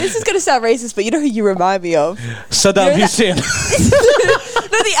This is going to sound racist, but you know who you remind me of? Saddam Hussein. No,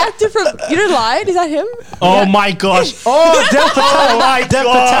 the actor from, you know Lion? Is that him? Oh my gosh. Oh, Dev Patel. Oh my Dev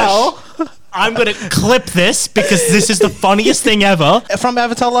gosh. Patel. I'm going to clip this because this is the funniest thing ever. From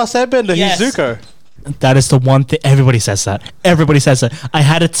Avatar Last Airbender, Yes. he's Zuko. That is the one thing. Everybody says that. Everybody says that. I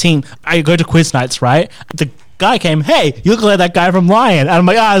had a team. I go to quiz nights, right? The guy came, hey, you look like that guy from Lion. And I'm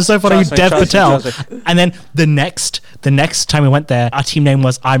like, it's so funny, Trust me, Dev trust me, Patel. trust And then the next time we went there, our team name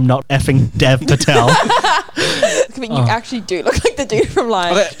was I'm Not Effing Dev Patel. I mean, you actually do look like the dude from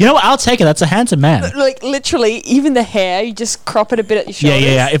Lion. Okay. You know what? I'll take it. That's a handsome man. Like, literally, even the hair, you just crop it a bit at your Yeah,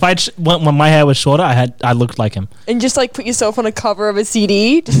 shoulders. yeah, yeah. If when my hair was shorter, I looked like him. And just, like, put yourself on a cover of a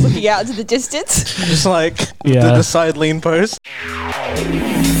CD, just looking out into the distance. Just like Yeah. the side lean pose.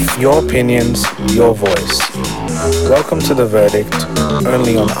 Your opinions, your voice. Welcome to The Verdict,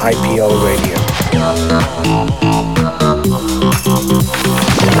 only on IPL Radio.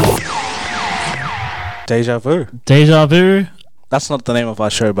 Deja vu. Deja vu. That's not the name of our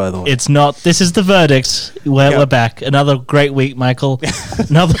show, by the way. It's not. This is The Verdict. We're back. Another great week, Michael.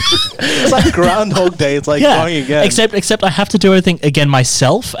 Another. It's like Groundhog Day. It's like going again. Except I have to do everything again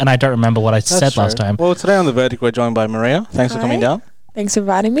myself, and I don't remember what I That's said true. last time. Well, today on The Verdict, we're joined by Maria. Thanks for coming Hi. down. Thanks for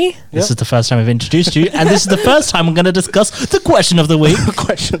inviting me. This is the first time I've introduced you, and this is the first time I'm going to discuss the question of the week.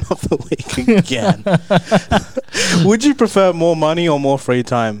 Question of the week again. Would you prefer more money or more free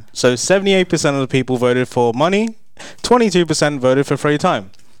time? So 78% of the people voted for money, 22% voted for free time.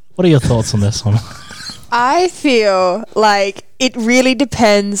 What are your thoughts on this one? I feel like it really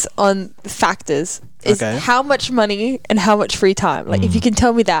depends on the factors. Is Okay. how much money and how much free time. Like, if you can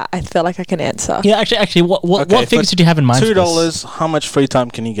tell me that, I feel like I can answer. Yeah, actually, what Okay, what figures for did you have in mind? for this? $2, how much free time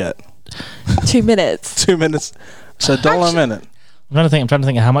can you get? 2 minutes. 2 minutes. So $1 a minute. I'm trying to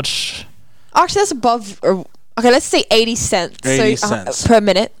think how much. Actually, that's above. Okay, let's say 80 cents. 80 so, cents. per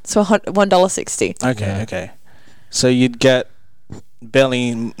minute. So $1.60. Okay, Yeah. okay. So you'd get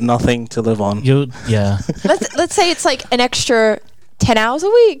barely nothing to live on. Yeah. let's say it's like an extra 10 hours a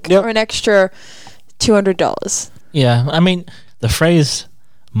week, Yep. or an extra $200. Yeah, I mean, the phrase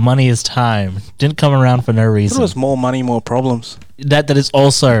 "money is time" didn't come around for no I thought reason. it was more money, more problems. That is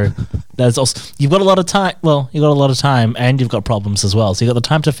also you've got a lot of time. Well, you've got a lot of time, and you've got problems as well. So you got the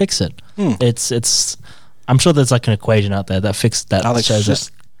time to fix it. It's. I'm sure there's like an equation out there that Alex, shows just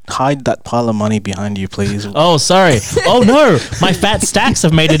it. hide that pile of money behind you, please. Oh, sorry. Oh no, my fat stacks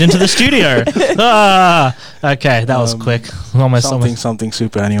have made it into the studio. Okay, that was quick. Almost. Something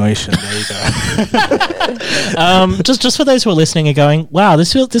superannuation. There you go. Just for those who are listening and going, wow,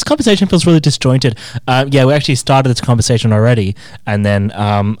 this conversation feels really disjointed. Yeah, we actually started this conversation already, and then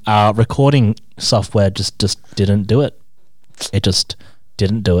our recording software just didn't do it. It just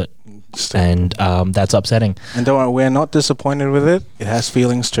didn't do it, and that's upsetting. And don't worry, we're not disappointed with it. It has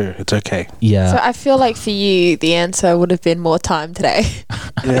feelings too. It's okay. Yeah, So I feel like for you, the answer would have been more time today.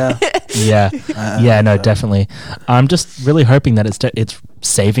 Yeah. yeah. No, definitely. I'm just really hoping that it's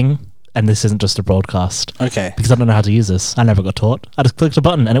saving, and this isn't just a broadcast. Okay. Because I don't know how to use this. I never got taught. I just clicked a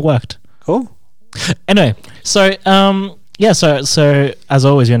button and it worked. Cool. Anyway, so so as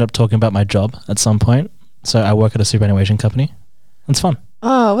always, we end up talking about my job at some point. So I work at a superannuation company. It's fun.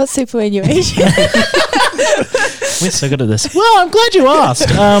 Oh, what's superannuation? We're so good at this. Well, I'm glad you asked.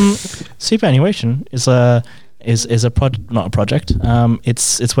 Superannuation is a not a project.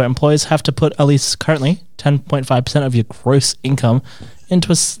 It's where employers have to put at least currently 10.5% of your gross income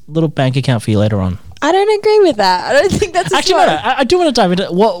into a little bank account for you later on. I don't agree with that. I don't think that's Actually, no, I do want to dive into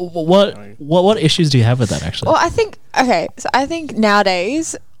what issues do you have with that actually? Well, I think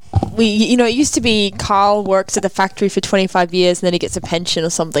nowadays it used to be Carl works at the factory for 25 years and then he gets a pension or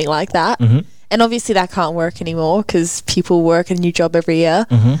something like that. Mm-hmm. And obviously that can't work anymore because people work a new job every year.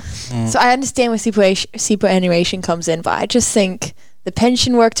 Mm-hmm. So I understand where superannuation comes in, but I just think the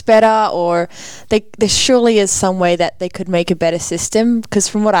pension worked better, or there surely is some way that they could make a better system, because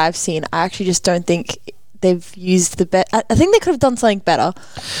from what I've seen, I actually just don't think they've used I think they could have done something better.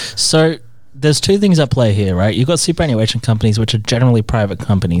 So there's two things at play here, right? You've got superannuation companies, which are generally private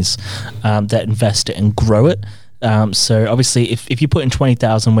companies that invest it and grow it. So obviously, if you put in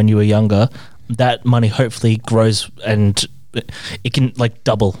 20,000 when you were younger, that money hopefully grows and it can like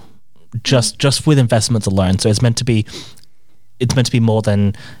double just with investments alone. So it's meant to be more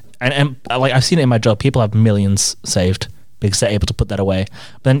than, and like I've seen it in my job, people have millions saved because they're able to put that away.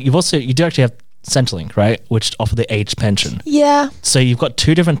 But then you do actually have Centrelink, right, which offer the age pension. Yeah. So you've got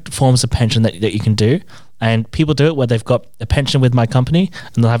two different forms of pension that you can do, and people do it where they've got a pension with my company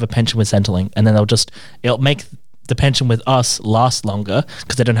and they'll have a pension with Centrelink, and then it'll make the pension with us last longer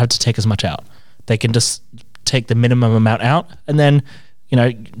because they don't have to take as much out. They can just take the minimum amount out, and then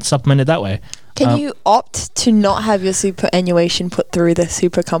supplement it that way. Can you opt to not have your superannuation put through the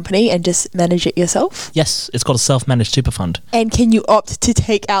super company and just manage it yourself? Yes, it's called a self-managed super fund. And can you opt to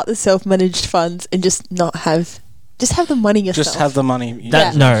take out the self-managed funds and just have the money yourself? Just have the money.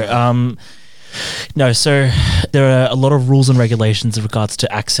 No, so there are a lot of rules and regulations in regards to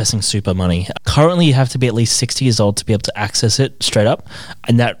accessing super money. Currently, you have to be at least 60 years old to be able to access it straight up,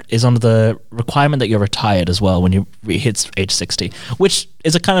 and that is under the requirement that you're retired as well when you hit age 60, which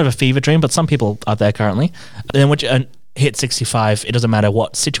is a kind of a fever dream, but some people are there currently. And then once you hit 65, it doesn't matter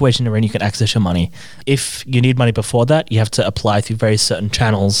what situation you're in, you can access your money. If you need money before that, you have to apply through very certain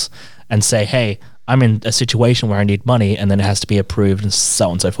channels and say, hey, I'm in a situation where I need money, and then it has to be approved and so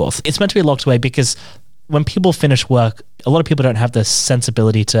on and so forth. It's meant to be locked away because when people finish work, a lot of people don't have the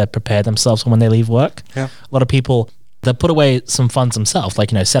sensibility to prepare themselves for when they leave work. Yeah. A lot of people, they'll put away some funds themselves, like,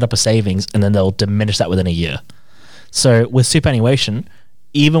 set up a savings, and then they'll diminish that within a year. So with superannuation,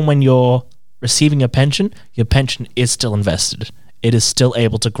 even when you're receiving your pension is still invested. It is still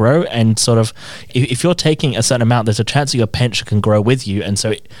able to grow, and sort of, if you're taking a certain amount, there's a chance that your pension can grow with you. And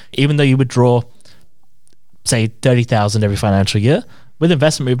so even though you withdraw, say, 30,000 every financial year, with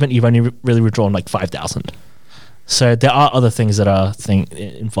investment movement, you've only really withdrawn like 5,000. So there are other things that are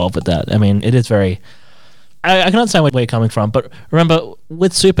involved with that. I mean, it is very... I can understand where you're coming from, but remember,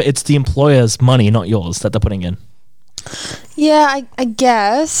 with super, it's the employer's money, not yours, that they're putting in. Yeah, I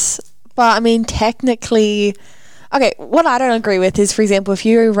guess. But, I mean, technically... Okay, what I don't agree with is, for example, if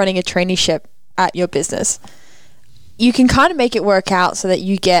you're running a traineeship at your business, you can kind of make it work out so that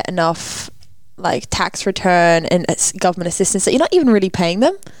you get enough like tax return and government assistance that you're not even really paying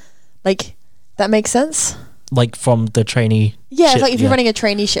them. Like, that makes sense? Like from the trainee... Yeah, like if you're running a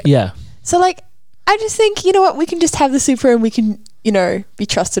traineeship. Yeah. So, like, I just think, you know what, we can just have the super and we can, be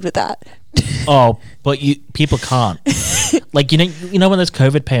trusted with that. Oh, but people can't. Like, when those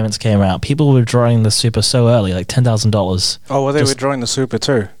COVID payments came out, people were withdrawing the super so early, like $10,000. Oh, well, they were withdrawing the super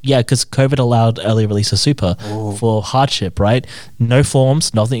too? Yeah, because COVID allowed early release of super for hardship, right? No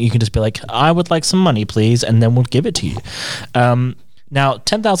forms, nothing. You can just be like, I would like some money, please, and then we'll give it to you. Now,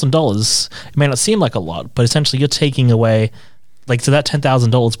 $10,000, it may not seem like a lot, but essentially you're taking away... so that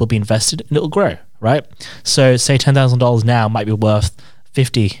 $10,000 will be invested and it will grow, right? So say $10,000 now might be worth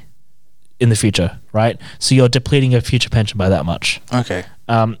 $50,000 in the future, right? So you're depleting your future pension by that much. Okay.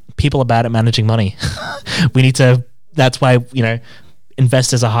 People are bad at managing money. That's why,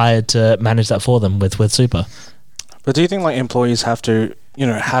 investors are hired to manage that for them with super. But do you think employees have to,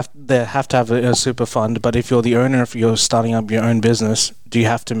 have to have a super fund, but if you're the owner, if you're starting up your own business, do you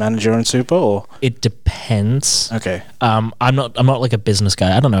have to manage your own super or? It depends. Okay. I'm not like a business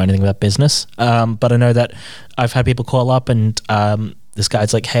guy. I don't know anything about business. But I know that I've had people call up and this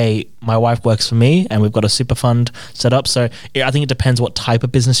guy's like, hey, my wife works for me and we've got a super fund set up. So I think it depends what type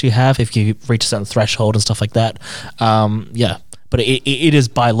of business you have, if you reach a certain threshold and stuff like that. Yeah, but it is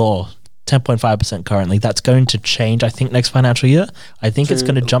by law 10.5% currently. That's going to change, I think, next financial year. I think it's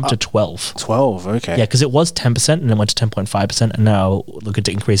going to jump to 12. 12, okay. Yeah, because it was 10% and then went to 10.5%, and now looking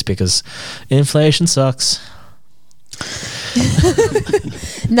to increase because inflation sucks.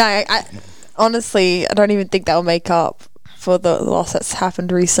 No, I honestly, I don't even think that will make up for the loss that's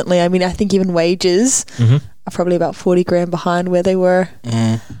happened recently. I mean, I think even wages are probably about 40 grand behind where they were.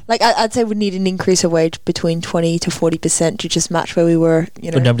 Like, I'd say we need an increase of wage between 20 to 40% to just match where we were,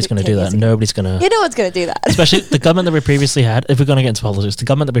 But nobody's going to do that. Nobody's going to... Yeah, no one's going to do that. Especially the government that we previously had, if we're going to get into politics, the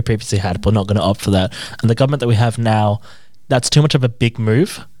government that we previously had, we're not going to opt for that. And the government that we have now, that's too much of a big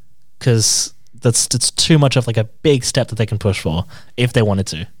move, because it's too much of a big step that they can push for if they wanted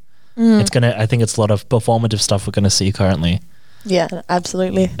to. I think it's a lot of performative stuff we're going to see currently. Yeah,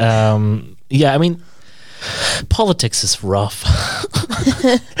 absolutely. Yeah, I mean, politics is rough.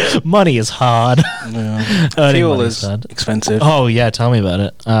 Money is hard. Yeah. Fuel is expensive. Oh yeah, tell me about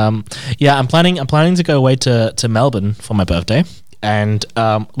it. Yeah, I'm planning to go away to Melbourne for my birthday, and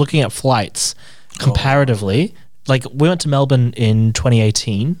looking at flights comparatively, we went to Melbourne in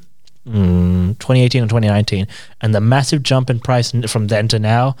 2018 and 2019, and the massive jump in price from then to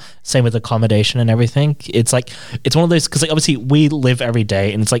now, same with accommodation and everything. It's one of those, because obviously we live every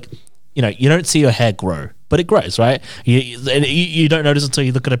day, and it's you don't see your hair grow, but it grows, right? You don't notice until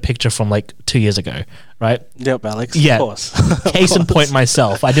you look at a picture from 2 years ago, right? Yep, Alex. Yeah. Of course. Case in point,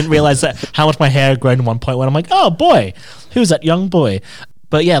 myself. I didn't realize how much my hair had grown at one point when I'm like, oh boy, who's that young boy?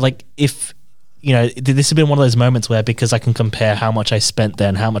 But yeah, if this has been one of those moments where, because I can compare how much I spent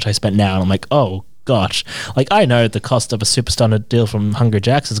then, how much I spent now, and I'm like, oh gosh, I know the cost of a super standard deal from Hungry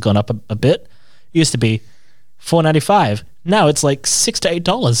Jack's has gone up a bit. It used to be $4.95. Now it's $6 to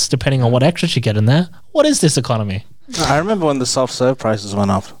 $8, depending on what extras you get in there. What is this economy? I remember when the soft serve prices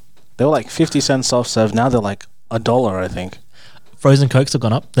went up. They were like 50 cents soft serve. Now they're like $1, I think. Frozen Cokes have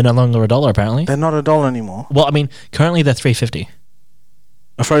gone up. They're no longer $1 apparently. They're not $1 anymore. Well, I mean, currently they're $3.50.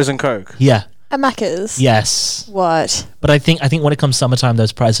 A frozen Coke. Yeah. At Macca's. Yes. What? But I think when it comes summertime,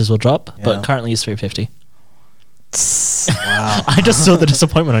 those prices will drop. Yeah. But currently, it's $3.50. Wow. I just saw the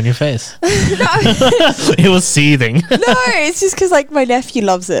disappointment on your face. No, It was seething. it's just because like my nephew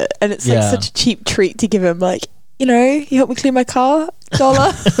loves it, and it's like Yeah. such a cheap treat to give him. Like, you know, you help me clean my car, $1.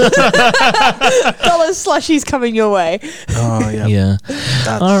 $1 slushies coming your way. Oh, yeah. Yeah.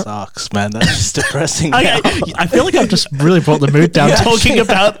 That sucks, man. That's just depressing. now. I feel like I've just really brought the mood down Yeah, talking yeah.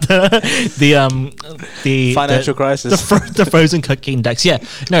 about the Financial crisis. the frozen cookie index. Yeah.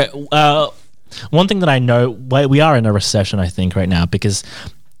 No. One thing that I know, we are in a recession, I think, right now, because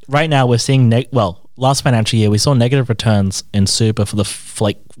right now we're seeing last financial year we saw negative returns in super for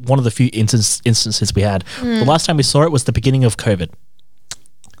like one of the few instances we had. The last time we saw it was the beginning of COVID.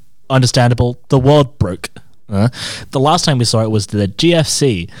 Understandable. The world broke. The last time we saw it was the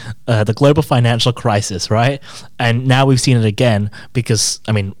GFC, the global financial crisis, right? And now we've seen it again because,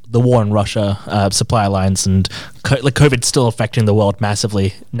 I mean, the war in Russia, supply lines, and COVID's still affecting the world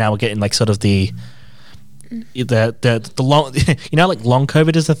massively. Now we're getting like sort of the long, like long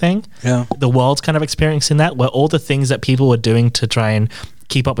COVID is the thing. Yeah. The world's kind of experiencing that, where all the things that people were doing to try and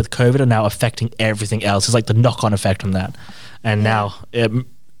keep up with COVID are now affecting everything else. It's like the knock-on effect on that, and now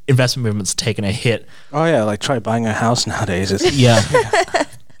investment movement's taken a hit. Oh, yeah. Like, try buying a house nowadays. It's Yeah.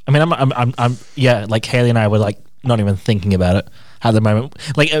 I mean, I'm like Haley and I were like not even thinking about it at the moment.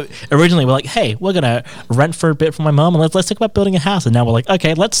 Like originally we're like, hey, we're gonna rent for a bit from my mom and let's think about building a house. And now we're like,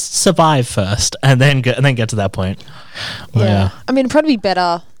 okay, let's survive first and then get to that point. Yeah. I mean, it'd probably be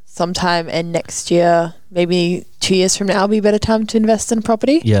better sometime, and next year, maybe 2 years from now, will be a better time to invest in a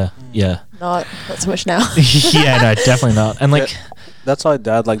property. Yeah. Not so much now. Yeah, no, definitely not. And like, that's why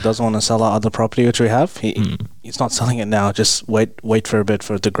Dad doesn't want to sell our other property which we have. He's not selling it now. Just wait for a bit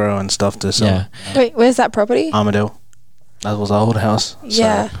for it to grow and stuff to sell. yeah. Wait, where's that property? Armadale. That was our old house.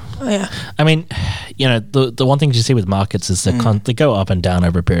 Yeah. Oh, yeah. I mean, the one thing you see with markets is they go up and down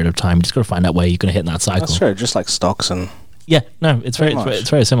over a period of time. You just got to find out where you're going to hit in that cycle. That's true. Just like stocks and. Yeah, no, it's very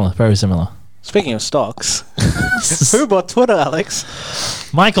similar. Very similar. Speaking of stocks, who bought Twitter,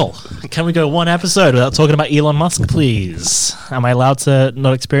 Alex? Michael, can we go one episode without talking about Elon Musk, please? Am I allowed to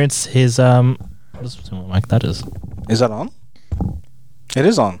not experience his what mic that is? Is that on? It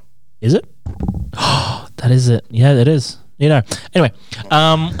is on. Is it? Oh, that is it. Yeah, it is. Anyway,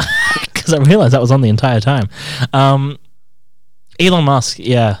 because I realized that was on the entire time. Elon Musk,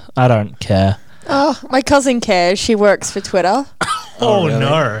 yeah, I don't care. Oh, my cousin cares. She works for Twitter. Oh, really?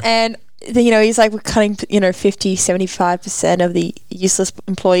 no. And he's like, we're cutting 50-75% of the useless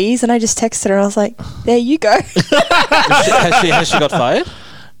employees, and I just texted her and I was like, there you go. Has she got fired?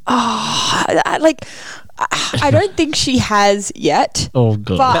 I don't think she has yet, Oh,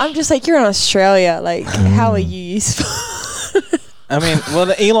 God. but I'm just like, you're in Australia, like how are you useful? I mean, well,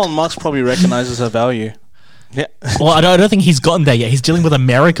 the Elon Musk probably recognizes her value. Yeah. Well, I don't think he's gotten there yet. He's dealing with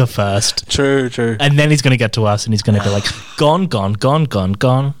America first. True. And then he's going to get to us and he's going to be like,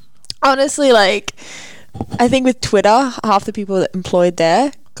 gone. Honestly, like, I think with Twitter, half the people that employed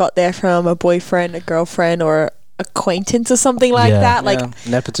there got there from a boyfriend, a girlfriend, or acquaintance or something like Yeah. that. Like, Yeah,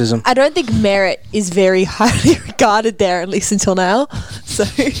 nepotism. I don't think merit is very highly regarded there, at least until now. So,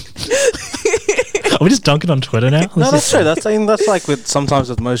 Are we just dunking on Twitter now? No, that's true. That's like sometimes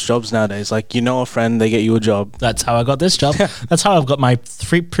with most jobs nowadays. Like, a friend, they get you a job. That's how I got this job. That's how I've got my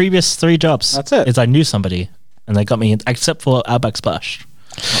previous 3 jobs. That's it. Is I knew somebody and they got me in, except for Outback Splash.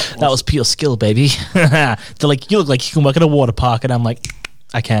 That was pure skill, baby. They're like, you look like you can work at a water park, and I'm like,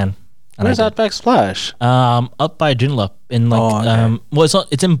 I can. And Where's I Outback Splash? did. Up by Joondalup in like Oh, okay. well, it's not.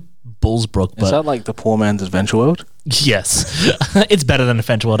 It's in Bullsbrook, but Is that like the poor man's Adventure World? yes, it's better than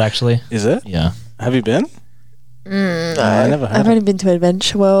Adventure World actually. Is it? Yeah, Have you been? I never I've heard. only been to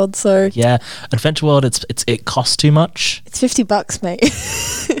Adventure World, so yeah. Adventure World, it costs too much. it's $50, mate.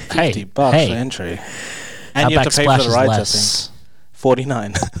 Hey, $50 for entry, and you have Outback to pay Splash for the is rides. I less. think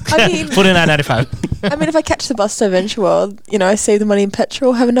 $49. I mean, $49.95. I mean, if I catch the bus to Adventure World, I save the money in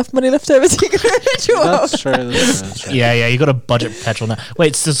petrol, have enough money left over to go to Adventure World. That's true. That's true. Yeah, you got to budget petrol now.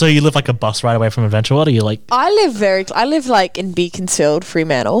 Wait, so you live like a bus ride away from Adventure World, or you like? I live like in Beaconsfield,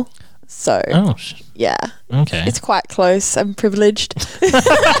 Fremantle. So Oh, yeah, okay. it's quite close. I'm privileged.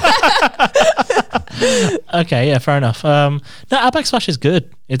 Okay, yeah, fair enough. No, Outback Splash is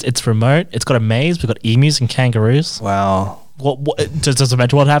good. It's remote. It's got a maze. We've got emus and kangaroos. Wow. What does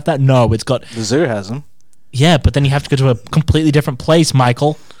Adventure World have that? No, it's got The zoo has them. yeah, but then you have to go to a completely different place,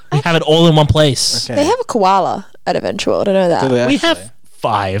 Michael. We have it all in one place. Okay. They have a koala at Adventure World. I know that. Do they We actually? have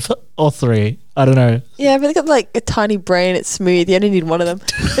 5 or 3. I don't know. Yeah, but they got like a tiny brain. It's smooth. You only need one of them.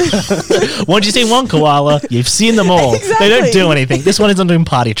 Once you see one koala, you've seen them all. They don't Exactly. do anything. This one isn't doing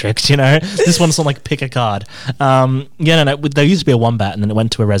party tricks, you know? This one's not like pick a card. No. There used to be a wombat, and then it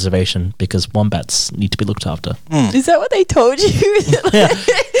went to a reservation because wombats need to be looked after. Is that what they told you?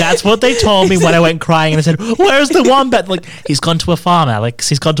 That's what they told me when I went crying and I said, "Where's the wombat?" Like, he's gone to a farm, Alex.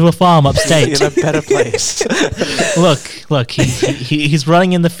 He's gone to a farm upstate. in a better place. Look, he's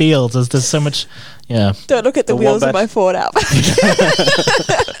running in the fields. There's so much, yeah. Don't look at the The wheels of wombat. my Ford out.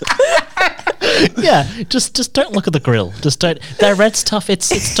 Yeah, just don't look at the grill. Just don't. That red stuff.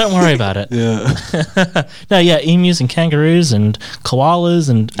 It's don't worry about it. Yeah. No, yeah, emus and kangaroos and koalas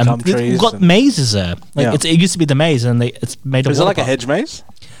and Gum we've trees got and- mazes there. Like Yeah. it used to be the maze, and it's made of. Is it like a water hedge maze?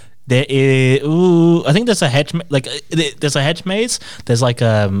 There is. Ooh, I think there's a hedge. There's a hedge maze. There's like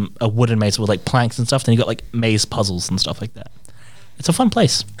a wooden maze with like planks and stuff. Then you got like maze puzzles and stuff like that. It's a fun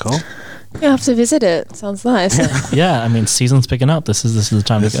place. Cool. You have to visit it. Sounds nice. Yeah, I mean, season's picking up. This is the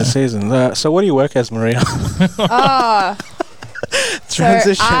time It's to the go. season. So what do you work as, Maria? Ah,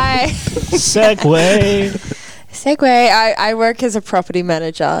 Transition. So I Segue. I work as a property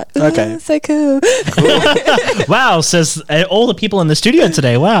manager. Ooh, Okay. so cool. Wow, says all the people in the studio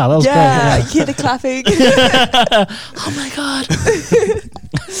today. Wow, that was Yeah, great. hear the clapping. Oh my god.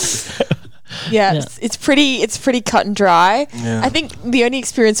 Yeah, Yeah. it's pretty cut and dry. Yeah. I think the only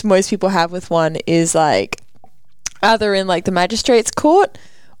experience most people have with one is like either in like the magistrate's court,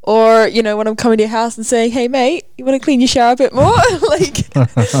 or you know when I'm coming to your house and saying, "Hey mate, you want to clean your shower a bit more?" Like,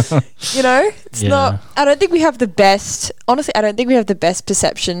 you know, it's Yeah. not. I don't think we have the best. Honestly, I don't think we have the best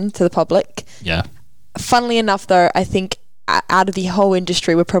perception to the public. Yeah. Funnily enough, though, I think out of the whole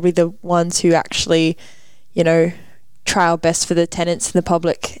industry, we're probably the ones who actually, you know, try our best for the tenants and the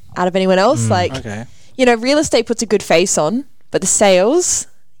public out of anyone else. Like, Okay. you know, real estate puts a good face on, but the sales,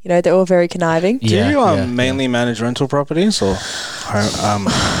 you know, they're all very conniving. Do you mainly manage rental properties or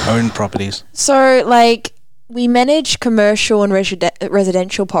own properties? So, like, we manage commercial and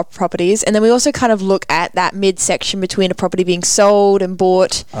residential properties, and then we also kind of look at that midsection between a property being sold and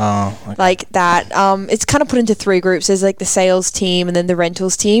bought, Oh, okay. like that. It's kind of put into 3 groups. There's like the sales team and then the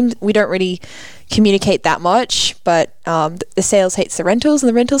rentals team. We don't really communicate that much, but the sales hates the rentals and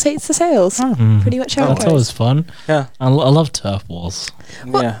the rentals hates the sales. Pretty much how it That's goes. always fun. Yeah. I love turf wars.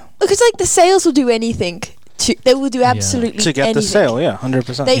 Yeah. Because like the sales will do anything. They will do absolutely To get anything. the sale, yeah,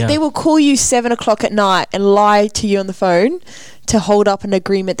 100%. They will call you 7 o'clock at night and lie to you on the phone to hold up an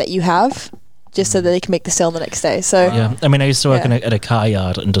agreement that you have, just so that they can make the sale the next day. So Yeah, I mean, I used to work Yeah. at a car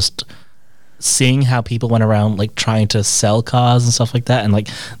yard and just seeing how people went around like trying to sell cars and stuff like that, and like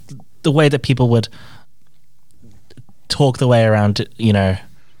the way that people would talk the way around it, you know.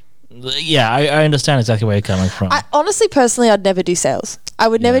 Yeah, I understand exactly where you're coming from. I honestly, personally, I'd never do sales. I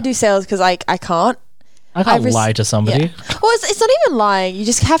would never do sales because I can't. I can't I've lie to somebody. Yeah. Well, it's not even lying. You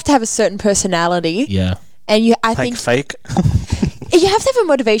just have to have a certain personality, Yeah. and I like think fake. you have to have a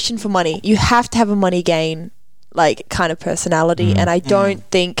motivation for money. You have to have a money gain, like, kind of personality. And I don't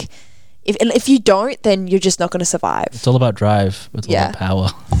think if you don't, then you're just not going to survive. It's all about drive. It's all Yeah. about power.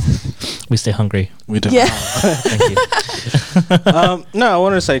 We stay hungry. We do. Yeah. Thank you. No, I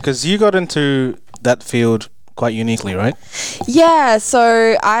wanted to say, because you got into that field quite uniquely, right? Yeah,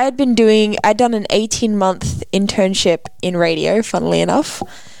 so I'd done an 18-month internship in radio, funnily enough.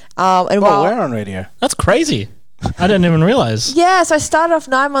 And Well, we're on radio. That's crazy. I didn't even realize. yeah, so I started off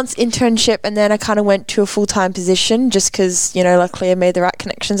 9 months internship, and then I kind of went to a full-time position just because, you know, luckily I made the right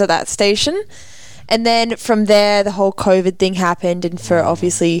connections at that station. And then from there, the whole COVID thing happened, and for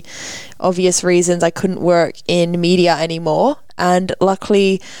obvious reasons, I couldn't work in media anymore. And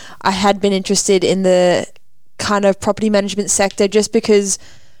luckily, I had been interested in the kind of property management sector just because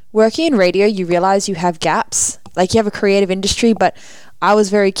working in radio, you realize you have gaps. Like, you have a creative industry, but I was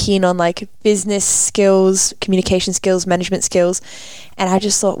very keen on like business skills, communication skills, management skills. And I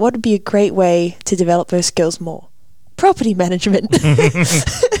just thought, what would be a great way to develop those skills more? Property management. And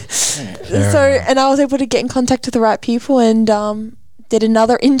I was able to get in contact with the right people and did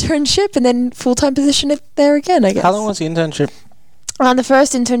another internship and then full-time position there again, I guess. How long was the internship? The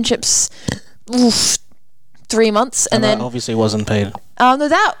first internship's 3 months, and that then obviously wasn't paid.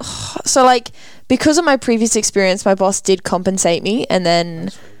 so like because of my previous experience, my boss did compensate me, and then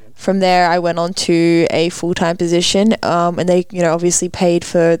from there I went on to a full-time position, and they, you know, obviously paid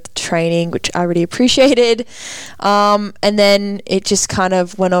for the training, which I really appreciated, and then it just kind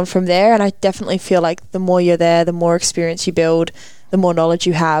of went on from there. And I definitely feel like the more you're there, the more experience you build, the more knowledge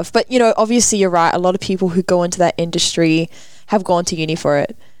you have. But, you know, obviously you're right, a lot of people who go into that industry have gone to uni for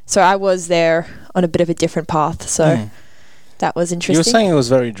it. So I was there on a bit of a different path. So that was interesting. You were saying it was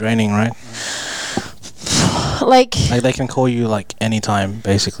very draining, right? Like Like they can call you like anytime,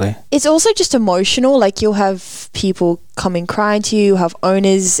 basically. it's also just emotional. Like you'll have people coming crying to you, you'll have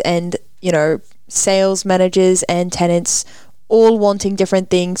owners and, you know, sales managers and tenants all wanting different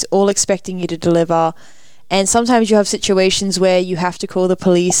things, all expecting you to deliver. And sometimes you have situations where you have to call the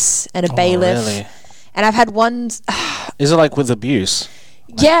police and a bailiff. Oh, really? And I've had one. Is it like with abuse?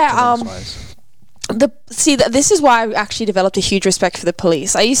 Yeah. Tenants-wise? This is why I actually developed a huge respect for the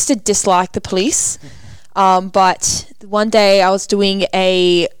police. I used to dislike the police, but one day I was doing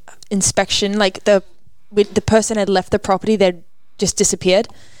a inspection. Like the person had left the property, they'd just disappeared,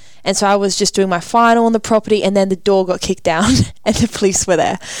 and so I was just doing my final on the property, and then the door got kicked down, and the police were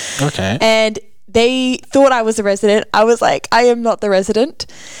there. Okay. And they thought I was a resident. I was like, I am not the resident.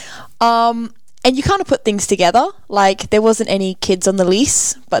 And you kind of put things together. Like, there wasn't any kids on the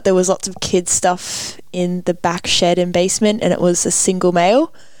lease, but there was lots of kids stuff in the back shed and basement, and it was a single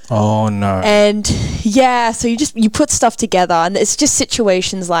male. Oh, no. And yeah, so you put stuff together, and it's just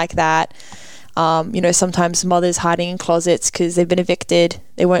situations like that. You know, sometimes mothers hiding in closets because they've been evicted,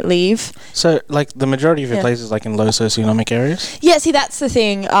 they won't leave. So, like, the majority of your Yeah. places, like, in low socioeconomic areas? Yeah, see, that's the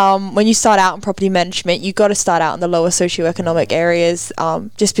thing. When you start out in property management, you got to start out in the lower socioeconomic areas,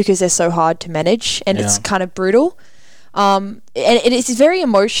 just because they're so hard to manage, and it's Yeah. kind of brutal. And it is very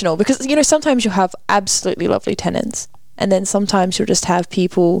emotional because, you know, sometimes you'll have absolutely lovely tenants, and then sometimes you'll just have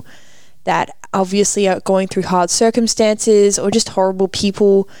people that obviously are going through hard circumstances or just horrible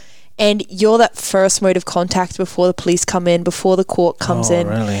people. And you're that first mode of contact before the police come in, before the court comes in.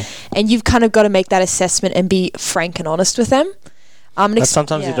 Really? And you've kind of got to make that assessment and be frank and honest with them. But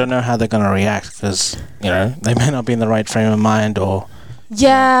sometimes you don't know how they're going to react because, you know, they may not be in the right frame of mind or...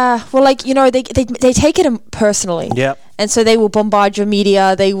 Yeah, well, like, you know, they take it personally. Yep. And so they will bombard your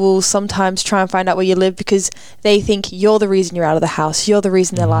media. They will sometimes try and find out where you live because they think you're the reason you're out of the house. You're the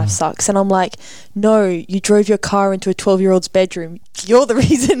reason their life sucks. And I'm like, no, you drove your car into a 12-year-old's bedroom. You're the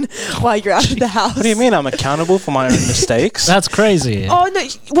reason why you're out of the house. What do you mean? I'm accountable for my own mistakes? That's crazy. Oh, no.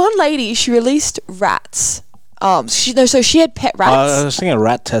 One lady, she released rats. So she had pet rats. I was thinking a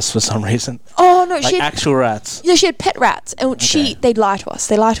rat test for some reason. Oh, no. Like she had actual rats. Yeah, she had pet rats, and they'd lie to us.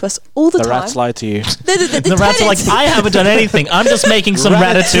 They lie to us all the The time. rats lie to you. The rats are like, tenants- I haven't done anything. I'm just making some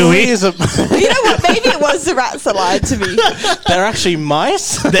ratatouille. is a... You know what? Maybe it was the rats that lied to me. They're actually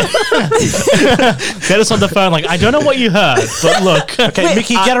mice? Get us on the phone like, I don't know what you heard, but look, Okay,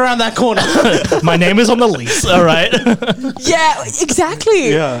 Mickey, get around that corner. my name is on the lease, all right? Yeah, exactly.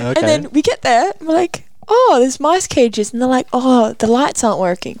 Yeah, okay. And then we get there, and we're like, oh, there's mice cages. And they're like, oh, the lights aren't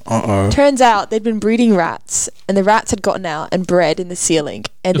working. Uh-oh. Turns out they'd been breeding rats, and the rats had gotten out and bred in the ceiling,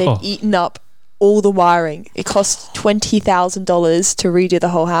 and they'd Oh. eaten up all the wiring. It cost $20,000 to redo the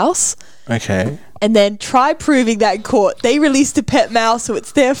whole house. Okay. And then try proving that in court. They released a pet mouse, so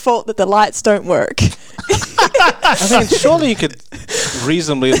it's their fault that the lights don't work. I mean, surely you could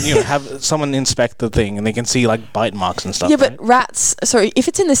reasonably, you know, have someone inspect the thing and they can see, like, bite marks and stuff, Yeah, but right? rats, sorry, if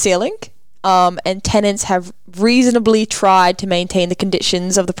it's in the ceiling, and tenants have reasonably tried to maintain the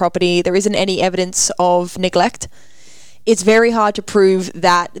conditions of the property, there isn't any evidence of neglect. It's very hard to prove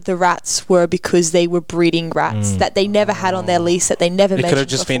that the rats were because they were breeding rats that they never had on their lease, that they never It mentioned could have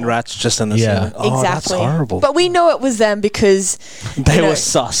just been before. rats just in the Yeah. ceiling. Oh, Exactly. that's horrible. But we know it was them because they you know- were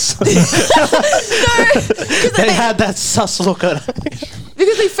sus. no, They had that sus look on.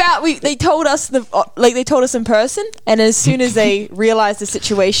 because we found they told us they told us in person, and as soon as they realized the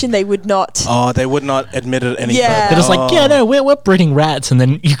situation, they would not. Oh, they would not admit it any Yeah. further. They're just like, Oh. yeah, no, we're breeding rats. And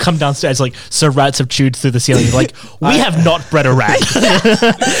then you come downstairs like, so rats have chewed through the ceiling. You're like, we have not bred a rat.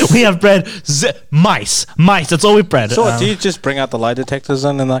 We have bred mice. Mice, that's all we've bred. So what, do you just bring out the lie detectors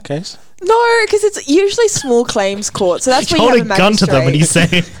then in that case? No, because it's usually small claims court, so that's you where hold you a have gun to them and you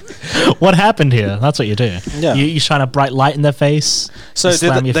magistrate. say, what happened here? That's what you do. Yeah. You shine a bright light in their face. So you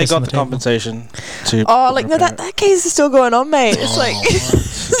slam did your they fist on got the table. compensation to... Oh, like no, that case is still going on, mate. It's like,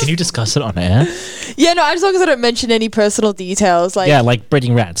 Can you discuss it on air? yeah, no, as long as I don't mention any personal details, like, Yeah, like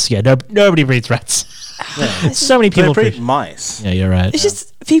breeding rats. Yeah, nobody breeds rats. So many They people breed breed. mice. Yeah, you're right. it's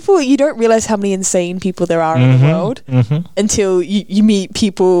just people. You don't realize how many insane people there are in the world until you meet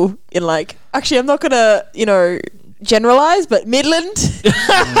people in like. Actually, I'm not gonna generalize, but Midland.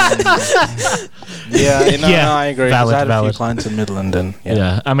 Yeah, no, I agree. 'cause Valid, I had a valid. few clients in Midland and...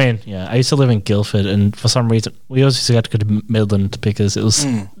 Yeah. I mean, I used to live in Guildford, and for some reason, we always used to have to go to Midland because it was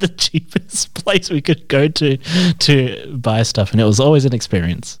the cheapest place we could go to buy stuff, and it was always an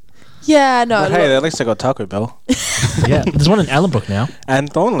experience. Yeah, no. But hey, look- at least I got Taco Bell Yeah, there's one in Ellenbrook now.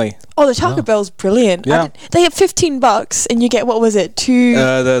 and Thornley. oh, the Taco Bell's brilliant. Yeah. They get $15 and you get, what was it? Two.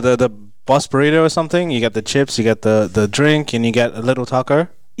 The boss burrito or something. You get the chips, you get the drink, and you get a little taco.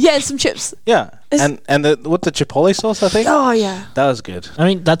 Yeah, and some chips. Yeah, It's- and the chipotle sauce, I think. Oh, yeah. That was good. I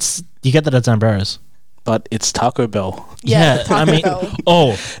mean, you get that at Zambreros. But it's Taco Bell. Yeah, I Taco mean, Bell.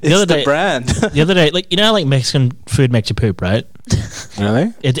 the It's other the day, brand. the other day, like you know, how, like Mexican food makes you poop, right?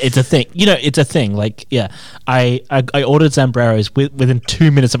 Really? It's a thing. You know, it's a thing. Like, yeah, I ordered Zambreros within 2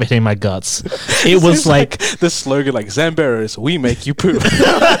 minutes of hitting my guts. It was Seems like the slogan, like Zamberos, we make you poop.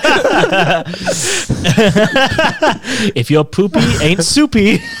 if you're poopy, ain't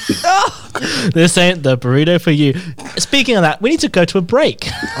soupy. They're saying the burrito for you. Speaking of that, we need to go to a break.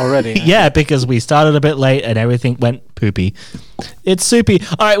 Already. Yeah, because we started a bit late and everything went poopy. It's soupy.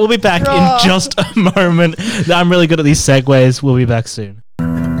 All right, we'll be back in just a moment. I'm really good at these segues. We'll be back soon.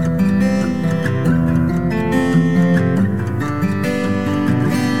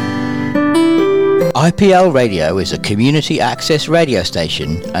 IPL Radio is a community access radio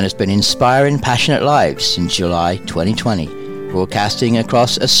station and has been inspiring passionate lives since July 2020, broadcasting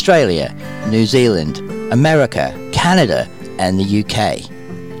across Australia, New Zealand, America, Canada and the UK.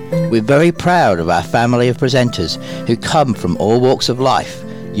 We're very proud of our family of presenters who come from all walks of life,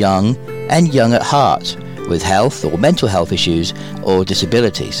 young and young at heart, with health or mental health issues or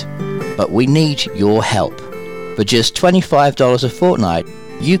disabilities. But we need your help. For just $25 a fortnight,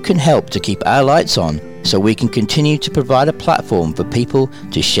 you can help to keep our lights on so we can continue to provide a platform for people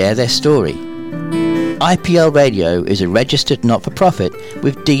to share their story. IPL Radio is a registered not-for-profit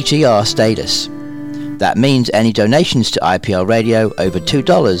with DGR status. That means any donations to IPL Radio over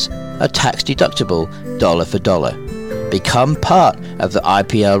 $2 are tax-deductible dollar for dollar. Become part of the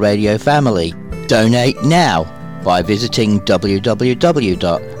IPL Radio family. Donate now by visiting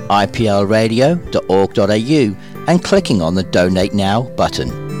www.iplradio.org.au and clicking on the Donate Now button,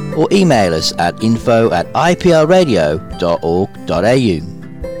 or email us at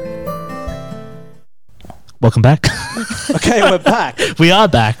info@iplradio.org.au. Welcome back. Okay, we're back. We are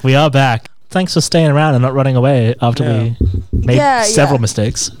back. Thanks for staying around and not running away after we made several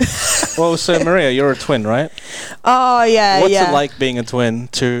mistakes. Well, so Maria, you're a twin, right? Oh, yeah, What's yeah. it like being a twin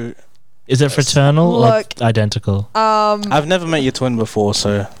to... Is it fraternal Look, or identical? I've never met your twin before,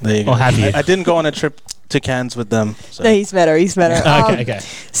 so there you go. Or have you? I didn't go on a trip to Cairns with them. So. No, he's better. Okay.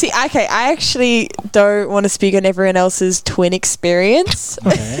 See, okay, I actually don't want to speak on everyone else's twin experience,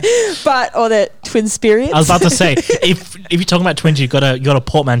 or their twin experience. I was about to say, if you're talking about twins, you got to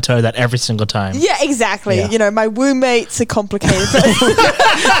portmanteau that every single time. Yeah, exactly. Yeah. You know, my womb mates are complicated,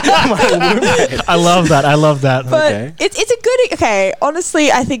 I love that. but Okay. it's a good. Okay,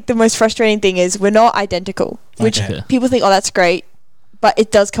 honestly, I think the most frustrating thing is we're not identical, which Okay. people think, oh, that's great, but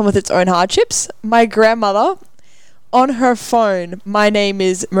it does come with its own hardships. My grandmother, on her phone, my name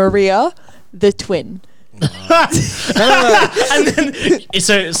is Maria, the twin. And then,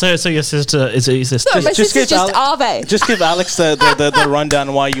 so your sister is your sister. No, my sister's give just Ave. Just give Alex the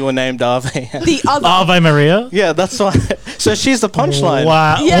rundown why you were named Ave. The other. Ave Maria. Yeah, that's why. So she's the punchline.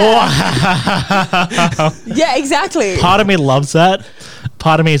 Wow. Yeah. Wow. Yeah, exactly. Part of me loves that.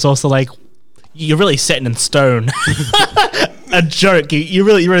 Part of me is also like, you're really setting in stone. A joke. You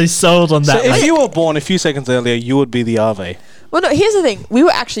really sold on So that. if Like, you were born a few seconds earlier, you would be the Ave. Well, no, here's the thing. We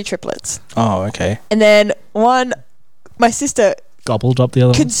were actually triplets. Oh, okay. And then my sister gobbled up the other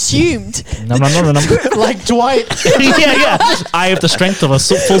one. consumed. No. Like Dwight. yeah. I have the strength of a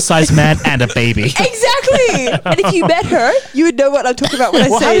full-size man and a baby. Exactly. And if you met her, you would know what I'm talking about when I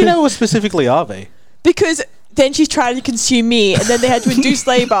Well, how do say you know it was specifically Ave? because then she's trying to consume me, and then they had to induce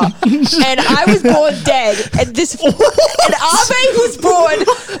labor, and I was born dead, and and Ave was born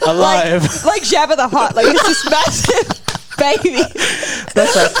Alive. like Jabba the Hutt, like it's this massive baby.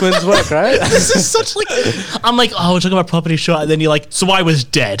 That's how twins work, right? This is such like, I'm like, oh, we're talking about property shot, and then you're like, so I was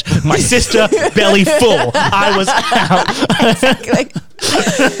dead. My sister belly full. I was out. Like,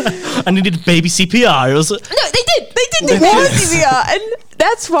 I needed baby CPR. It was no, they did. They were CPR, and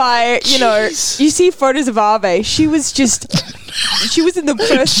that's why you see photos of Ave. She was in the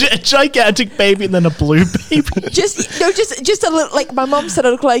first. gigantic baby and then a blue baby. Just a little, like my mom said, I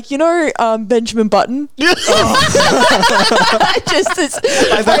look like Benjamin Button. Just this,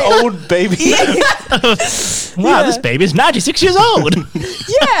 Like that old baby. Wow, this baby is 96 years old.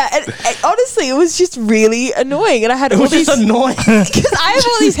 yeah, and honestly, it was just really annoying, and I had It all was these just annoying. because I have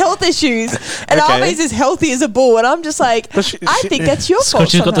all these health issues, and Okay. Ave's as healthy as a bull, and I'm just like, But I think that's your fault.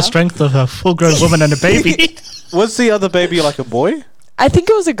 Because she's got the somehow. strength of a full-grown woman and a baby. Was the other baby like a boy? I think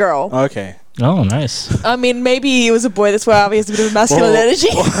it was a girl. Okay. Oh, nice. I mean, maybe it was a boy. That's why he has a bit of masculine energy.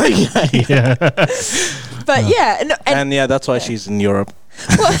 Yeah. But yeah, And yeah, that's why she's in Europe.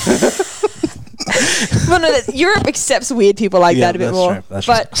 well, no, Europe accepts weird people like Yeah, that a bit that's more. true, that's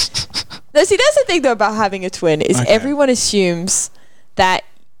But no, see, that's the thing though about having a twin is Okay. everyone assumes that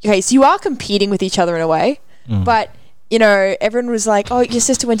so you are competing with each other in a way, but you know, everyone was like, "Oh, your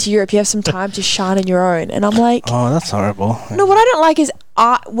sister went to Europe. You have some time to shine on your own." And I'm like, Oh, that's horrible. no, what I don't like is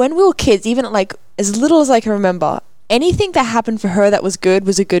when we were kids, even like as little as I can remember, anything that happened for her that was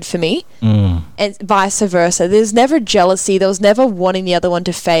a good for me, and vice versa. There's never jealousy. There was never wanting the other one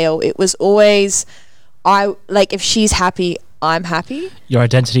to fail. It was always, if she's happy, I'm happy. Your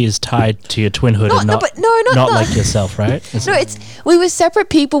identity is tied to your twinhood and not like yourself, right? No, we were separate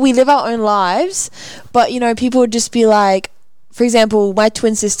people. We live our own lives, but you know, people would just be like, for example, my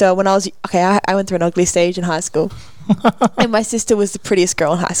twin sister. When I was I went through an ugly stage in high school, and my sister was the prettiest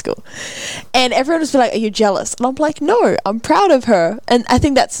girl in high school, and everyone was like, "Are you jealous?" And I'm like, "No, I'm proud of her." And I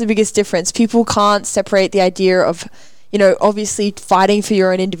think that's the biggest difference. People can't separate the idea of, you know, obviously fighting for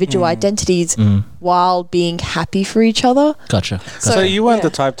your own individual identities while being happy for each other. Gotcha. So you weren't yeah.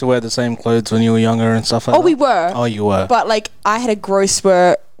 the type to wear the same clothes when you were younger and stuff like that? Oh, we were. Oh, you were. But like I had a growth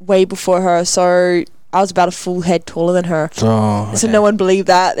spurt way before her, so I was about a full head taller than her. Oh, okay. So no one believed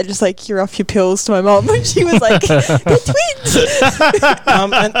that. They're just like, "You're off your pills" to my mom when she was like, "They're twins."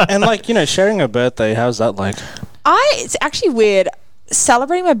 and like, you know, sharing a birthday, how's that like? It's actually weird.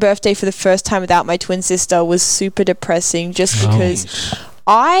 Celebrating my birthday for the first time without my twin sister was super depressing just because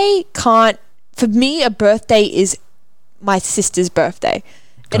I can't. For me, a birthday is my sister's birthday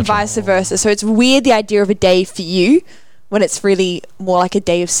and vice versa. So it's weird the idea of a day for you when it's really more like a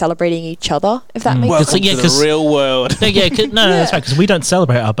day of celebrating each other, if that makes Welcome sense. yeah, to 'cause- the real world. No, that's right. Because we don't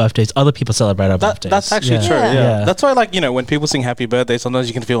celebrate our birthdays. Other people celebrate our birthdays. That's actually true. Yeah. Yeah. Yeah. That's why, like, you know, when people sing happy birthday, sometimes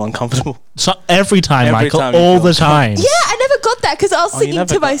you can feel uncomfortable. So every time, Every Michael, time you all feel- the time. Yeah, I never got that because I was you singing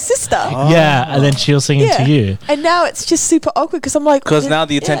never to my got- sister. Yeah, and then she'll sing it to you. And now it's just super awkward because I'm like... Because now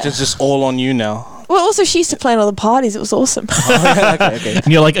the attention's just all on you now. Well, also she used to play in all the parties. It was awesome. Okay. And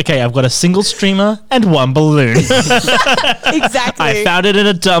you're like, okay, I've got a single streamer and one balloon. Exactly. I found it in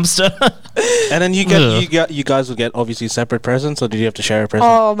a dumpster. And then you guys will get obviously separate presents, or did you have to share a present?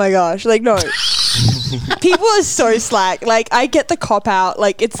 Oh my gosh. Like, no. People are so slack. Like, I get the cop out.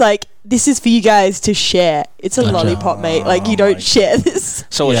 Like, it's like, this is for you guys to share. It's a lollipop, mate. Like, you don't share this.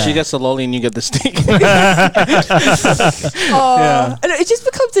 So Yeah. she gets the lolly and you get the stick. Oh, and it just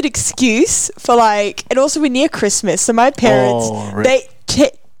becomes an excuse for like, and also we're near Christmas, so my parents, Oh, really?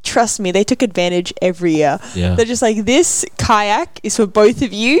 trust me, they took advantage every year. Yeah. They're just like, this kayak is for both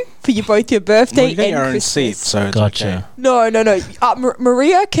of you, for both your birthday Well, you get and your own Christmas. seat, so it's Gotcha. okay. No.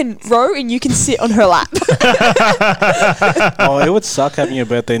 Maria can row and you can sit on her lap. Oh, it would suck having your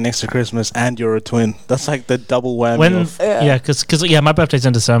birthday next to Christmas and you're a twin. That's like the double whammy. When of, because my birthday's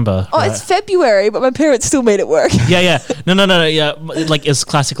in December. Oh, it's February, but my parents still made it work. yeah. No. Yeah, like it's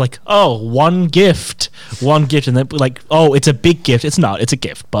classic. Like, oh, one gift, and then like, oh, it's a big gift. It's not. It's a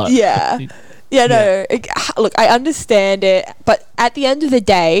gift, but Yeah. Yeah, no. Look, I understand it, but at the end of the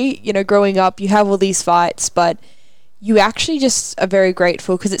day, you know, growing up, you have all these fights, but you actually just are very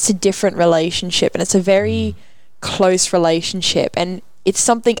grateful because it's a different relationship and it's a very close relationship, and it's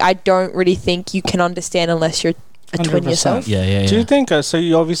something I don't really think you can understand unless you're a twin 100%. yourself. Yeah. Do you think, so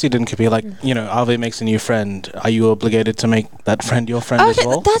you obviously didn't compete, like, you know, Ave makes a new friend. Are you obligated to make that friend your friend as Okay,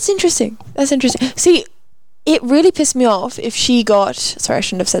 well? that's interesting. See, it really pissed me off if she got... Sorry, I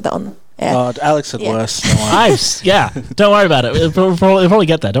shouldn't have said that on air. God, Alex said Yeah. worse. Don't worry. Don't worry about it. We'll probably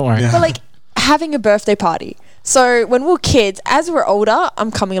get there. Don't worry. Yeah. But like having a birthday party. So when we were kids, as we're older,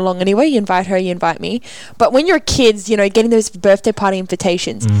 I'm coming along anyway. You invite her, you invite me. But when you're kids, you know, getting those birthday party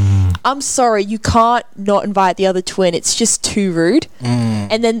invitations, I'm sorry, you can't not invite the other twin. It's just too rude.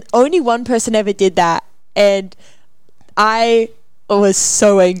 And then only one person ever did that, and I was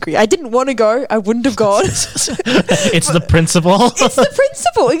so angry. I didn't want to go. I wouldn't have gone. It's the principle. It's the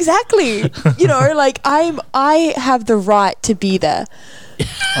principle, exactly. You know, like I have the right to be there.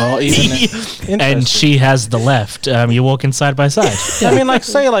 Oh, even And Interesting. she has the left. You walking side by side. I mean, like,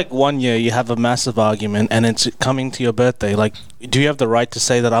 say, like, one year you have a massive argument and it's coming to your birthday. Like, do you have the right to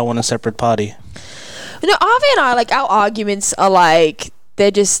say that I want a separate party? You know, Avi and I, like, our arguments are like,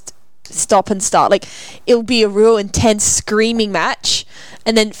 they're just stop and start. Like, it'll be a real intense screaming match,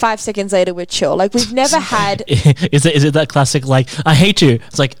 and then 5 seconds later we're chill. Like, we've never had... Is it that classic, like, I hate you?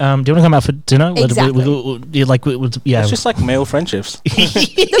 It's like, do you want to come out for dinner? Exactly. Yeah. It's just like male friendships. No,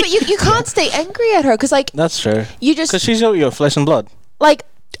 but you can't stay angry at her because, like, That's true. you just... Because she's your flesh and blood. Like,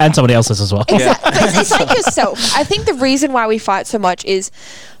 and somebody else's as well. Exactly. It's like yourself. I think the reason why we fight so much is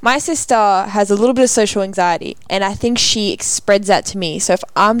my sister has a little bit of social anxiety, and I think she spreads that to me. So if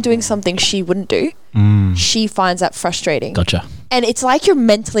I'm doing something she wouldn't do, she finds that frustrating. Gotcha. And it's like you're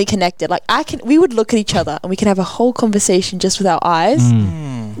mentally connected. Like we would look at each other and we can have a whole conversation just with our eyes.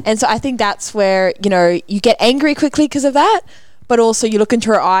 And so I think that's where, you get angry quickly because of that, but also you look into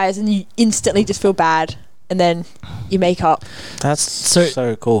her eyes and you instantly just feel bad, and then you make up. That's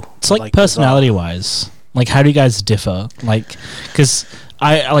so cool. It's like personality wise, like how do you guys differ? Like, because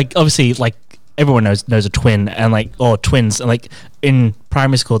I like obviously like everyone knows a twin and like or twins, and like in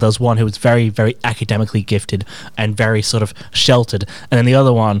primary school there was one who was very, very academically gifted and very sort of sheltered, and then the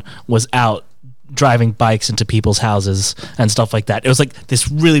other one was out driving bikes into people's houses and stuff like that. It was like this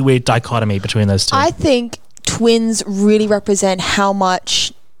really weird dichotomy between those two. I think twins really represent how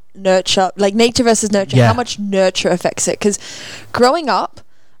much nurture, like nature versus nurture, how much nurture affects it. Because growing up,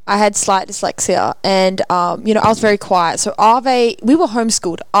 I had slight dyslexia, and I was very quiet. So we were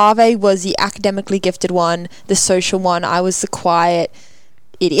homeschooled. Ave was the academically gifted one, the social one. I was the quiet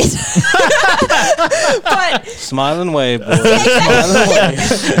idiot. But smile and wave, boy. Smile and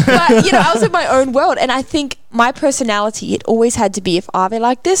wave. But I was in my own world, and I think my personality, it always had to be, if Ave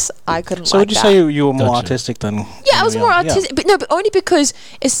liked this, I couldn't. So like would you that. say you were more artistic than? Yeah, I was more artistic, but only because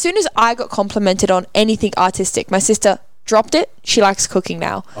as soon as I got complimented on anything artistic, my sister dropped it. She likes cooking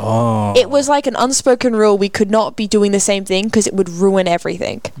now. Oh. It was like an unspoken rule. We could not be doing the same thing because it would ruin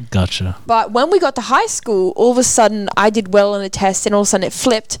everything. Gotcha. But when we got to high school, all of a sudden I did well on the test, and all of a sudden it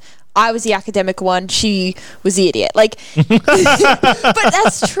flipped. I was the academic one. She was the idiot. Like, but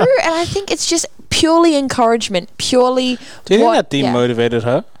that's true. And I think it's just purely encouragement. Purely. Do you think that demotivated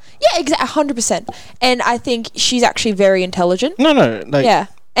her? Yeah, exactly. 100%. And I think she's actually very intelligent. No. Yeah.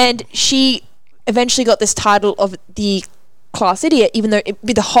 And she eventually got this title of the class idiot, even though it'd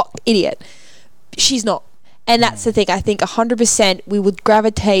be the hot idiot. She's not. And that's the thing. I think 100% we would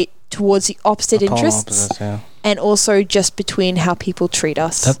gravitate towards the opposite interests. And also just between how people treat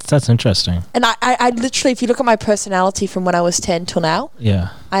us. That's interesting. And I literally, if you look at my personality from when I was 10 till now,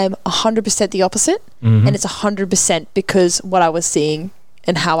 I am 100% the opposite. And it's 100% because what I was seeing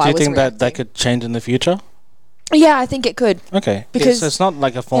and how I was reacting. Do you think reacting. that could change in the future? Yeah, I think it could. Okay. Because it's not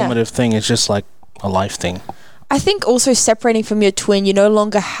like a formative thing. It's just like a life thing. I think also separating from your twin, you no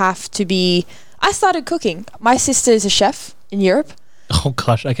longer have to be... I started cooking. My sister is a chef in Europe. Oh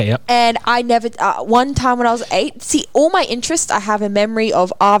gosh, okay, yep. And I never... one time when I was 8, see, all my interests, I have a memory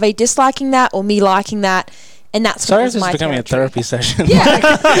of Ave disliking that or me liking that. And that's Sorry, what was this is my becoming territory. a therapy session.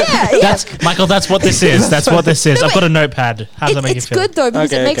 Yeah. Michael, that's what this is. That's what this is. I've got a notepad. How does that make you feel? It's good though,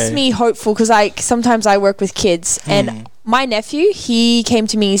 because it makes me hopeful, because sometimes I work with kids, and my nephew, he came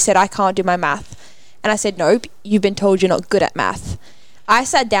to me and said, I can't do my math. And I said, nope, you've been told you're not good at math. I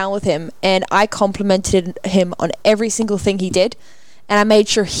sat down with him and I complimented him on every single thing he did, and I made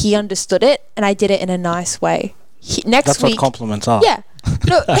sure he understood it, and I did it in a nice way. That's what compliments are. Yeah.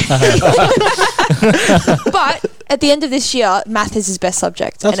 No. But at the end of this year, math is his best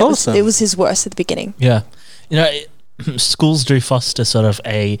subject. That's awesome. It was his worst at the beginning. Yeah. Schools do foster sort of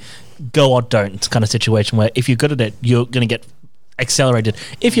a go or don't kind of situation where if you're good at it, you're going to get accelerated.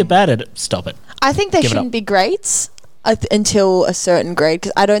 If you're bad at it, stop it. I think there shouldn't be grades until a certain grade,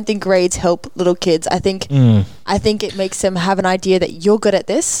 because I don't think grades help little kids. I think it makes them have an idea that you're good at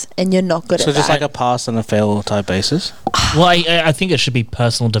this and you're not good at that. So just like a pass and a fail type basis? Well, I think it should be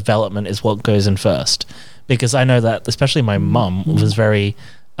personal development is what goes in first, because I know that especially my mum was very...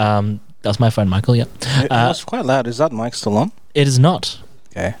 that's my phone, Michael, yeah. It was quite loud. Is that mic still on? It is not.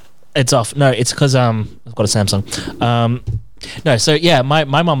 Okay. It's off. No, it's because I've got a Samsung. No, so yeah, my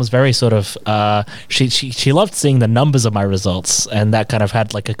mom was very sort of she loved seeing the numbers of my results, and that kind of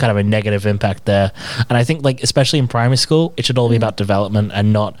had like a kind of a negative impact there. And I think like especially in primary school, it should all be about development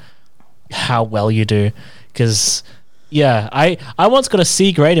and not how well you do. Because yeah, I once got a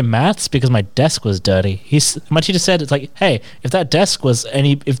C grade in maths because my desk was dirty. My teacher said, it's like, hey, if that desk was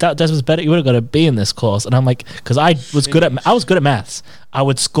better, you would have got a B in this course. And I'm like, because I was good at maths. I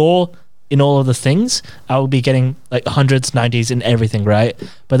would score in all of the things. I would be getting like 100s, 90s in everything, right?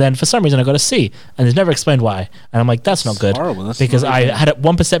 But then for some reason I got a C, and it's never explained why. And I'm like, that's not good. Horrible. Because I had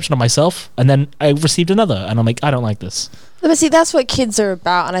one perception of myself, and then I received another, and I'm like, I don't like this. But see, that's what kids are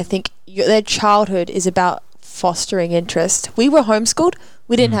about, and I think their childhood is about fostering interest. We were homeschooled.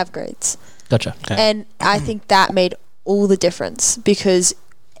 We didn't have grades. Gotcha. Okay. And I think that made all the difference, because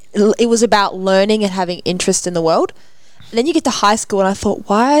it was about learning and having interest in the world. And then you get to high school, and I thought,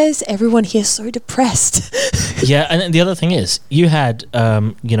 why is everyone here so depressed? Yeah, and the other thing is, you had,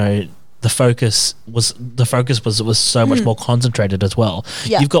 the focus was so much more concentrated as well.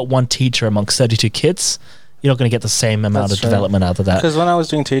 Yeah. You've got one teacher amongst 32 kids. You're not going to get the same amount That's of true. development out of that. Because when I was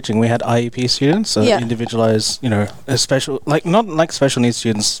doing teaching, we had IEP students, so Yeah. individualized, a special, not like special needs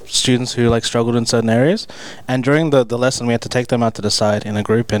students who like struggled in certain areas. And during the lesson, we had to take them out to the side in a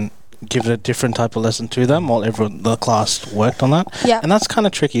group and give a different type of lesson to them while the class worked on that. Yeah. And that's kind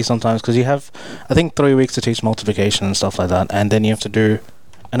of tricky sometimes because you have, I think, 3 weeks to teach multiplication and stuff like that, and then you have to do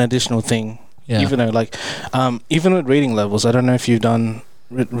an additional thing. Yeah. Even though, even with reading levels, I don't know if you've done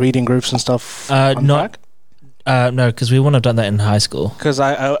reading groups and stuff. Not. No, because we wouldn't have done that in high school. Because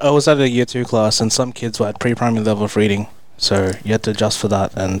I was at a year 2 class and some kids were at pre-primary level of reading, so you had to adjust for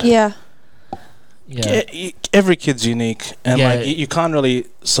that. And Yeah. Yeah. every kid's unique, and Yeah. you can't really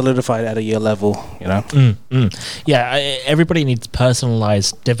solidify it at a year level, Yeah, everybody needs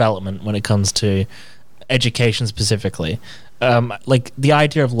personalized development when it comes to education specifically. Like the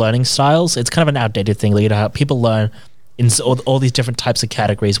idea of learning styles, it's kind of an outdated thing. Like, how people learn in all these different types of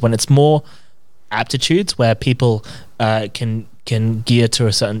categories. When it's more aptitudes, where people can gear to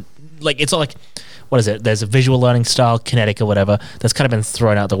a certain, like, it's not like, what is it? There's a visual learning style, kinetic or whatever, that's kind of been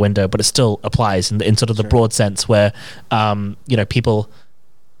thrown out the window, but it still applies in sort of the broad sense where, people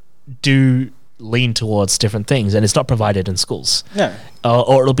do lean towards different things, and it's not provided in schools. Yeah.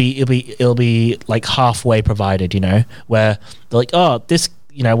 Or it'll be like halfway provided, where they're like, oh, this,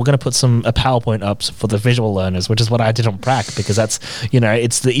 we're going to put a PowerPoint up for the visual learners, which is what I did on Prac, because that's,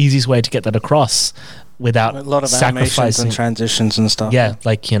 it's the easiest way to get that across without A lot of animations sacrificing. and transitions and stuff. Yeah,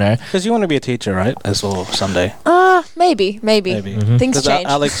 like, Because you want to be a teacher, right? As well, someday. Maybe. Maybe. Things 'Cause change.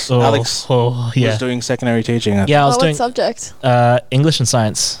 Alex yeah. was doing secondary teaching. Yeah, I was what doing subject? English and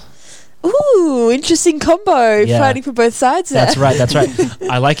science. Ooh, interesting combo. Yeah. Fighting for both sides there. That's right.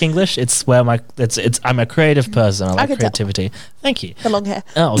 I like English. It's where I'm a creative person. I like can tell. creativity. Thank you. The long hair.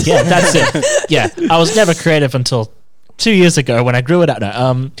 Oh yeah, that's it. Yeah, I was never creative until 2 years ago when I grew it out.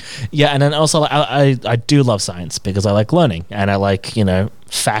 No, and then also I do love science because I like learning and I like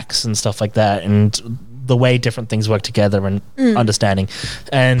facts and stuff like that and the way different things work together and understanding.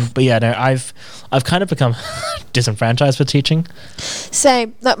 But yeah, no, I've kind of become disenfranchised with teaching.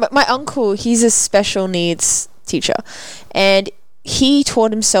 Same. No, my uncle, he's a special needs teacher, and he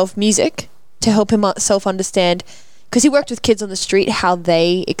taught himself music to help himself understand, because he worked with kids on the street, how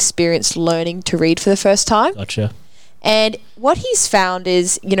they experienced learning to read for the first time. Gotcha. And what he's found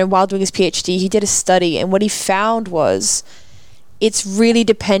is, while doing his PhD, he did a study, and what he found was it's really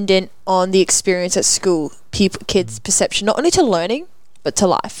dependent on the experience at school, kids' perception, not only to learning, but to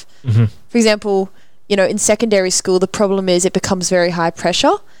life. Mm-hmm. For example, in secondary school, the problem is it becomes very high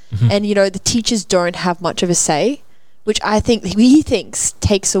pressure, and, the teachers don't have much of a say, which I think he thinks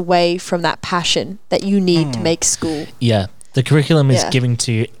takes away from that passion that you need to make school. Yeah. The curriculum is Yeah. given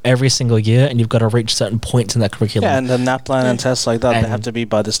to you every single year, and you've got to reach certain points in that curriculum. Yeah, and the NAPLAN and tests like that, they And- have to be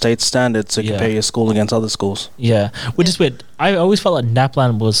by the state standards to compare your school against other schools. Yeah, which is weird. I always felt like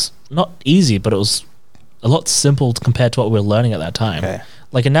NAPLAN was not easy, but it was a lot simple compared to what we were learning at that time. Okay.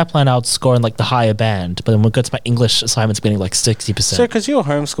 Like in NAPLAN, I would score in like the higher band, but then when we got to my English assignments being like 60%. So, because you were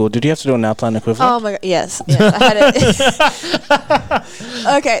homeschooled, did you have to do a NAPLAN equivalent? Oh my god, yes. I had it.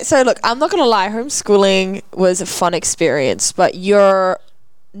 Okay, so look, I'm not gonna lie, homeschooling was a fun experience, but you're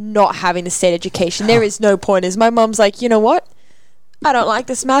not having the state education. There is no pointers. My mum's like, you know what? I don't like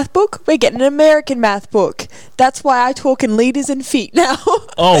this math book. We're getting an American math book. That's why I talk in liters and feet now.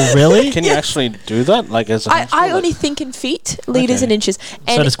 Oh, really? Can you actually do that? Like as a I homeschool? only think in feet, liters Okay. and inches. So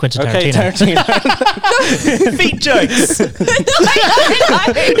And does Quentin Okay, Tarantino. Tarantino. Feet jokes. No.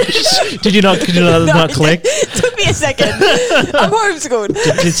 Did you not click? It took me a second. I'm homeschooled.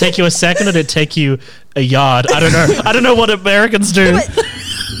 Did it take you a second or did it take you a yard? I don't know. I don't know what Americans do.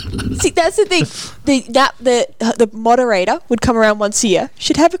 See, that's the thing. The moderator would come around once a year.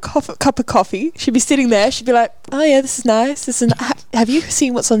 She'd have a cup of coffee. She'd be sitting there. She'd be like, "Oh yeah, this is nice. Have you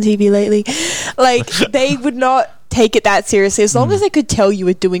seen what's on TV lately?" Like they would not take it that seriously. As long as they could tell you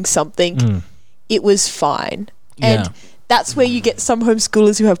were doing something, it was fine. Yeah. And that's where you get some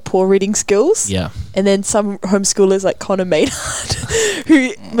homeschoolers who have poor reading skills. Yeah. And then some homeschoolers like Connor Maynard,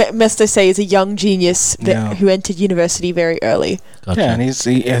 who must I say is a young genius Yeah. who entered university very early. Gotcha. Yeah, and I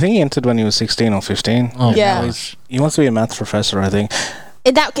think he entered when he was 16 or 15. Oh, Yeah. Now he wants to be a maths professor, I think.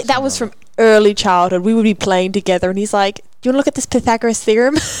 And that was from early childhood. We would be playing together, and he's like, "Do you want to look at this Pythagoras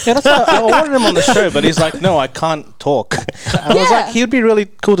theorem?" Yeah, that's why I wanted him on the show, but he's like, no, I can't talk. I was Yeah. like, he'd be really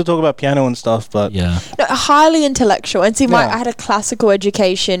cool to talk about piano and stuff, but Yeah. No, highly intellectual. And see, Yeah. I had a classical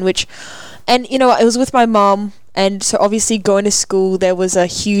education, and it was with my mum. And so obviously going to school, there was a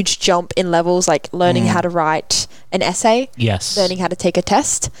huge jump in levels, like learning how to write an essay, Yes. learning how to take a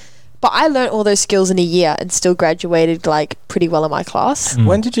test. But I learned all those skills in a year and still graduated like pretty well in my class.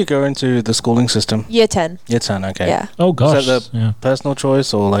 When did you go into the schooling system? Year 10. Year 10, okay. Yeah. Oh gosh. Was that the personal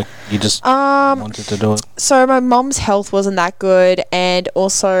choice or like you just wanted to do it? So my mum's health wasn't that good, and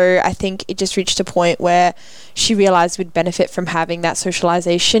also I think it just reached a point where she realized we'd benefit from having that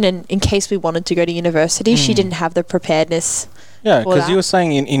socialization, and in case we wanted to go to university, she didn't have the preparedness. Yeah, for because you that. were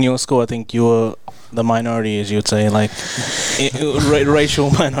saying in your school, I think you were the minority, as you would say, like racial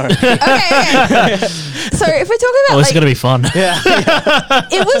minority. Okay. So if we're talking about Oh, this is gonna be fun.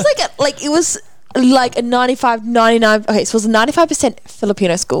 it was like a 95, 99. Okay, so it was a 95%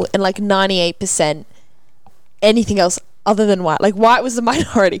 Filipino school and like 98% anything else other than white. Like white was the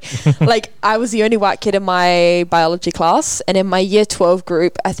minority. Like I was the only white kid in my biology class, and in my year 12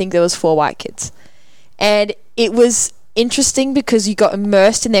 group, I think there was 4 white kids, and it was interesting because you got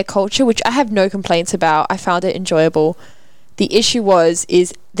immersed in their culture, which I have no complaints about. I found it enjoyable. The issue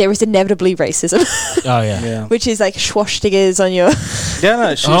is there is inevitably racism, Oh yeah. Yeah. which is like swastikas on your Yeah,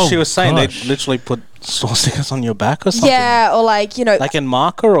 no, she, Oh, she was saying gosh. they literally put swastikas on your back or something. yeah, or like Like in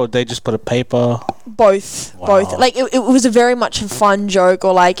marker, or they just put a paper. both. Wow. Like it was a very much a fun joke,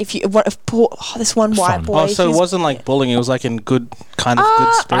 or like if this one white Fun. boy. Oh, so it he's- wasn't like bullying. It was like in good kind of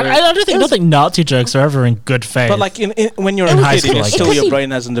good spirit. I don't think Nazi jokes are ever in good faith. but like in when you're In a high kid, school, it's like still that. your It could be-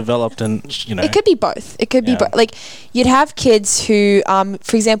 brain hasn't developed, and you know. It could be both. It could be Yeah. both. Like you'd have kids who,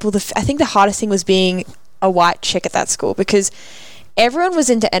 for example, I think the hardest thing was being a white chick at that school, because everyone was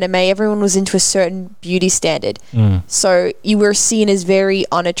into anime. Everyone was into a certain beauty standard. So you were seen as very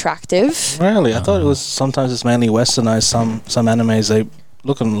unattractive. Really, I thought it was sometimes it's mainly westernized. Some animes they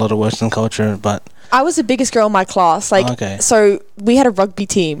look at a lot of Western culture, but I was the biggest girl in my class. Like, Okay. so we had a rugby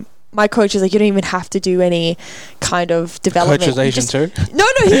team. My coach is like, you don't even have to do any kind of development. coach was You Asian just- too. No,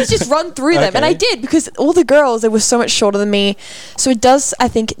 he was just run through them. And I Okay. did, because all the girls, they were so much shorter than me. So it does, I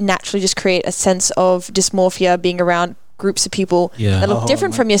think, naturally just create a sense of dysmorphia being around groups of people Yeah. that look Oh,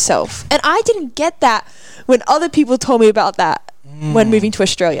 different man. from yourself. And I didn't get that when other people told me about that when moving to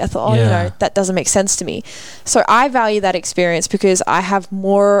Australia. I thought, Yeah. that doesn't make sense to me. So I value that experience because I have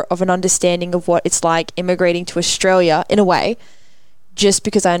more of an understanding of what it's like immigrating to Australia in a way, just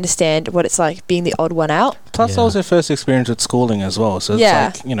because I understand what it's like being the odd one out. Plus, that Yeah. was your first experience with schooling as well. So it's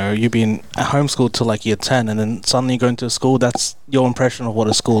Yeah. like, you've been homeschooled till like year 10, and then suddenly you go into a school, that's your impression of what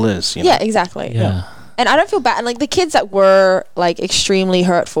a school is. You know? Yeah, exactly. yeah. And I don't feel bad. And like the kids that were like extremely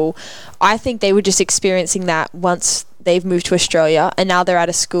hurtful, I think they were just experiencing that once they've moved to Australia, and now they're at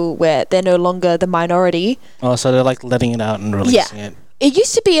a school where they're no longer the minority. Oh, so they're like letting it out and releasing it. It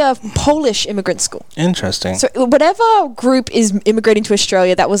used to be a Polish immigrant school. Interesting. So whatever group is immigrating to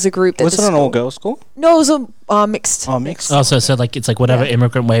Australia, that was the group that Was the it an school- all-girls school? No, it was a mixed. Oh, mixed. Oh, so like it's like whatever Yeah.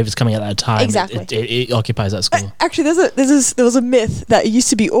 immigrant wave is coming at that time. Exactly. It occupies that school. Actually, there was a myth that it used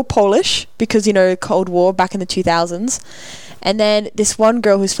to be all Polish because, Cold War back in the 2000s. And then this one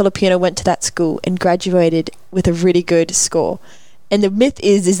girl who's Filipino went to that school and graduated with a really good score. And the myth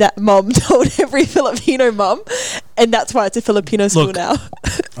is that mom told every Filipino mom, and that's why it's a Filipino school Look, now.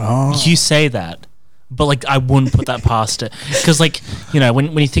 Oh. You say that, but like I wouldn't put that past it, because like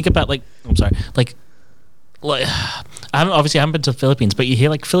when you think about like I'm sorry like I haven't been to the Philippines, but you hear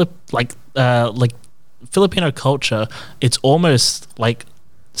like Filipino culture, it's almost like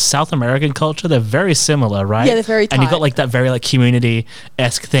South American culture. They're very similar, right? Yeah, they're very And you tight. got like that very like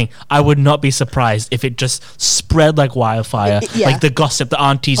community-esque thing. I would not be surprised if it just spread like wildfire. Yeah. Like the gossip, the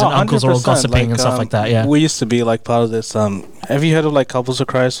aunties and uncles are all 100%, gossiping and stuff like that. Yeah. We used to be like part of this. Have you heard of like Couples for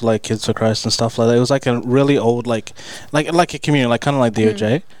Christ, or like Kids for Christ and stuff like that? It was like a really old like a community, like kind of like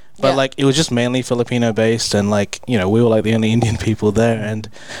DOJ. But Yeah. like it was just mainly Filipino based, and like we were like the only Indian people there, and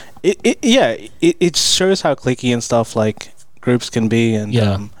it shows how cliquey and stuff like groups can be, and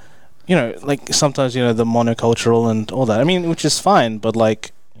Yeah. like sometimes the monocultural and all that. I mean, which is fine, but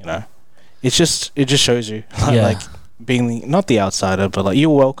like it just shows you Yeah. like being not the outsider, but like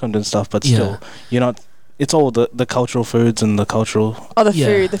you're welcomed and stuff, but still you're not. It's all the cultural foods and the cultural. Oh, the Yeah.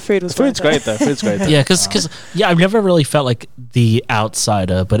 food. The food was Food's worth great it. though. Food's great. Though. Yeah, because I've never really felt like the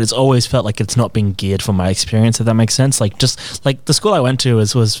outsider, but it's always felt like it's not been geared for my experience. If that makes sense, like just like the school I went to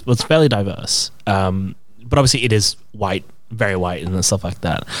was fairly diverse, but obviously it is white, very white, and stuff like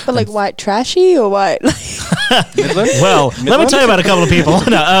that. But like white trashy or white? Midland? Well, let me tell you about a couple of people.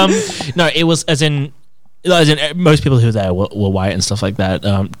 No, it was as in most people who were there were white and stuff like that.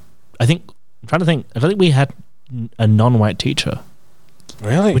 I think I'm trying to think. I don't think we had a non-white teacher,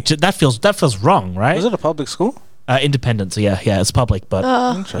 Really? which that feels wrong, right? Was it a public school? Independent, so yeah, it's public, but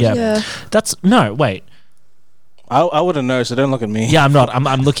Interesting. yeah. Yeah. That's no wait. I wouldn't know, so don't look at me. Yeah, I'm not.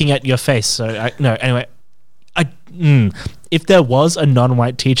 I'm looking at your face. So no. Anyway, if there was a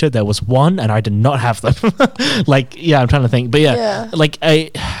non-white teacher, there was one, and I did not have them. Like, yeah, I'm trying to think, but yeah. Like I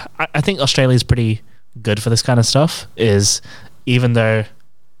think Australia is pretty good for this kind of stuff. Is even though,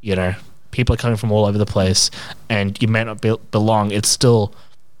 you know, people are coming from all over the place, and you may not belong, it's still,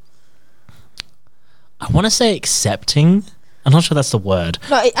 I want to say, accepting. I'm not sure that's the word.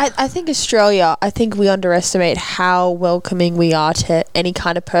 No, I think Australia, I think we underestimate how welcoming we are to any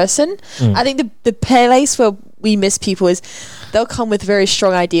kind of person. I think the place where we miss people is they'll come with very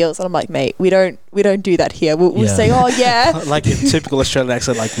strong ideals, and I'm like, mate, we don't do that here. We'll say, oh yeah, like in typical Australian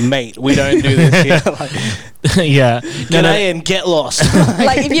accent, like, mate, we don't do this here. Like, yeah, and get lost.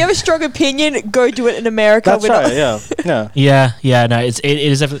 Like, if you have a strong opinion, go do it in America. That's right. Yeah. No, it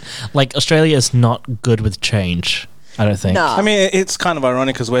is definitely, like, Australia is not good with change, I don't think. No. I mean, it's kind of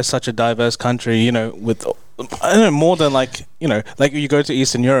ironic because we're such a diverse country, you know, with, I don't know, more than like, you know, like you go to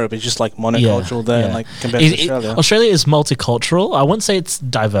Eastern Europe, it's just like monocultural there, like compared to Australia. Australia is multicultural. I wouldn't say it's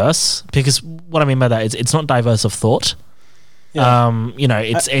diverse, because what I mean by that is it's not diverse of thought. Yeah. You know,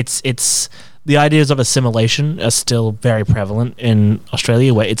 it's the ideas of assimilation are still very prevalent in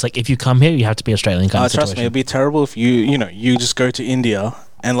Australia, where it's like, if you come here, you have to be Australian kind of situation. Trust me, it'd be terrible if you just go to India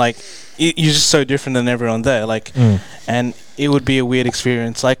and like you're just so different than everyone there, like, and it would be a weird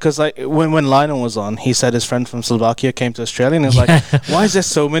experience. Like, because like when Lionel was on, he said his friend from Slovakia came to Australia, and he was like, why is there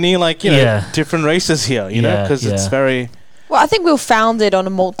so many like, you know, different races here, you know, because it's very... Well, I think we were founded on a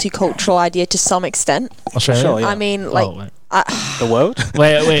multicultural idea to some extent. Australia? Sure, yeah. I mean, like... the world?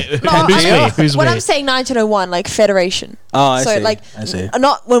 Wait. Who's when we? I'm saying 1901, like federation. Oh, I see. Like, I see.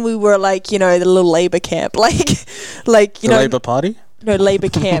 Not when we were like, you know, the little Labour camp, like you know, Labour Party. No, Labour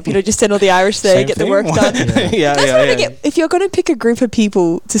camp. You know, just send all the Irish there, get the work done. That's what I get. If you're going to pick a group of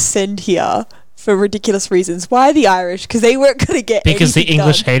people to send here for ridiculous reasons, why the Irish? Because they weren't going to get because the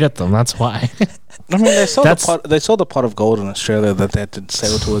English done. hated them. That's why. I mean, they saw the pot of gold in Australia that they had to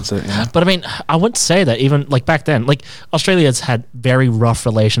sail towards it. You know? But I mean, I wouldn't say that even like back then. Like, Australia's had very rough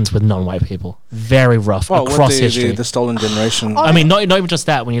relations with non-white people, very rough across history. The stolen generation. I mean, not even just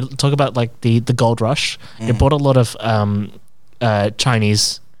that. When you talk about like the gold rush, it brought a lot of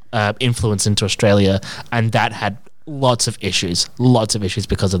Chinese influence into Australia, and that had lots of issues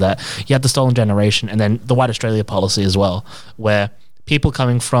because of that. You had the stolen generation, and then the White Australia policy as well, where people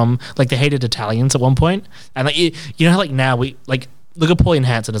coming from, like, they hated Italians at one point, and like you know how like now we like look at Pauline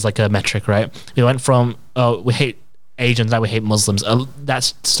Hanson as like a metric, right? We went from we hate Asians, now we hate Muslims. That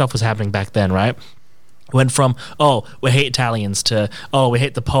stuff was happening back then, right? Went from we hate Italians to we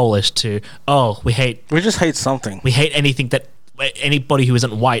hate the Polish to we just hate something. We hate anything that anybody who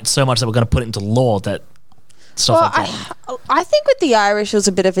isn't white so much that we're going to put it into law that stuff like that. I think with the Irish, it was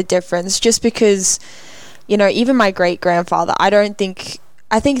a bit of a difference, just because, you know, even my great-grandfather, I think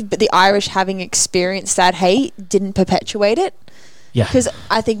the Irish, having experienced that hate, didn't perpetuate it. Yeah. Because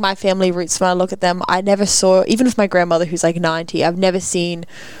I think my family roots, when I look at them, I never saw, even with my grandmother who's like 90, I've never seen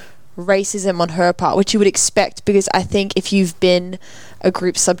racism on her part, which you would expect, because I think if you've been a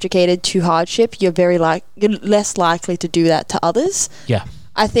group subjugated to hardship, you're less likely to do that to others. Yeah.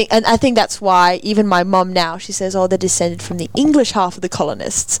 I think that's why even my mum now, she says, they're descended from the English half of the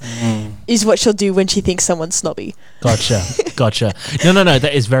colonists, is what she'll do when she thinks someone's snobby. Gotcha. No,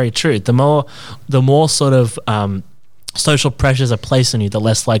 that is very true. The more sort of social pressures are placed on you, the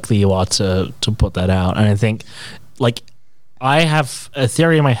less likely you are to put that out. And I think, like, I have a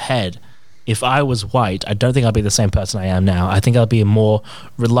theory in my head. If I was white, I don't think I'd be the same person I am now. I think I'd be more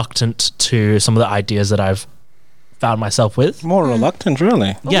reluctant to some of the ideas that I've found myself with. More reluctant,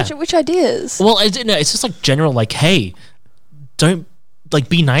 really? Yeah. Which ideas? Well, it's just like general, like, hey, don't, like,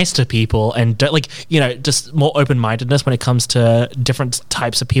 be nice to people, and don't, like, you know, just more open-mindedness when it comes to different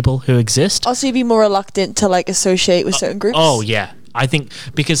types of people who exist. Also, you'd be more reluctant to, like, associate with certain groups? Oh, yeah. I think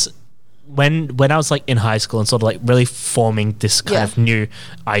because when I was like in high school and sort of like really forming this kind of new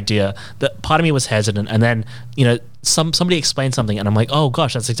idea, that part of me was hesitant, and then, you know, somebody explained something and I'm like, oh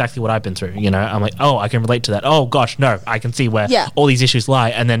gosh, that's exactly what I've been through, you know. I'm like, oh, I can relate to that. Oh gosh, no, I can see where all these issues lie.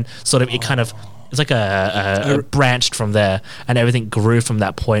 And then sort of it kind of, it's like a branched from there, and everything grew from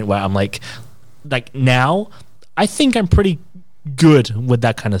that point where I'm like now I think I'm pretty good with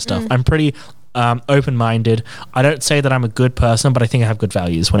that kind of stuff. I'm pretty open-minded. I don't say that I'm a good person, but I think I have good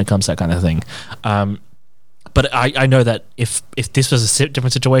values when it comes to that kind of thing. But I know that if this was a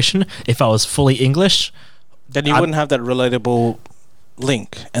different situation, if I was fully English, then you wouldn't have that relatable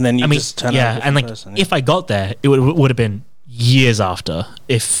link, and then just turn out a different person. If I got there, it would have been years after,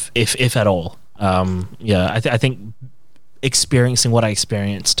 if at all. I think experiencing what I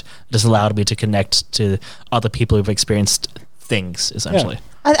experienced just allowed me to connect to other people who've experienced things, essentially.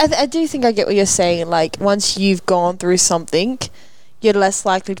 I do think I get what you're saying. Like, once you've gone through something, you're less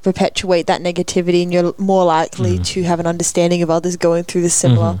likely to perpetuate that negativity, and you're more likely to have an understanding of others going through the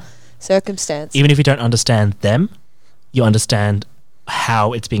similar circumstance. Even if you don't understand them, you understand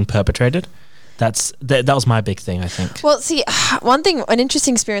how it's being perpetrated. That was my big thing, I think. Well, see, an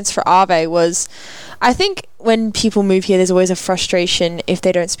interesting experience for Ave was, I think when people move here, there's always a frustration if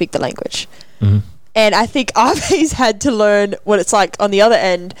they don't speak the language. And I think Ave's had to learn what it's like on the other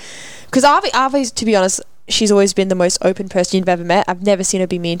end. Because Ave's, to be honest, she's always been the most open person you've ever met. I've never seen her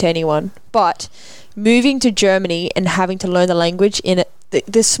be mean to anyone. But moving to Germany and having to learn the language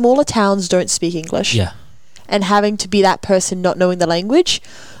the smaller towns don't speak English. Yeah. And having to be that person not knowing the language,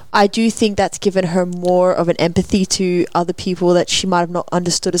 I do think that's given her more of an empathy to other people that she might have not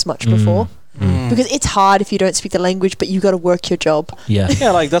understood as much before. Because it's hard if you don't speak the language, but you got to work your job. Yeah.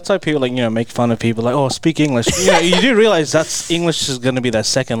 Yeah, like that's why people make fun of people like, oh, speak English. You do realize that's English is going to be their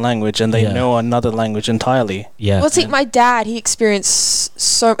second language, and they know another language entirely. Yeah. Well, see, my dad, he experienced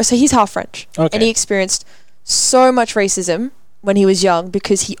so he's half French, Okay. and he experienced so much racism when he was young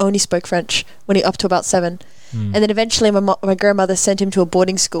because he only spoke French when he up to about 7. And then eventually my grandmother sent him to a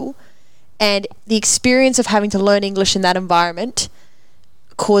boarding school, and the experience of having to learn English in that environment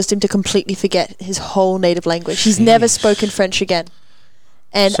caused him to completely forget his whole native language. He's never spoken French again.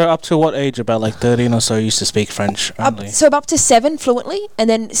 And So up to what age? About like 13 or so, you used to speak French only. up to 7 fluently, and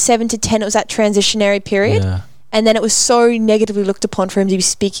then 7 to 10 it was that transitionary period. Yeah. And then it was so negatively looked upon for him to be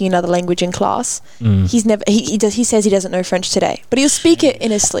speaking another language in class. He's never he says he doesn't know French today, but he'll speak it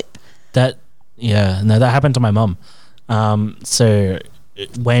in his sleep. That happened to my mum. So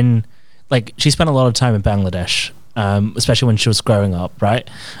when she spent a lot of time in Bangladesh, especially when she was growing up, right?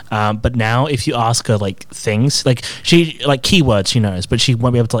 But now if you ask her things, she keywords she knows, but she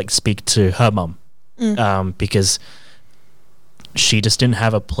won't be able to speak to her mum because she just didn't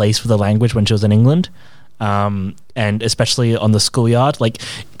have a place for the language when she was in England. And especially on the schoolyard,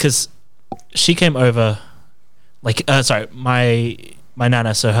 because she came over, my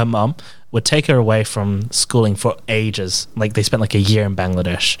nana, so her mum, would take her away from schooling for ages. They spent a year in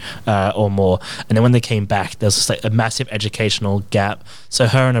Bangladesh or more. And then when they came back, there was just a massive educational gap. So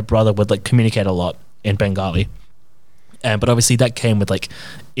her and her brother would communicate a lot in Bengali. But obviously that came with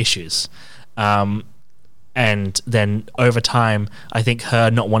issues. And then over time, I think her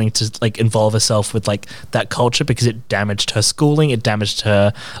not wanting to involve herself with that culture because it damaged her schooling, it damaged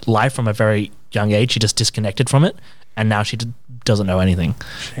her life from a very young age. She just disconnected from it, and now she doesn't know anything.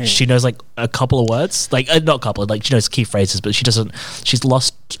 Jeez. She knows a couple of words, not a couple, she knows key phrases, but she's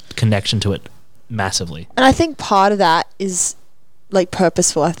lost connection to it massively. And I think part of that is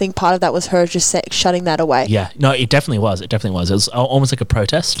purposeful. I think part of that was her just shutting that away. Yeah, no, it definitely was. It was almost like a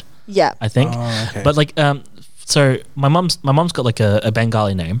protest. Yeah, I think. Oh, okay. But so my mum's got a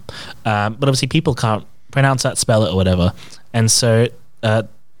Bengali name, but obviously people can't pronounce that, spell it, or whatever. And so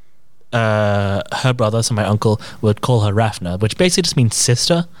her brother, so my uncle, would call her Rafna, which basically just means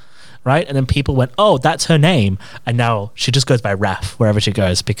sister, right? And then people went, "Oh, that's her name," and now she just goes by Raf wherever she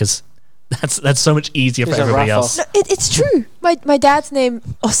goes because that's so much easier for everybody else. No, it's true. My dad's name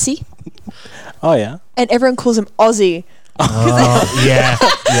Ossie, Oh yeah. and everyone calls him Aussie. Oh, yeah.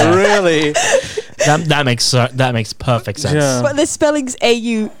 Really? That makes perfect sense. Yeah. But the spelling's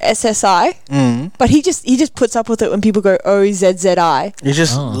AUSSI. But he just puts up with it when people go OZZI. It's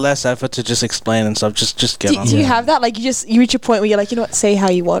just less effort to just explain and stuff. Just get on. Do you have that? You reach a point where you're you know what, say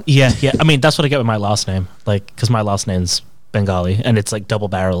how you want. Yeah. I mean, that's what I get with my last name. Because my last name's Bengali and it's double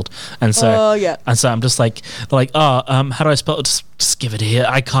barreled, and so and so I'm just they're how do I spell it? Just give it here.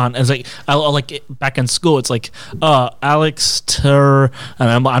 I can't. And it's I'll back in school. It's Alex Tur,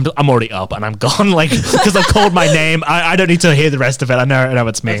 and I'm already up and I'm gone because I've called my name. I don't need to hear the rest of it. I know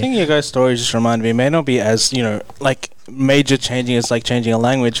it's me. I think your guys' story just reminded me. It may not be as major changing as changing a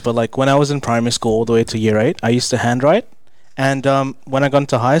language, but when I was in primary school all the way to year 8, I used to handwrite, and when I got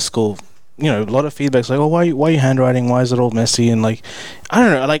into high school, a lot of feedback's why are you handwriting? Why is it all messy? And I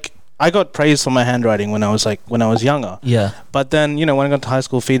don't know, I got praise for my handwriting when I was younger. Yeah. But then, when I got to high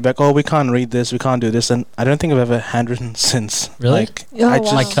school, feedback, we can't read this, we can't do this, and I don't think I've ever handwritten since. Really? I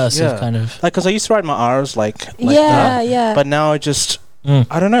just, like cursive kind of. because I used to write my R's that. Yeah. But now I just,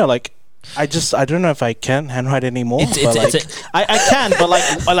 I don't know, I don't know if I can handwrite anymore. I can,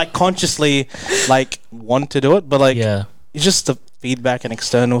 but I consciously want to do it, but it's just the feedback and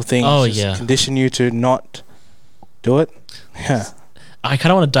external things condition you to not do it. Yeah. I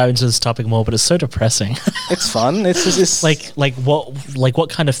kind of want to dive into this topic more, but it's so depressing. It's fun. It's just what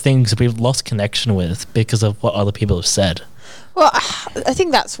kind of things have we lost connection with because of what other people have said? Well, I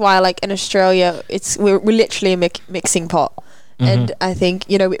think that's why in Australia we're literally a mixing pot. And I think,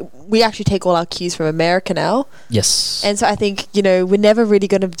 we actually take all our cues from America now. Yes. And so I think, we're never really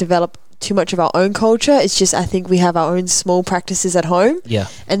going to develop too much of our own culture. It's just, I think we have our own small practices at home. Yeah.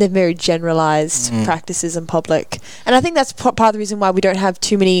 And they're very generalized practices in public. And I think that's part of the reason why we don't have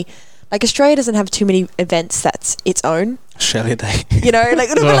too many, like Australia doesn't have too many events that's its own. Australia Day. No one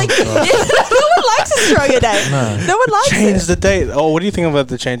likes Australia Day. No one likes Change it. the date. Oh, what do you think about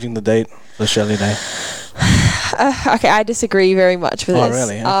the changing the date for Australia Day? Okay, I disagree very much with this. Oh,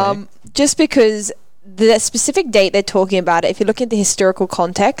 really? Okay. Just because the specific date they're talking about, if you look at the historical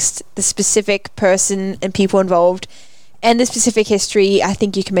context, the specific person and people involved, and the specific history, I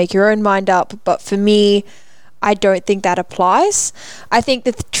think you can make your own mind up. But for me, I don't think that applies. I think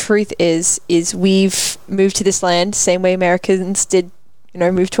that the truth is we've moved to this land, same way Americans did,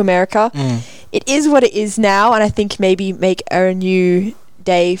 move to America. It is what it is now, and I think maybe make a new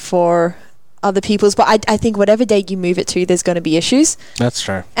day for other people's, but I think whatever day you move it to, there's going to be issues. That's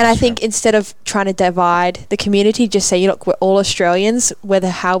true. And I think instead of trying to divide the community, just say, look, we're all Australians,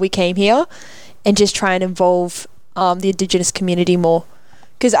 whether how we came here, and just try and involve the Indigenous community more.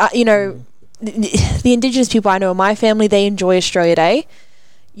 Because, the Indigenous people I know in my family, they enjoy Australia Day.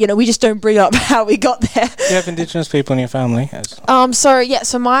 We just don't bring up how we got there. You have Indigenous people in your family?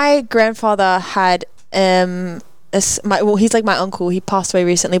 So my grandfather had... he's like my uncle. He passed away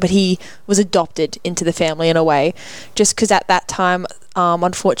recently, but he was adopted into the family in a way, just because at that time,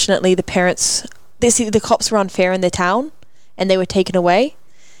 unfortunately, the cops were unfair in their town, and they were taken away,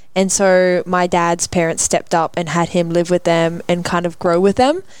 and so my dad's parents stepped up and had him live with them and kind of grow with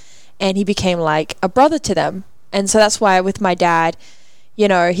them, and he became like a brother to them. And so that's why with my dad,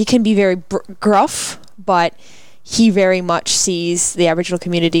 he can be very gruff, but he very much sees the Aboriginal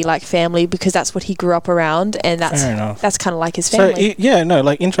community like family, because that's what he grew up around, and that's kind of like his family.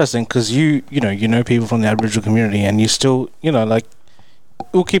 So interesting, because you know people from the Aboriginal community, and you still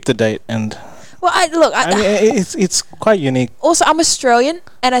we'll keep the date. And it's quite unique. Also, I'm Australian,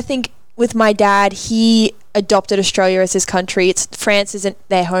 and I think with my dad, he adopted Australia as his country. France isn't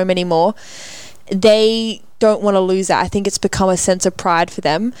their home anymore. They don't want to lose that. I think it's become a sense of pride for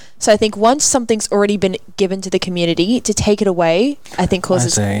them. So I think once something's already been given to the community, to take it away, I think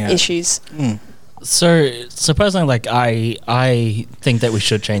causes issues. So personally, I think that we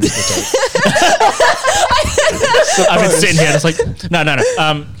should change the date. I've been sitting here, just no.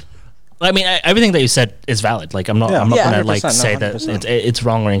 I mean, everything that you said is valid. I'm not going to say that it's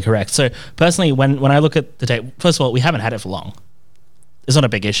wrong or incorrect. So personally, when I look at the date, first of all, we haven't had it for long. It's not a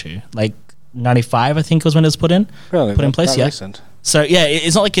big issue. 95, I think, was when it was put in. Really? Put in place, yeah. Recent. So yeah,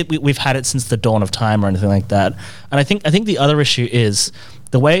 it's not like we've had it since the dawn of time or anything like that. And I think the other issue is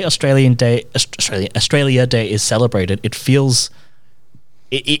the way Australia Day is celebrated. It feels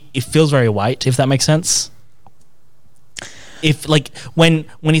very white, if that makes sense. If when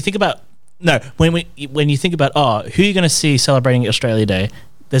you think about when you think about who you're going to see celebrating Australia Day,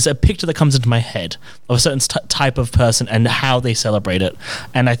 there's a picture that comes into my head of a certain type of person and how they celebrate it.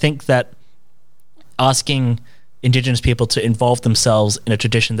 And I think that asking Indigenous people to involve themselves in a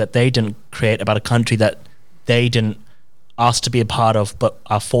tradition that they didn't create, about a country that they didn't ask to be a part of but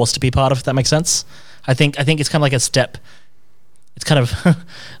are forced to be part of, if that makes sense. I think it's kind of like a step. It's kind of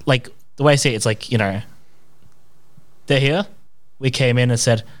the way I see it, it's they're here, we came in and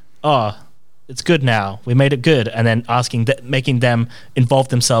said, it's good now, we made it good, and then making them involve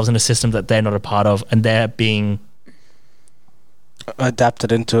themselves in a system that they're not a part of, and they're being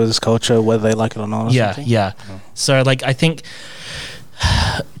adapted into this culture, whether they like it or not. So I think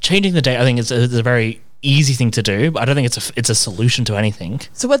changing the date, I think is a very easy thing to do, but I don't think it's a solution to anything.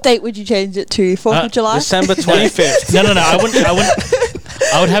 So what date would you change it to? 4th of July? December 25th. No, I wouldn't.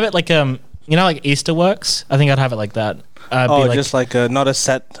 I would have it like Easter works. I think I'd have it like that. Just not a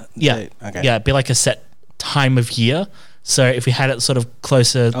set date. Okay. Yeah, it'd be like a set time of year. So if we had it sort of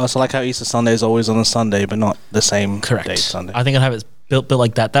closer... so like how Easter Sunday is always on a Sunday, but not the same date Sunday. I think I'd have it built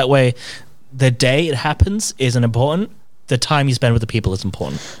like that. That way, the day it happens isn't important. The time you spend with the people is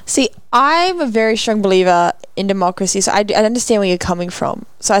important. See, I'm a very strong believer in democracy, so I understand where you're coming from.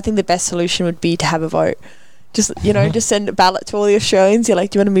 So I think the best solution would be to have a vote. Just, just send a ballot to all the Australians. You're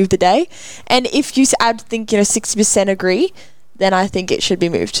like, do you want to move the day? And if you, I think, 60% agree, then I think it should be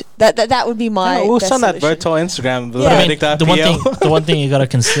moved. That would be my we'll best send that solution. vote to our Instagram. The one thing you got to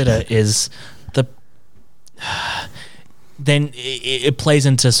consider is then it plays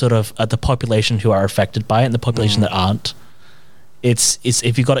into sort of the population who are affected by it and the population that aren't. It's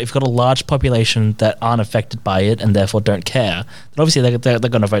if you've got a large population that aren't affected by it and therefore don't care, then obviously they're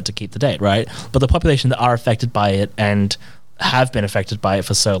going to vote to keep the date, right? But the population that are affected by it and have been affected by it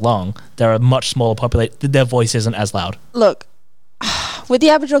for so long, they're a much smaller population. Their voice isn't as loud. Look, with the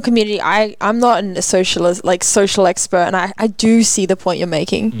Aboriginal community, I'm not a social expert, and I do see the point you're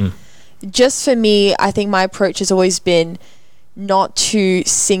making. Just for me, I think my approach has always been not to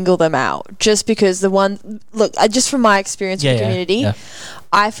single them out, just because just from my experience with the community,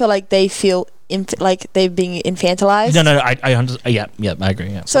 I feel like they feel like they're being infantilized. No, I agree.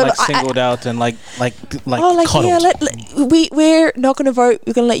 Yeah. So like singled out and like coddled. We're not going to vote.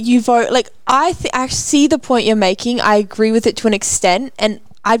 We're going to let you vote. Like I see the point you're making. I agree with it to an extent, and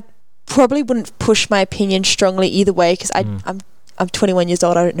I probably wouldn't push my opinion strongly either way because I'm 21 years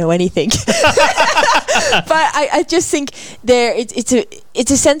old. I don't know anything. But I just think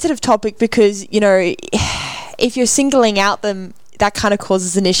it's a sensitive topic because, you know, if you're singling out them, that kind of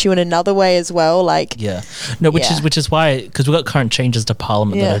causes an issue in another way as well. Like which is why, because we've got current changes to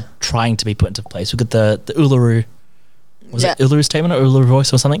Parliament that are trying to be put into place. We've got the Uluru, it Uluru Statement or Uluru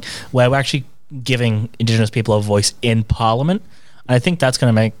Voice or something, where we're actually giving Indigenous people a voice in Parliament. And I think that's going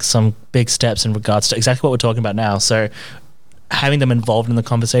to make some big steps in regards to exactly what we're talking about now. So having them involved in the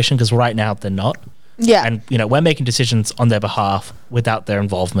conversation, because right now they're not. Yeah. And, you know, we're making decisions on their behalf without their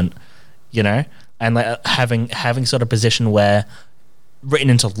involvement, you know, and like having sort of position where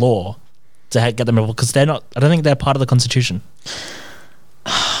written into law to get them involved, because I don't think they're part of the Constitution,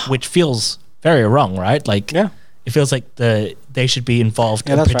 which feels very wrong, right? Like, it feels like they should be involved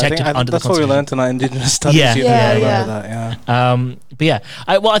and protected under the Constitution. That's what we learned in our Indigenous studies. But yeah,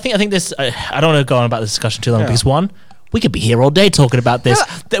 I think this. I don't want to go on about this discussion too long because one, we could be here all day talking about this.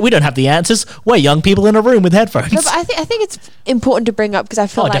 We don't have the answers. We're young people in a room with headphones. No, but I think it's important to bring up because I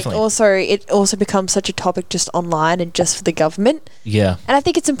feel like definitely. it also becomes such a topic just online and just for the government. Yeah. And I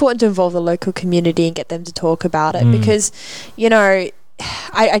think it's important to involve the local community and get them to talk about it because, you know,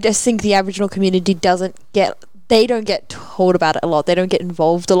 I just think the Aboriginal community don't get told about it a lot. They don't get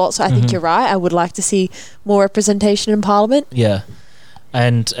involved a lot. So I think you're right. I would like to see more representation in Parliament. Yeah.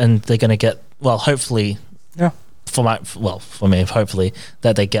 And they're going to get, well, hopefully... Yeah. For me, hopefully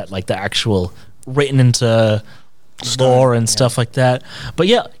that they get like the actual written into law and stuff like that. But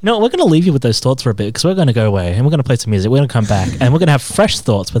yeah, no, we're going to leave you with those thoughts for a bit because we're going to go away and we're going to play some music. We're going to come back and we're going to have fresh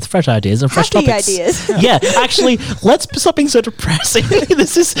thoughts with fresh ideas and fresh topics. Ideas. Yeah, actually, let's stop being so depressing.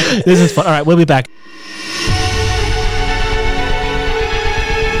 This is fun. All right, we'll be back.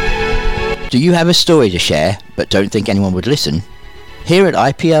 Do you have a story to share but don't think anyone would listen? Here at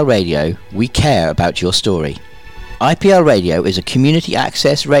IPL Radio, we care about your story. IPL Radio is a community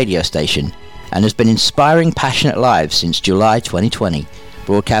access radio station and has been inspiring passionate lives since July 2020,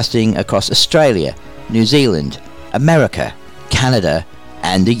 broadcasting across Australia, New Zealand, America, Canada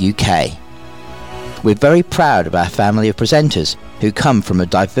and the UK. We're very proud of our family of presenters who come from a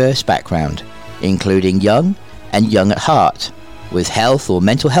diverse background, including young and young at heart, with health or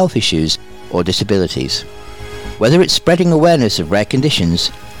mental health issues or disabilities. Whether it's spreading awareness of rare conditions,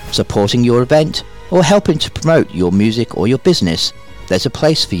 supporting your event, or helping to promote your music or your business, there's a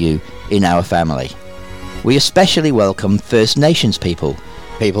place for you in our family. We especially welcome First Nations people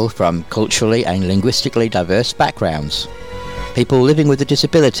from culturally and linguistically diverse backgrounds, people living with a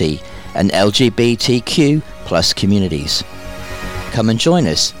disability, and LGBTQ plus communities. Come and join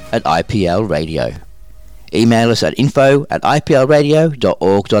us at IPL Radio. Email us at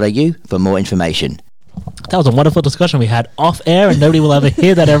info@iplradio.org.au for more information. That was a wonderful discussion we had off air, and nobody will ever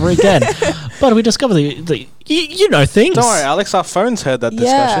hear that ever again. But we discovered you know things. Don't worry, Alex. Our phones heard that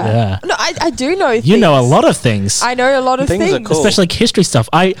discussion. Yeah. No, I do know things. You know a lot of things. I know a lot of things. Are cool. Especially like history stuff.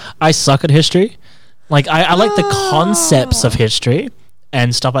 I suck at history. Like I like the concepts of history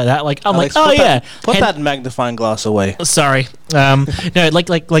and stuff like that. Like I'm Alex, like, put that magnifying glass away. Sorry. No, like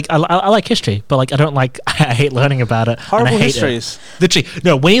I like history, but like I hate learning about it. Horrible and I hate histories. Literally,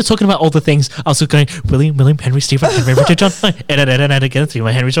 no. When you're talking about all the things, I was just going William, Henry, Stephen, Henry, Richard, John, and again through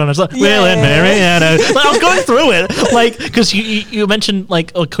my Henry, John. I was like William, Mary, like, I was going through it, like because you mentioned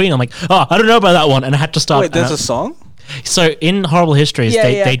like Queen. I'm like, oh, I don't know about that one, and I had to start. Wait, there's a song. So in Horrible Histories,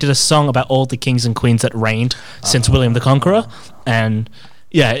 they did a song about all the kings and queens that reigned since William the Conqueror, and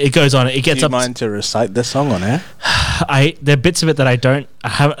yeah, it goes on. It gets Do you up. mind to recite this song on air? There are bits of it that I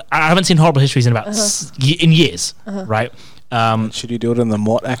haven't seen Horrible Histories in about in years, right? Should you do it in the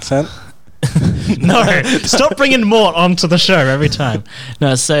Mort accent? No, stop bringing Mort onto the show every time.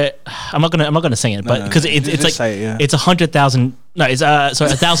 No, so I'm not gonna sing it, but because it's like it's 100,000. No, it's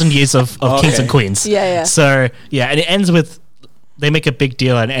 1,000 years of kings and queens. Yeah. So yeah, and it ends with they make a big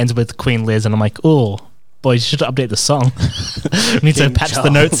deal and it ends with Queen Liz, and I'm like, oh. Boy, you should update the song. We need to patch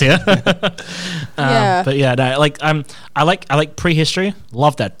the notes here. But yeah, no, like I like prehistory.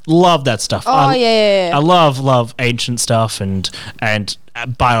 Love that stuff. Oh, yeah. I love ancient stuff and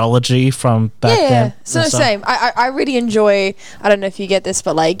biology from back then. So and stuff. same. I really enjoy. I don't know if you get this,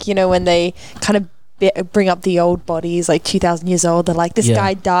 but like when they kind of bring up the old bodies, like 2,000 years old, they're like, this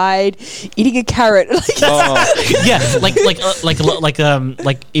guy died eating a carrot. Yeah, like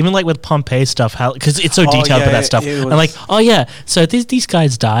even like with Pompeii stuff, how because it's so detailed with that stuff. And like, so these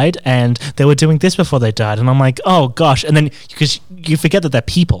guys died and they were doing this before they died, and I'm like, oh gosh, and then because you forget that they're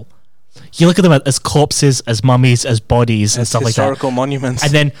people. You look at them as corpses, as mummies, as bodies, and stuff like that. Historical monuments.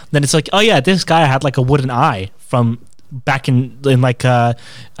 And then it's like, this guy had like a wooden eye from back in like I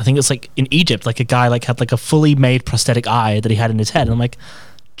think it's like in Egypt, like a guy like had like a fully made prosthetic eye that he had in his head, and I'm like,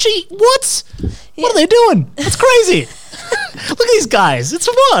 gee, what are they doing? That's crazy. Look at these guys, it's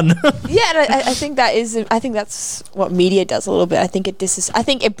fun. And I think that's what media does a little bit. I think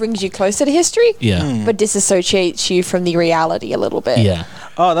it brings you closer to history, but disassociates you from the reality a little bit.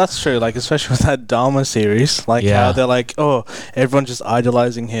 Oh, that's true. Like, especially with that Dharma series, like how they're like, oh, everyone just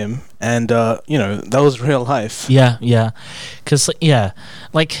idolizing him, and that was real life. Because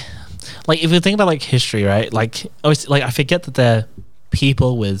like if you think about like history, right? Like obviously, like I forget that they're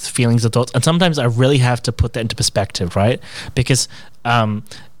people with feelings and thoughts, and sometimes I really have to put that into perspective, right? Because like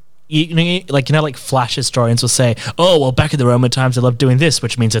Flash historians will say, oh well, back in the Roman times they loved doing this,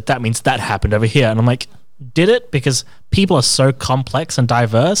 which means that means that happened over here, and I'm like, did it? Because people are so complex and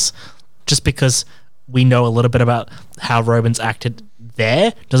diverse. Just because we know a little bit about how Romans acted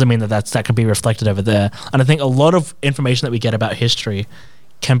there doesn't mean that can be reflected over there. And I think a lot of information that we get about history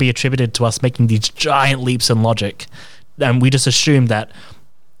can be attributed to us making these giant leaps in logic, and we just assume that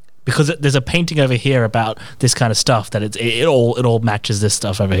because there's a painting over here about this kind of stuff that it all matches this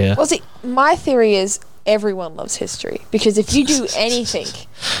stuff over here. Well, see, my theory is everyone loves history, because if you do anything,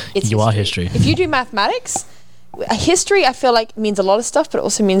 it's you are history. If you do mathematics, history I feel like means a lot of stuff, but it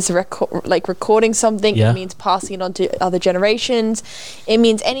also means recording something. It means passing it on to other generations. It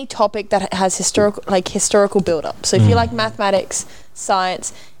means any topic that has historical build up. So if you like mathematics,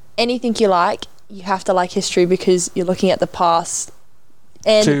 science, anything you like, you have to like history, because you're looking at the past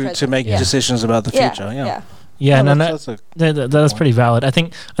and to make decisions about the future. That's pretty valid. I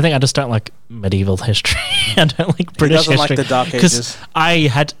think I just don't like medieval history. I don't like British history. Like the Dark Ages.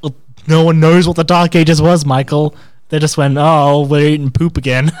 No one knows what the Dark Ages was, Michael. They just went, oh, we're eating poop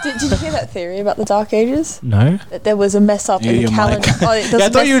again. Did you hear that theory about the Dark Ages? No. That there was a mess up in the calendar. I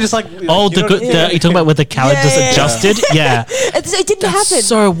thought you were just like... you're talking about with the calendars adjusted? Yeah. It didn't happen. That's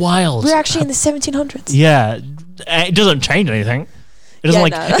so wild. We're actually in the 1700s. Yeah. It doesn't change anything. It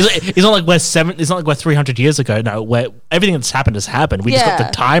doesn't it's not like it's not like we're 300 years ago. No, where everything that's happened has happened. We just got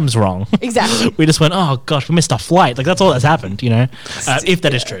the times wrong. Exactly. We just went, oh gosh, we missed our flight. Like that's all that's happened, if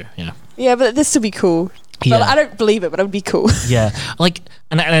that is true. Yeah. Yeah, but this would be cool. Yeah. But I don't believe it, but it would be cool. Yeah, like,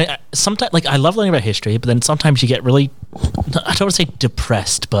 and I sometimes like I love learning about history, but then sometimes you get really, I don't want to say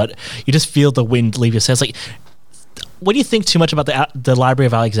depressed, but you just feel the wind leave your sails. Like, when you think too much about the Library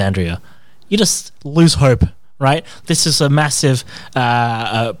of Alexandria, you just lose hope. Right, this is a massive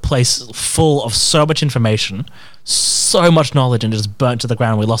place full of so much information, so much knowledge, and it just burnt to the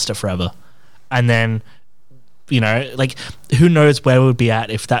ground. We lost it forever, and then, like, who knows where we would be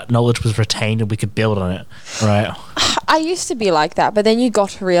at if that knowledge was retained and we could build on it, right? I used to be like that, but then you got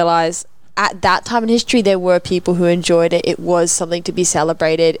to realize at that time in history there were people who enjoyed it. It was something to be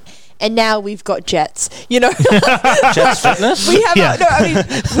celebrated. And now we've got jets, Jets fitness? we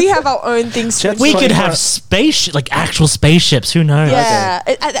have our own things. We could have actual spaceships. Who knows? Yeah,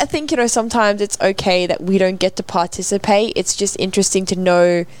 okay. I think sometimes it's okay that we don't get to participate. It's just interesting to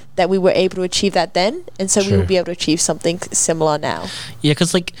know that we were able to achieve that then, and so we will be able to achieve something similar now. Yeah,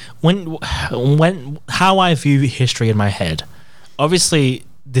 because like when how I view history in my head, obviously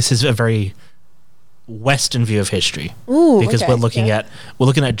this is a very Western view of history. Ooh, because we're looking at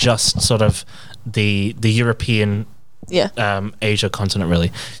just sort of the European Asia continent,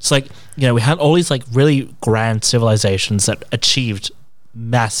 really. It's like, we had all these like really grand civilizations that achieved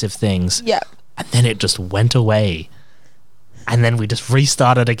massive things, and then it just went away, and then we just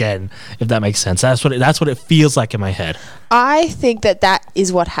restarted again, if that makes sense. That's what it feels like in my head. I think that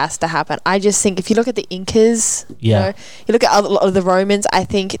is what has to happen. I just think if you look at the Incas, you look at a lot of the Romans, I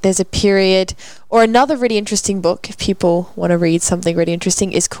think there's a period, or another really interesting book, if people want to read something really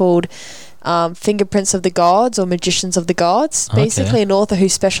interesting, is called Fingerprints of the Gods or Magicians of the Gods. Okay. Basically an author who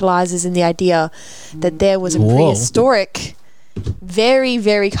specializes in the idea that there was a prehistoric, very,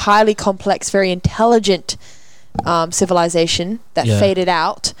 very highly complex, very intelligent civilization that faded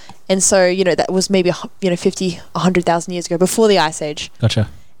out, and so that was maybe 50, 100,000 years ago, before the Ice Age. Gotcha.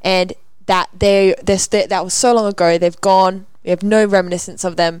 And that that was so long ago. They've gone. We have no reminiscence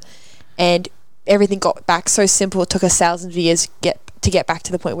of them, and everything got back so simple. It took us thousands of years to get to get back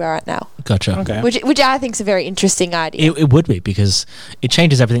to the point we're at now. Gotcha. Okay. Which I think is a very interesting idea. It would be, because it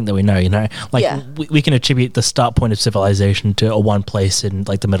changes everything that we know, Like, Yeah. we can attribute the start point of civilization to a one place in,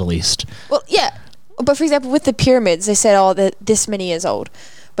 like, the Middle East. Well, yeah. But for example, with the pyramids, they said, oh, they're this many years old.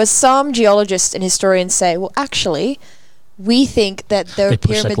 But some geologists and historians say, well, actually, we think that the They push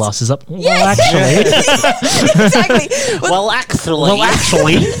their pyramids... glasses up. Yeah. Well, actually... Exactly. Well,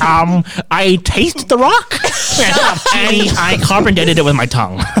 actually, I tasted the rock and I carbonated it with my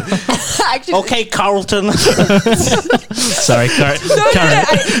tongue. actually, Okay, Carlton. Sorry, Karen.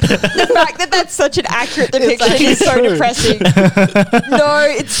 the fact that that's such an accurate depiction is so depressing. No,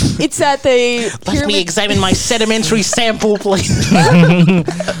 it's that the Let me pyramid... examine my sedimentary sample, please.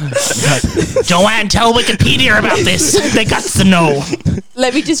 Joanne, tell Wikipedia about this. They got to know.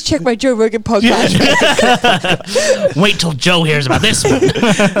 Let me just check my Joe Rogan podcast. Wait till Joe hears about this one.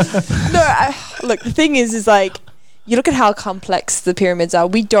 No, look, the thing is like, you look at how complex the pyramids are.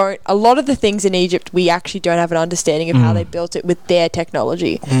 A lot of the things in Egypt, we actually don't have an understanding of how they built it with their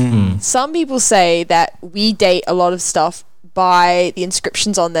technology. Some people say that we date a lot of stuff by the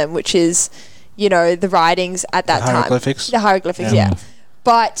inscriptions on them, which is, the writings at that time. Hieroglyphics. The hieroglyphics, yeah.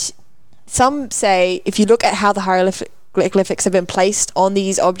 But some say if you look at how the hieroglyphics have been placed on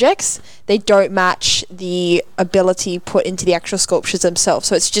these objects, they don't match the ability put into the actual sculptures themselves.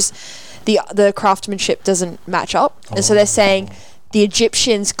 So it's just the craftsmanship doesn't match up. And so they're saying the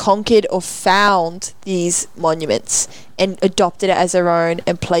Egyptians conquered or found these monuments and adopted it as their own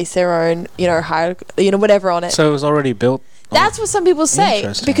and placed their own, whatever on it. So it was already built. That's what some people say.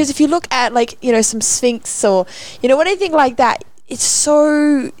 Interesting. Because if you look at some Sphinx or, anything like that, it's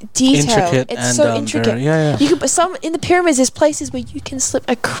so detailed. Intricate It's and, so intricate. very- yeah. You can put some in the pyramids. There's places where you can slip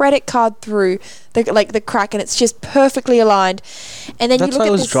a credit card through the crack, and it's just perfectly aligned. And then That's you why look it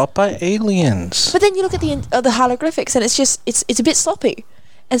at was this, dropped by aliens. but then you look at the hieroglyphics, and it's just it's a bit sloppy.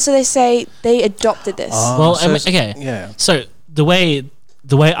 And so they say they adopted this. Well, so okay. Yeah. So the way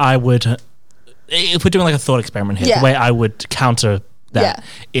I would, if we're doing like a thought experiment here, Yeah. the way I would counter that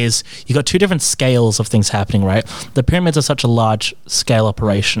is you got two different scales of things happening, right? The pyramids are such a large scale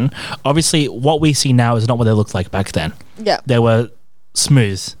operation. Obviously, what we see now is not what they looked like back then. Yeah. They were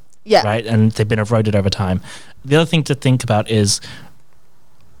smooth, Yeah. right? And they've been eroded over time. The other thing to think about is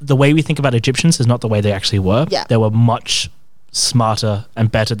the way we think about Egyptians is not the way they actually were. Yeah. They were much smarter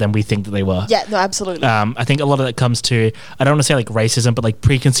and better than we think that they were. Yeah. No, absolutely. I think a lot of that comes to, I don't want to say like racism, but like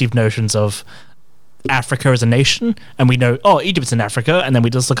preconceived notions of Africa as a nation, and we know, Egypt's in Africa, and then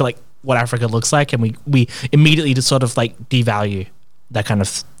we just look at like what Africa looks like, and we immediately just sort of like devalue that kind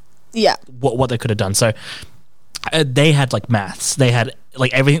of yeah. what they could have done. So they had like maths, they had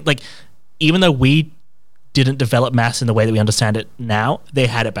like everything, like even though we didn't develop maths in the way that we understand it now, they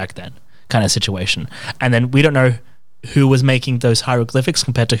had it back then, kind of situation. And then we don't know who was making those hieroglyphics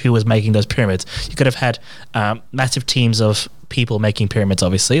compared to who was making those pyramids. You could have had massive teams of people making pyramids,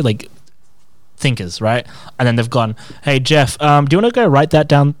 obviously, like thinkers, right? And then they've gone, hey Jeff, do you want to go write that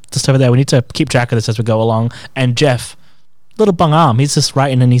down just over there? We need to keep track of this as we go along. And Jeff, little bung arm, he's just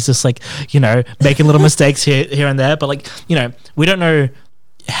writing and he's just like, making little mistakes here and there, but like, we don't know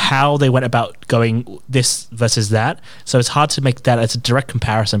how they went about going this versus that, so it's hard to make that as a direct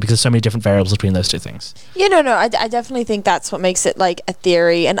comparison because there's so many different variables between those two things. I definitely think that's what makes it like a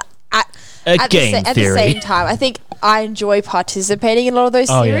theory, and at the same time, I think I enjoy participating in a lot of those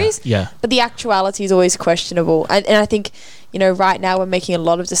theories. Yeah. But the actuality is always questionable. And I think, right now we're making a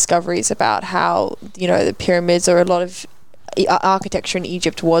lot of discoveries about how, the pyramids or a lot of architecture in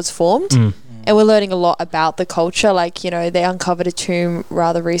Egypt was formed. And we're learning a lot about the culture. Like, they uncovered a tomb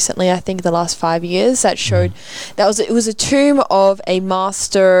rather recently, I think in the last 5 years, that showed it was a tomb of a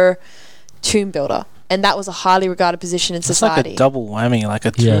master tomb builder. And that was a highly regarded position in It's society. like a double whammy, like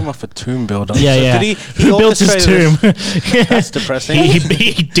a tomb of a tomb builder. Yeah, So yeah. Did he built his tomb. That's depressing.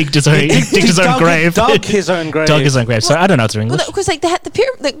 he digged his own grave. Dug his own grave. Dug his own grave. So I don't know how to English. Because they had the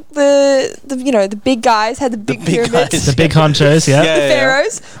pyramid, the big guys had the big pyramids. guys. The big honchos, yeah. Yeah. The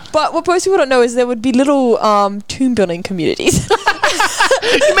pharaohs. But what most people don't know is there would be little tomb building communities.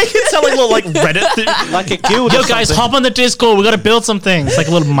 You make it sound like a little like Reddit. Like a guild. Yo or guys, something. hop on the Discord. We got to build some things. Like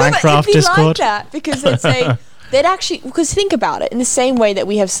a little But Minecraft it'd be Discord. like that because they'd say they'd actually, because think about it, in the same way that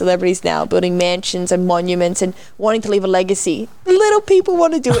we have celebrities now building mansions and monuments and wanting to leave a legacy, little people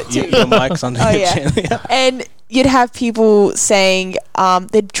want to do it too. Your mic's under your chin. Yeah. And you'd have people saying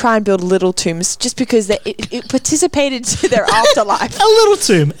they'd try and build little tombs just because it participated to their afterlife. A little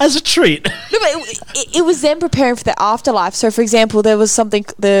tomb as a treat. No, but it was them preparing for their afterlife. So, for example, there was something,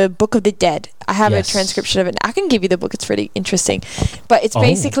 the Book of the Dead. I have Yes. a transcription of it. I can give you the book. It's really interesting. But it's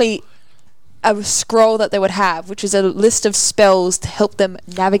basically a scroll that they would have, which is a list of spells to help them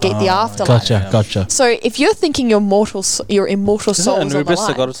navigate the afterlife. Gotcha. So if you're thinking your immortal Is soul it is on the Anubis, the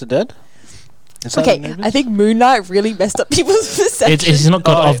line, god of the dead? Is that okay, Anubis? I think Moon Knight really messed up people's perception. It's not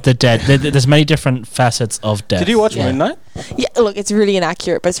God of the Dead. There's many different facets of death. Did you watch Yeah. Moon Knight? Yeah, look, it's really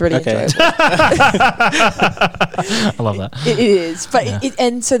inaccurate, but it's really Okay. enjoyable. I love that. It is, but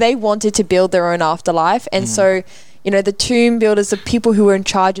and so they wanted to build their own afterlife, and so the tomb builders, the people who were in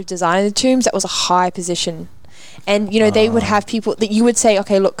charge of designing the tombs, that was a high position, and they would have people that you would say,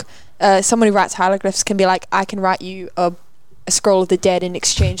 okay, look, someone who writes hieroglyphs can be like, I can write you a scroll of the dead in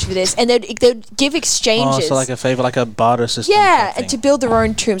exchange for this, and they'd give exchanges. Oh, so like a favor, like a barter system. Yeah, type and to thing. build their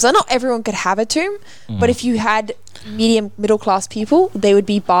own tombs. Like, not everyone could have a tomb, but if you had middle class people, they would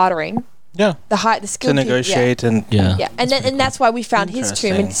be bartering Yeah. the To skilled people, negotiate and Yeah, and that's why we found his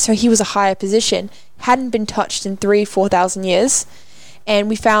tomb, and so he was a higher position, hadn't been touched in 4,000 years, and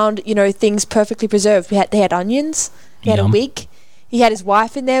we found things perfectly preserved. They had onions, he had a Yum. wig, he had his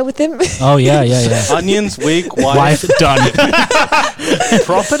wife in there with him. Oh yeah. onions, wig, Wife done.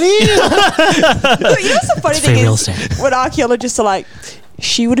 property. What's the funny It's thing free real is estate. when archaeologists are like,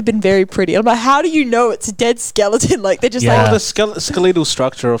 she would have been very pretty. I'm like, how do you know it's a dead skeleton? Like they're just Yeah. Oh, the skeletal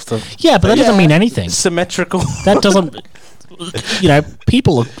structure of the Yeah, but that doesn't Yeah. mean anything. symmetrical. That doesn't.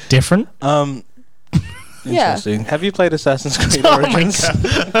 People look different. Yeah. Interesting. Have you played Assassin's Creed Oh my Origins?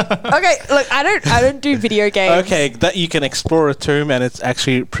 Okay, look, I don't do video games. Okay, that you can explore a tomb and it's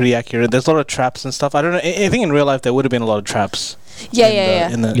actually pretty accurate. There's a lot of traps and stuff. I don't know. I think in real life there would have been a lot of traps. Yeah.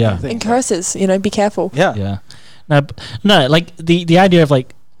 In the Yeah. thing. And curses, be careful. Yeah. Yeah. No, like the idea of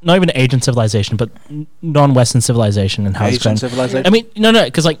like not even Asian civilization, but non-Western civilization and how it's Asian grown. civilization. I mean, no,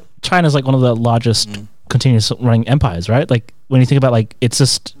 because like China's like one of the largest continuous running empires, right? Like when you think about like it's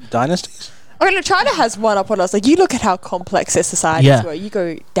just Dynasties. Okay, no, China has one up on us. Like, you look at how complex their societies Yeah. were. You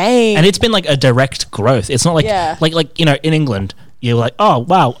go, dang. and it's been like a direct growth. It's not like Yeah. like in England. You're like, oh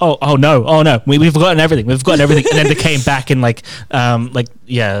wow, oh no, we've forgotten everything, and then they came back in whenever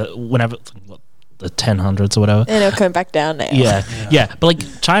the 1000s or whatever. and they're coming back down now. Yeah. But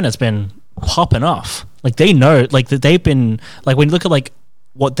like China's been popping off. Like they know, like that they've been like when you look at like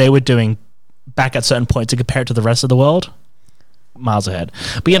what they were doing back at certain points and compare it to the rest of the world, miles ahead.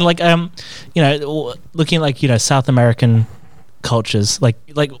 But looking at like South American cultures, like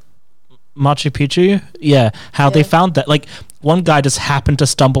Machu Picchu, how they Yeah. found that like one guy just happened to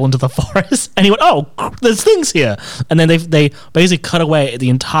stumble into the forest and he went, oh, there's things here, and then they basically cut away the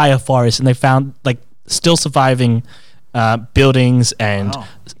entire forest and they found like still surviving buildings and Wow.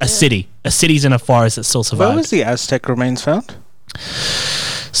 a city. A city's in a forest that still survived. Where was the Aztec remains found?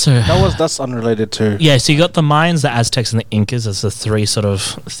 So That's unrelated to. yeah, so you got the Mayans, the Aztecs, and the Incas as the three sort of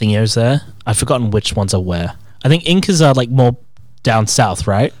thingios there. I've forgotten which ones are where. I think Incas are like more down south,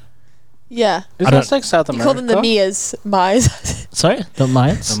 right? Yeah. Is I don't- Aztec South You America? call them the Mayas. Sorry, the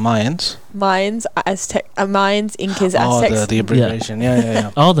Mayans. The Mayans. Mayans, Incas, Oh, Aztecs. the abbreviation.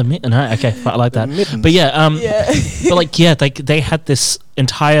 Yeah. Oh, the no, okay, I like that. Mittens. But yeah, Yeah. but like like they had this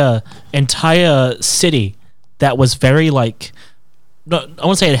entire city that was very like. No, I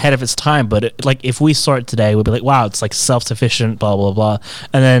won't say ahead of its time, but like if we saw it today, we'd be like, "Wow, it's like self-sufficient." Blah blah blah,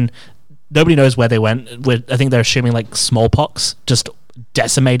 and then nobody knows where they went. I think they're assuming like smallpox just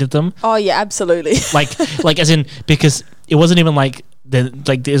decimated them. Oh, yeah, absolutely. like as in because it wasn't even like there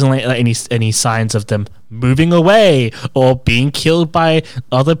isn't like any signs of them moving away or being killed by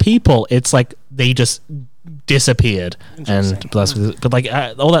other people. It's like they just disappeared, and but like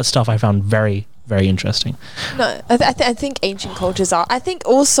all that stuff I found very very interesting. No, I think ancient cultures are. I think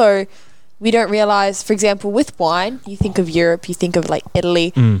also we don't realize, for example, with wine, you think of Europe, you think of like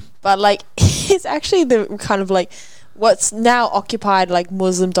Italy, but like it's actually the kind of like what's now occupied like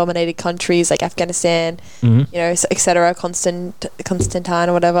Muslim-dominated countries like Afghanistan, etc. Constantine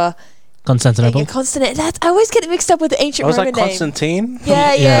or whatever. Constantinople. Yeah, Constantine. I always get it mixed up with the ancient I was Roman like name. Constantine.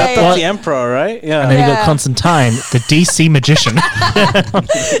 Yeah. That's the emperor, right? Yeah. And then you Yeah. got Constantine, the DC magician.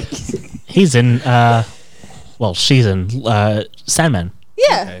 He's in, she's in Sandman.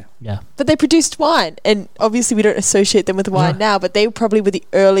 Yeah. Okay. Yeah. But they produced wine, and obviously we don't associate them with wine now, but they probably were the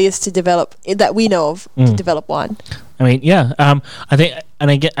earliest to develop, that we know of, to develop wine. I mean, yeah. I think,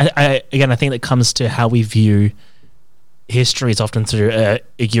 and I think that comes to how we view history is often through a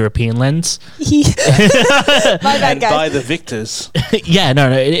European lens. My bad, And by guys. the victors. Yeah,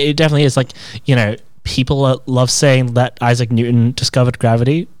 no, it definitely is. Like, people love saying that Isaac Newton discovered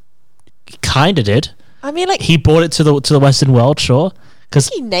gravity. Kind of did. I mean, like, He brought it to the Western world, sure. Because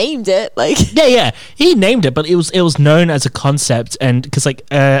he named it, like... yeah, he named it, but it was known as a concept, and because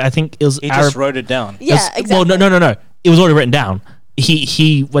I think it was He just wrote it down. Yeah, exactly. Well, no. It was already written down,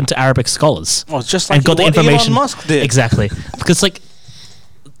 he went to Arabic scholars. Well, just like and got the what information. Elon Musk did. Exactly, because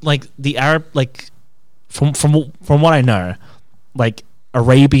like the Arab, like from what I know, like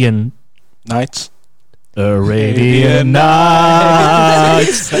Arabian Nights. Nights.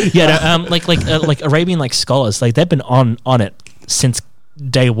 Yeah, no, like Arabian like scholars, like they've been on it since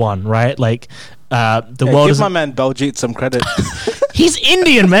day one, right? Like the world Give is my man Baljeet some credit. he's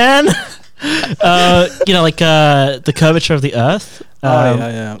Indian, man. Like the curvature of the Earth.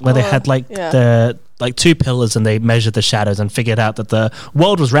 Where they had the like two pillars and they measured the shadows and figured out that the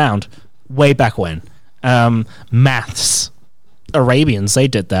world was round way back when. Maths. Arabians, they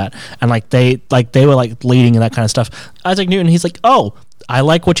did that, and they were like leading in that kind of stuff. Isaac Newton, he's like, oh, I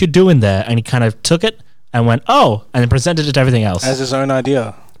like what you're doing there, and he kind of took it and went, oh, and then presented it to everything else As his own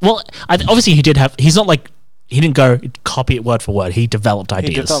idea. Well, obviously he did have. He's not like he didn't go copy it word for word. He developed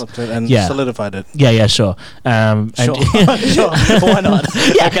ideas. He developed it and solidified it. Yeah, sure. Sure. Sure. Why not?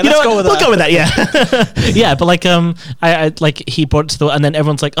 Yeah, okay, let's go with that. We'll go with that. Yeah, yeah. But I like he brought it to the, and then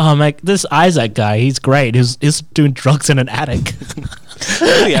everyone's like, oh my, this Isaac guy, he's great. He's doing drugs in an attic.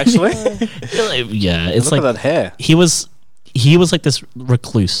 Really, actually? Yeah, it's Look like at that hair. he was like this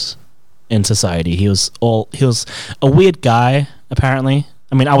recluse in society. He was a weird guy, apparently.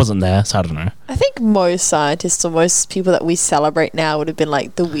 I mean, I wasn't there, so I don't know. I think most scientists or most people that we celebrate now would have been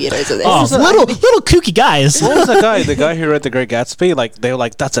like the weirdos of this. Oh, little kooky guys. What was the guy who read The Great Gatsby? Like, they were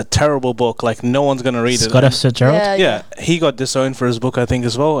like, that's a terrible book. Like, no one's going to read Scott it. F. Fitzgerald? Yeah, he got disowned for his book, I think,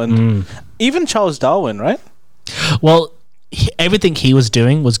 as well. And even Charles Darwin, right? Well, everything he was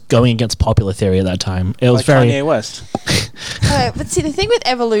doing was going against popular theory at that time. It was like very... Kanye West. But see, the thing with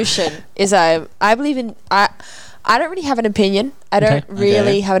evolution is I believe in... I don't really have an opinion. I don't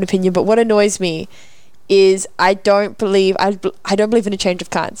really have an opinion. But what annoys me is I don't believe in a change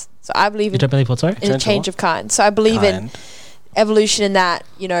of kinds. So I believe You don't believe what, sorry? in a change of kinds. So I believe in evolution in that,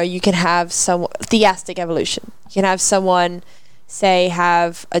 you can have some theistic evolution. You can have someone, say,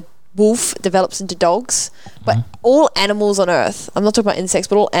 have a wolf develops into dogs. But all animals on Earth, I'm not talking about insects,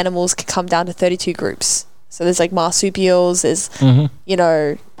 but all animals can come down to 32 groups. So there's like marsupials, there's,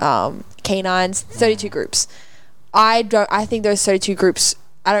 canines, 32 groups. I think those 32 groups,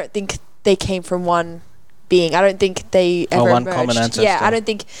 I don't think they came from one being. I don't think they ever one emerged. common ancestor. Yeah,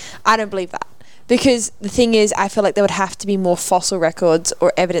 I don't believe that. Because the thing is, I feel like there would have to be more fossil records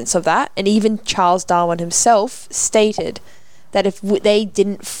or evidence of that. And even Charles Darwin himself stated that if they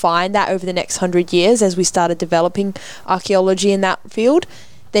didn't find that over the next 100 years as we started developing archaeology in that field,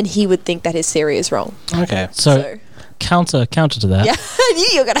 then he would think that his theory is wrong. Okay. So counter to that. Yeah, I knew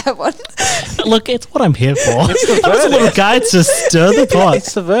you were going to have one. Look, it's what I'm here for. It's the I'm just a little guy to stir the pot.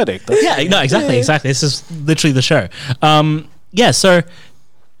 It's the verdict. Yeah, no, exactly. This is literally the show. So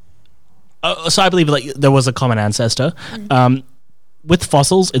I believe like there was a common ancestor. With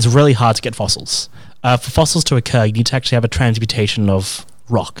fossils, it's really hard to get fossils. For fossils to occur, you need to actually have a transmutation of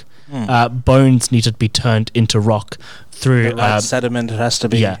rock. Bones need to be turned into rock through The right sediment it has to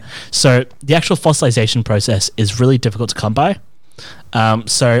be. Yeah. So the actual fossilization process is really difficult to come by.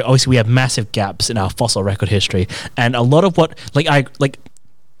 So obviously we have massive gaps in our fossil record history, and a lot of what I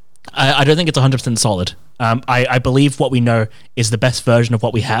don't think it's 100% solid. I believe what we know is the best version of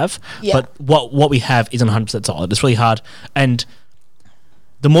what we have, but what we have isn't 100% solid. It's really hard, and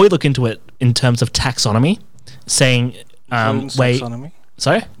the more you look into it in terms of taxonomy, saying Bloom's taxonomy?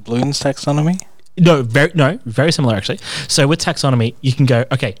 Sorry? Bloom's taxonomy? No, very similar actually. So with taxonomy, you can go,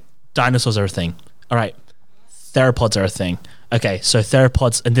 okay, dinosaurs are a thing. All right, theropods are a thing. Okay, so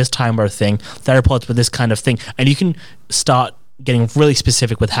theropods in this time were a thing. Theropods were this kind of thing. And you can start getting really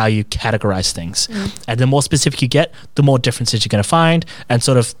specific with how you categorize things. And the more specific you get, the more differences you're going to find, and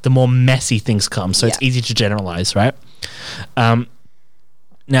sort of the more messy things come. So it's easy to generalize, right?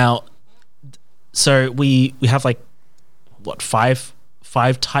 Now, so we have like, what, five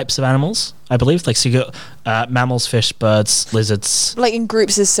types of animals, I believe. Like, so you got mammals, fish, birds, lizards. Like in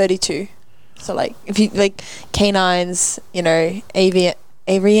groups is 32. So like if you like canines, avians,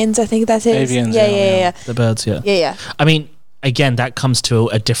 I think that is. Avians, yeah. The birds, yeah. Yeah. I mean, again, that comes to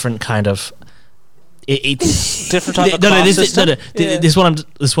a different kind of. It's different type of class system? This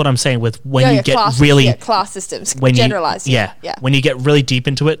is what I'm saying with when you get class, really class systems when generalized. Yeah. When you get really deep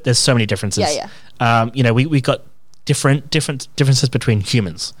into it, there's so many differences. We got differences between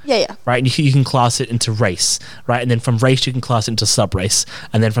humans. Right, and you can class it into race, right, and then from race you can class it into sub-race,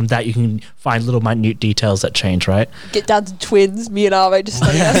 and then from that you can find little minute details that change, right? Get down to twins, me and Arvo just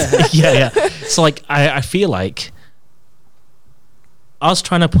studying us. yeah. So like I feel like us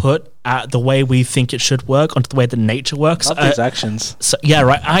trying to put the way we think it should work onto the way that nature works. Not these actions. So, yeah,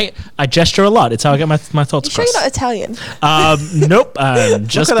 right. I gesture a lot. It's how I get my thoughts You sure across. you're not Italian? Nope.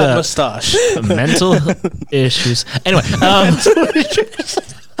 Just Look at that moustache. mental issues. Anyway,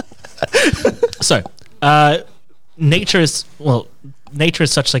 so nature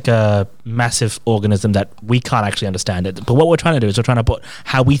is such like a massive organism that we can't actually understand it. But what we're trying to do is we're trying to put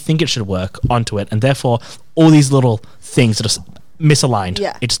how we think it should work onto it, and therefore all these little things that are misaligned.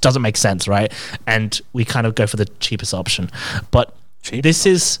 Yeah. It just doesn't make sense, right? And we kind of go for the cheapest option. But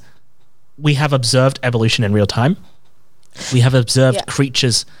we have observed evolution in real time. We have observed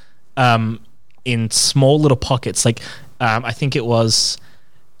creatures in small little pockets. Like I think it was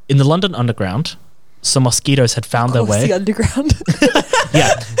in the London Underground, some mosquitoes had found their way. The underground.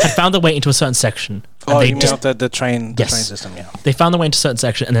 Had found their way into a certain section. Oh, you mean the train system, yeah. They found their way into a certain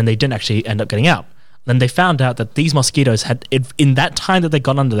section, and then they didn't actually end up getting out. Then they found out that these mosquitoes had, in that time that they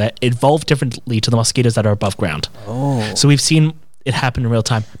got under there, evolved differently to the mosquitoes that are above ground. Oh. So we've seen it happen in real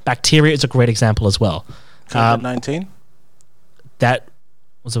time. Bacteria is a great example as well. COVID-19? That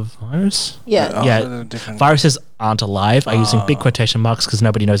was a virus? Yeah. Viruses aren't alive. I'm using big quotation marks because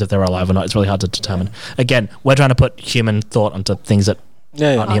nobody knows if they're alive or not. It's really hard to determine. Again, we're trying to put human thought onto things that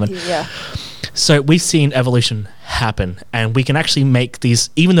aren't human. Yeah. So we've seen evolution happen, and we can actually make these,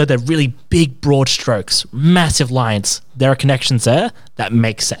 even though they're really big, broad strokes, massive lines, there are connections there that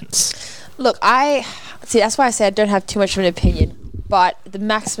make sense. Look, that's why I say I don't have too much of an opinion, but the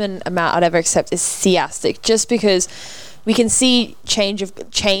maximum amount I'd ever accept is theistic, just because we can see change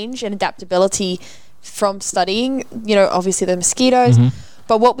and adaptability from studying, obviously the mosquitoes,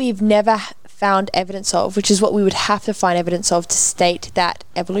 but what we've never found evidence of, which is what we would have to find evidence of to state that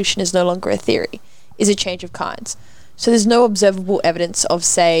evolution is no longer a theory, is a change of kinds. So there's no observable evidence of,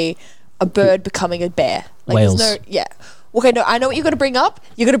 say, a bird becoming a bear. Whales. Okay, no, I know what you're going to bring up.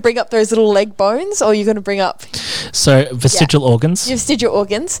 You're going to bring up those little leg bones, or you're going to bring up... So vestigial organs. Vestigial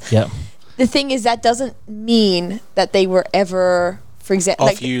organs. Yeah. The thing is, that doesn't mean that they were ever, for example...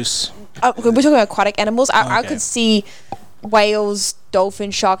 Off use. We're talking about aquatic animals. I could see whales,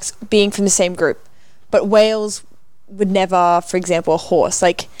 dolphins, sharks being from the same group, but whales would never, for example, a horse.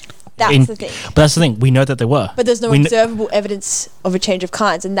 That's the thing. But that's the thing. We know that they were. But there's no observable evidence of a change of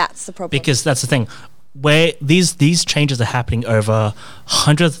kinds, and that's the problem. Because that's the thing. Where these changes are happening over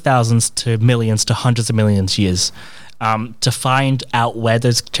hundreds of thousands to millions to hundreds of millions years. To find out where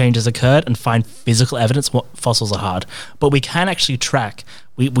those changes occurred and find physical evidence, fossils are hard. But we can actually track.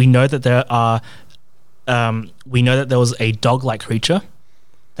 We know that there are... we know that there was a dog-like creature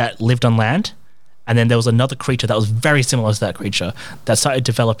that lived on land, and then there was another creature that was very similar to that creature that started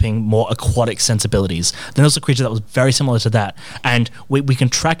developing more aquatic sensibilities. Then there was a creature that was very similar to that, and we can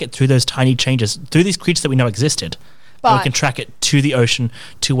track it through those tiny changes, through these creatures that we know existed. And we can track it to the ocean,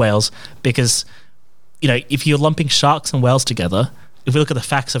 to whales, because, if you're lumping sharks and whales together, if we look at the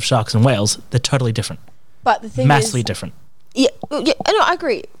facts of sharks and whales, they're totally different. But the thing massively different. Yeah, I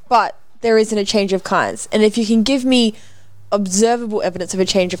agree, but there isn't a change of kinds. And if you can give me observable evidence of a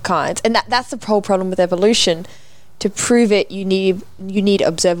change of kinds, and that's the whole problem with evolution, to prove it you need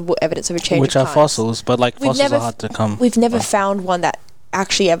observable evidence of a change which of are kinds. fossils, but fossils are hard to come. We've never found one that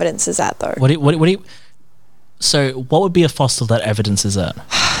actually evidences that, though. So what would be a fossil that evidences that?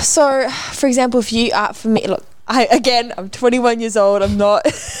 So, for example, if you for me, look, I'm 21 years old. I'm not.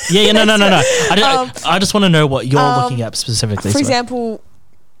 No. I just want to know what you're looking at specifically. For example,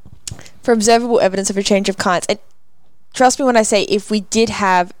 for observable evidence of a change of kinds, and trust me when I say, if we did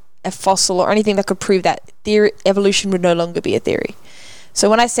have a fossil or anything that could prove that, evolution would no longer be a theory. So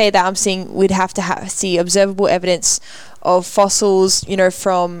when I say that, I'm saying we'd have to see observable evidence of fossils,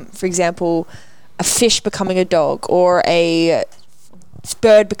 from, for example, a fish becoming a dog or a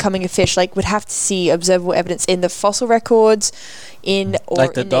bird becoming a fish. We'd have to see observable evidence in the fossil records,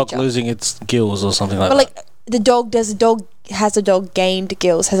 like the dog nature. losing its gills or something like but that. Has the dog gained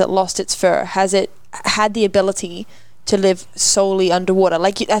gills? Has it lost its fur? Has it had the ability to live solely underwater?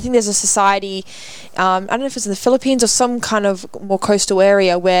 I think there's a society, I don't know if it's in the Philippines or some kind of more coastal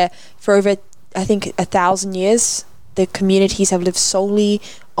area, where for over, I think, 1,000 years, the communities have lived solely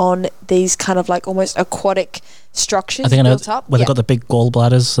on these kind of almost aquatic structures built up. Where they've got the big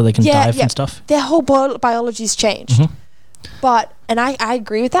gallbladders so they can dive and stuff. Their whole biology's changed. But, and I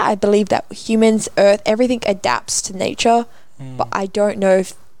agree with that. I believe that humans, Earth, everything adapts to nature. But I don't know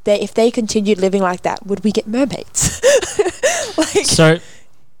if they continued living like that, would we get mermaids? So,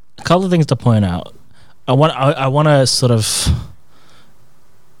 a couple of things to point out. I want to sort of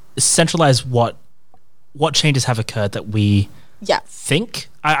centralize what changes have occurred that we think.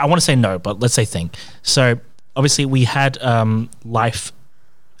 I want to say no, but let's say think. So obviously we had life.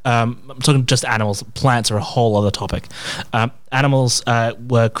 I'm talking just animals. Plants are a whole other topic. Animals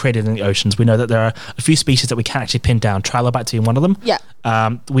were created in the oceans. We know that there are a few species that we can actually pin down. Trilobites being one of them. Yeah.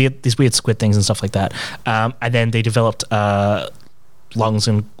 These weird squid things and stuff like that. And then they developed lungs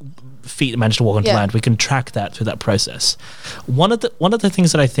and feet that managed to walk on land. We can track that through that process. One of the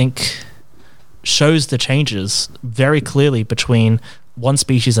things that I think shows the changes very clearly between one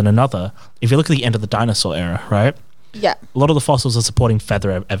species and another, if you look at the end of the dinosaur era, right? Yeah. A lot of the fossils are supporting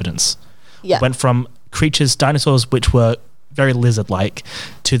feather evidence. Yeah. Went from dinosaurs which were very lizard-like,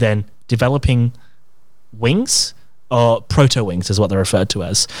 to then developing wings, or proto-wings is what they're referred to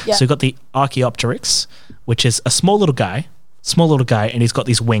as. Yeah. So you've got the Archaeopteryx, which is a small little guy, and he's got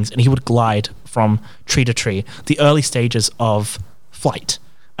these wings, and he would glide from tree to tree, the early stages of flight.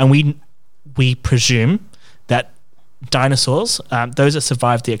 And we presume that dinosaurs, those that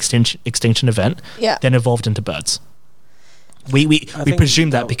survived the extinction event, then evolved into birds. We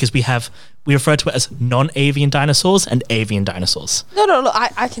presume that because we refer to it as non-avian dinosaurs and avian dinosaurs. No, look,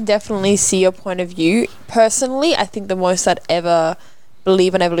 I can definitely see your point of view. Personally, I think the most I'd ever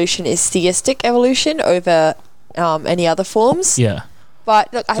believe in evolution is theistic evolution over any other forms. Yeah.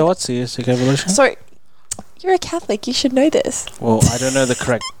 But look, so what's theistic evolution? So you're a Catholic, you should know this. Well, I don't know the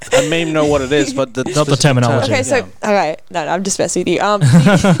correct. I may know what it is, but not the terminology. Okay, so no, I'm just messing with you. I'm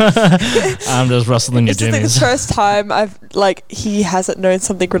just rustling your jimmies. It's the first time he hasn't known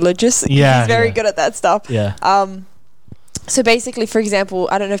something religious. Yeah, he's very good at that stuff. Yeah. So basically, for example,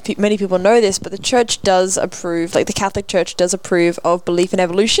 I don't know if many people know this, but the church does approve, the Catholic Church does approve of belief in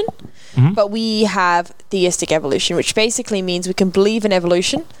evolution, but we have theistic evolution, which basically means we can believe in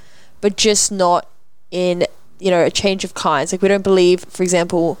evolution, but just not in, a change of kinds. We don't believe, for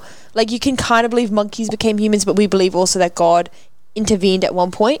example, you can kind of believe monkeys became humans, but we believe also that God intervened at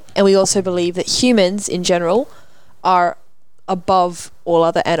one point, and we also believe that humans in general are above all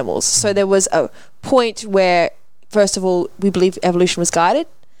other animals. So there was a point where, first of all, we believe evolution was guided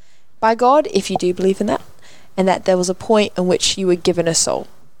by God, if you do believe in that, and that there was a point in which you were given a soul.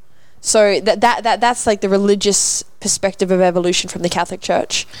 So that's the religious perspective of evolution from the Catholic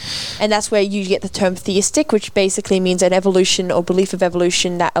Church, and that's where you get the term theistic, which basically means an evolution or belief of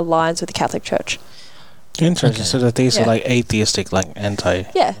evolution that aligns with the Catholic Church. Interesting. Okay. So the theists are atheistic,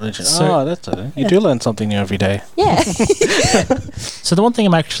 anti-religion. Yeah. That's it. You do learn something new every day. Yeah. So the one thing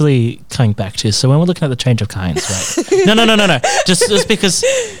I'm actually coming back to, so when we're looking at the change of kinds, right? No. Just because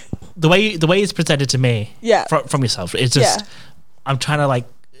the way it's presented to me, from yourself, it's just I'm trying to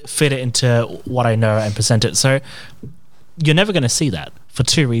fit it into what I know and present it. So you're never going to see that for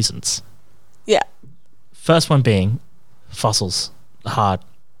two reasons. Yeah. First one being fossils, hard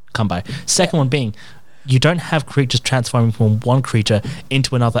come by. Second one being you don't have creatures transforming from one creature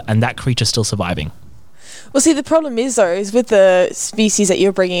into another and that creature still surviving. Well, see, the problem is with the species that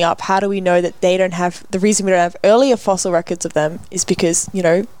you're bringing up, how do we know that they don't have, the reason we don't have earlier fossil records of them is because,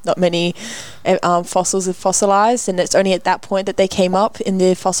 not many fossils are fossilized, and it's only at that point that they came up in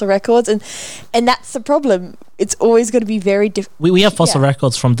the fossil records, and that's the problem. It's always going to be very different. We have fossil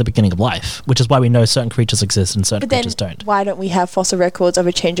records from the beginning of life, which is why we know certain creatures exist and certain creatures don't. Why don't we have fossil records of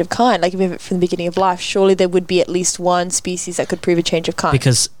a change of kind? If we have it from the beginning of life, surely there would be at least one species that could prove a change of kind.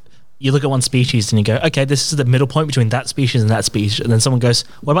 Because you look at one species and you go, okay, this is the middle point between that species and that species. And then someone goes,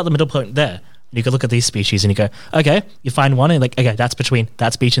 what about the middle point there? And you can look at these species and you go, okay, you find one and okay, that's between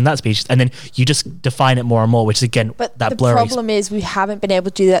that species and that species. And then you just define it more and more, which is, again, but that the blurry. The problem is we haven't been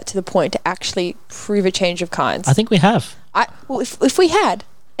able to do that to the point to actually prove a change of kinds. I think we have. If we had,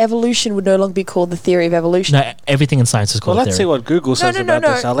 evolution would no longer be called the theory of evolution. No, everything in science is called let's theory. see what Google says about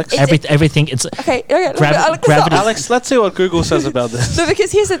this, Alex. Everything. It's okay. Gravity. Alex, let's see what Google says about this. No,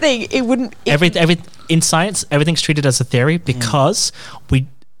 because here's the thing: it wouldn't. In science, everything's treated as a theory because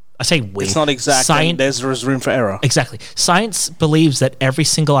it's not exact. There's room for error. Exactly. Science believes that every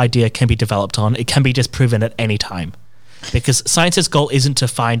single idea can be developed on. It can be disproven at any time. Because science's goal isn't to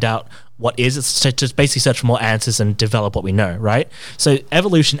find out what is, it's to just basically search for more answers and develop what we know, right? So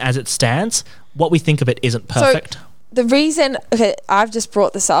evolution as it stands, what we think of it isn't perfect. So the reason, I've just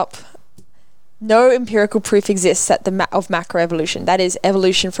brought this up. No empirical proof exists of macroevolution. That is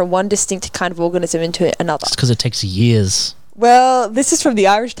evolution from one distinct kind of organism into another. It's because it takes years. Well, this is from the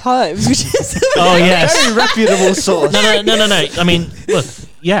Irish Times, which is yes, very reputable source. No. I mean, look,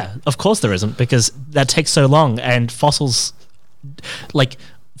 yeah, of course there isn't, because that takes so long, and fossils,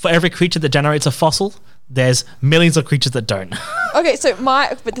 for every creature that generates a fossil, there's millions of creatures that don't. Okay,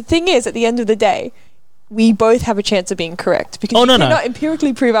 but the thing is, at the end of the day, we both have a chance of being correct because Oh, you no, no. cannot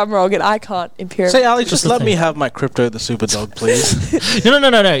empirically prove I'm wrong and I can't empirically. Say, Alex, just the let thing. me have my Crypto the Superdog, please.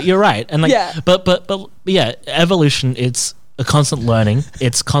 No. You're right. And like, Yeah. but yeah, evolution. It's a constant learning.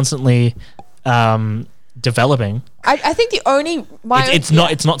 It's constantly developing. I think the only It's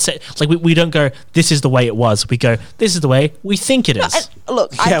not set. Like we don't go. This is the way it was. We go. This is the way we think it is.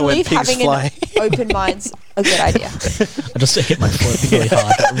 Look, Yeah, I when believe pigs having fly. an open mind's a good idea. I just hit my foot really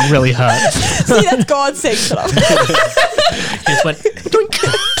hard. It really hurt. See, that's God saying shut up. It just went.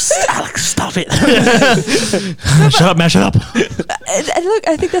 Psst, Alex, stop it! Shut up, man! Shut up! And look,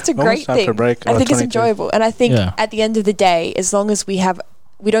 I think that's a Almost great time for thing. a break. I Oh, think it's 22. enjoyable, and I think Yeah. at the end of the day, as long as we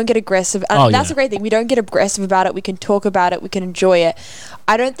don't get aggressive. And Oh, that's yeah. a great thing. We don't get aggressive about it. We can talk about it. We can enjoy it.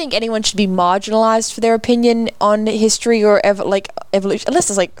 I don't think anyone should be marginalized for their opinion on history or evolution,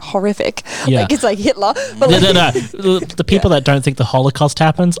 unless it's like horrific. Yeah. Like it's like Hitler. But No, like, no. The people that don't think the Holocaust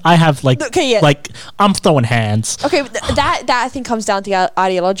happens, I have like, Okay, yeah. like I'm throwing hands. Okay, but that I think comes down to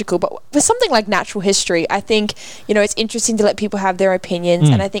ideological. But with something like natural history, I think it's interesting to let people have their opinions.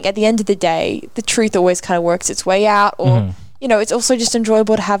 And I think at the end of the day, the truth always kind of works its way out. Or it's also just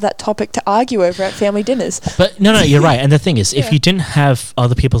enjoyable to have that topic to argue over at family dinners. But no, you're right. And the thing is, if you didn't have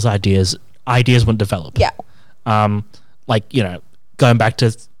other people's ideas wouldn't develop. Yeah, Going back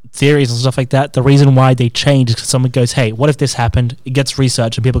to theories and stuff like that, the reason why they change is because someone goes, hey, what if this happened? It gets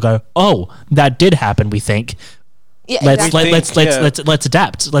researched and people go, oh, that did happen, we think. yeah. Let's exactly. let's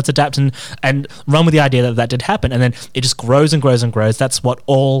adapt and run with the idea that did happen, and then it just grows and grows and grows. That's what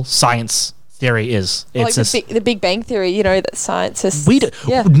all science theory is. Like It's just, the Big Bang Theory, that scientists. we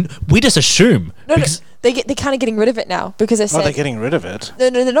just assume. No, because they're kind of getting rid of it now because they Oh, said they're getting rid of it.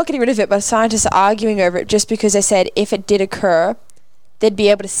 no, they're not getting rid of it, but scientists are arguing over it just because they said if it did occur, they'd be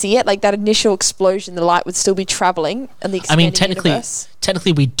able to see it. Like that initial explosion, the light would still be traveling and the I mean, expanding universe.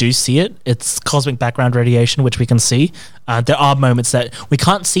 technically, we do see it. It's cosmic background radiation, which we can see. There are moments that we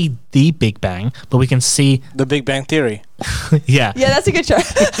can't see the Big Bang, but we can see. The Big Bang Theory. Yeah, Yeah, that's a good show.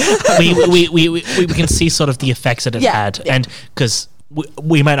 we can see sort of the effects that it Yeah, had, yeah. and because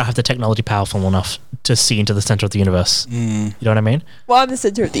we might not have the technology powerful enough to see into the center of the universe. You know what I mean? Well, I'm the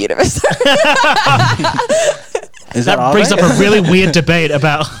center of the universe. Is That brings up a really weird debate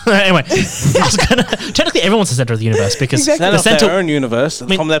about. Anyway, technically, everyone's the center of the universe because Exactly. Then the of their center. own universe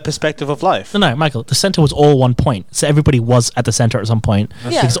mean- from their perspective of life. No, Michael. The center was all one point, so everybody was at the center at some point.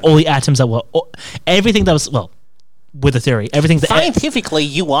 Yeah. Because all the atoms that were, everything that was with the theory, everything that Scientifically,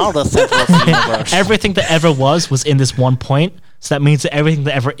 you are the center of the universe. everything that ever was in this one point. So that means that everything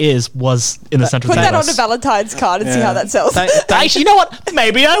that ever is was in the center Put of the that on a universe. Valentine's card and see Yeah. how that sells. Actually, you know what?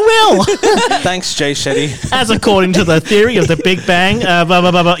 Maybe I will. Thanks, Jay Shetty. As according to the theory of the Big Bang, blah, blah,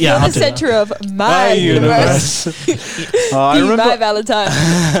 blah, blah. Yeah, You're I'll the do that. center of my universe. I Be my remember. Valentine.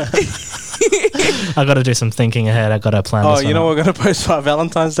 I got to do some thinking ahead. I got to plan. Oh, this you know one what we're gonna post for our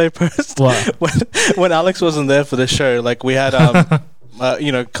Valentine's Day post? What? When Alex wasn't there for the show, like we had a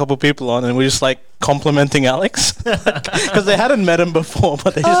couple people on, and we just like complimenting Alex because they hadn't met him before,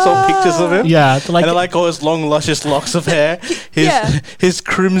 but they just saw pictures of him. Yeah, they're like, And like all his long, luscious locks of hair, his Yeah. his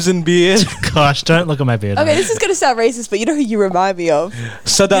crimson beard, gosh, don't look at my beard. Okay, this is going to sound racist, but you know who you remind me of?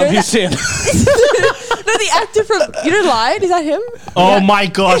 Saddam You're Hussein. No, the actor from, Lion? Is that him? Oh my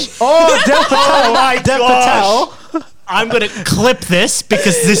gosh. Oh, Dev Patel. Oh my Dev gosh. Patel. I'm going to clip this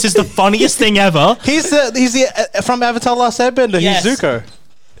because this is the funniest thing ever. He's the from Avatar: Last Airbender. Yes. He's Zuko.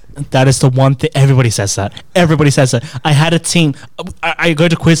 That is the one thing. Everybody says that. Everybody says that. I had a team. I go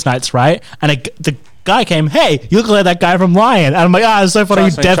to quiz nights, right? And the guy came, hey, you look like that guy from Lion. And I'm like, it's so funny,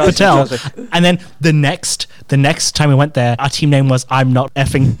 Trust me, Dev trust me, Patel. trust And then the next time we went there, our team name was I'm Not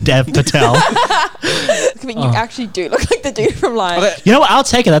Effing Dev Patel. I mean, you actually do look like the dude from Lion. Okay. You know what? I'll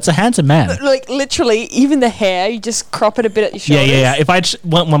take it. That's a handsome man. Like, literally, even the hair, you just crop it a bit at your Yeah, shoulders. yeah, yeah. If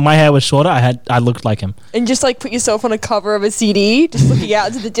when my hair was shorter, I looked like him. And just, like, put yourself on a cover of a CD, just looking out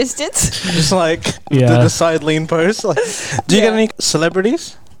into the distance. Just like Yeah. the side lean pose. Like, do you get Yeah. any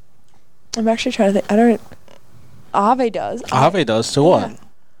celebrities? I'm actually trying to think. I don't... Ave does. Harvey does. To what?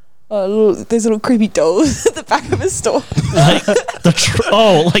 Those little creepy dolls at the back of a store. Like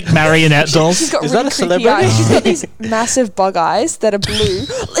like marionette dolls. She's got Is really that a creepy celebrity? eyes. She's got these massive bug eyes that are blue.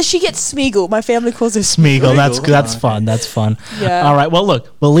 She gets Smeagol. My family calls her Smeagol. That's Smeagol. fun. That's fun. Yeah. All right. Well, look,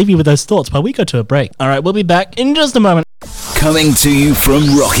 we'll leave you with those thoughts while we go to a break. All right. We'll be back in just a moment. Coming to you from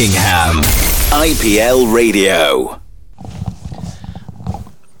Rockingham, IPL Radio.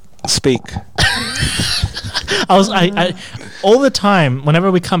 Speak. I all the time,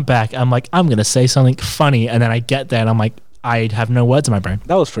 whenever we come back, I'm like, I'm going to say something funny. And then I get there and I'm like, I have no words in my brain.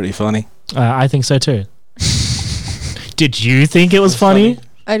 That was pretty funny. I think so too. Did you think it was funny?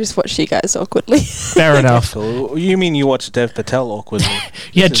 I just watched you guys awkwardly. Fair enough. Cool. You mean you watched Dev Patel awkwardly?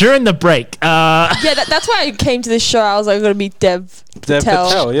 Yeah, during the break. Yeah, that's why I came to this show. I was like, I'm going to meet Dev Dev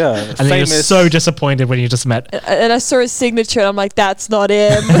Patel, yeah. And then you're so disappointed when you just met. And I saw his signature and I'm like, that's not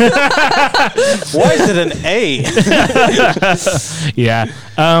him. Why is it an A? Yeah.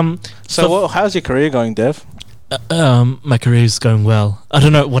 So how's your career going, Dev? My career's going well. I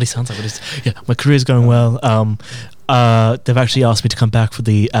don't know what he sounds like. But yeah, my career's going well. They've actually asked me to come back for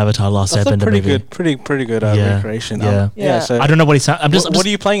the Avatar Last That's a Airbender movie. pretty good Yeah. recreation. Yeah. So I don't know what he sounds. what are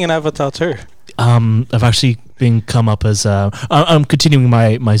you playing in Avatar 2? I've actually been come up as I'm continuing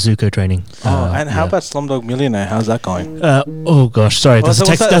my Zuko training. And how about Slumdog Millionaire? How's that going? Oh gosh, sorry. That's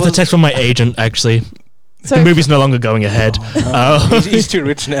a text from my agent actually. So The movie's no longer going ahead. He's too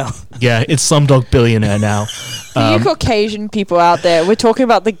rich now. Yeah, it's Slumdog Billionaire now. for you Caucasian people out there, we're talking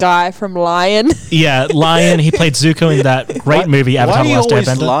about the guy from Lion. Yeah, Lion. He played Zuko in that great movie Avatar: Why are you Last always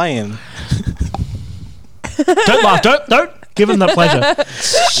Airbender. lying? Don't laugh. Don't give him that pleasure.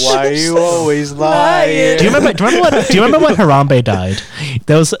 Why are you always lying? Do you remember when Harambe died?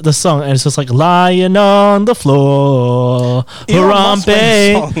 There was the song, and it's just like lying on the floor. Elon Musk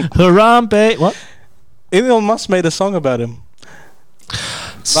made a Harambe, song. Harambe. What? Elon Musk made a song about him.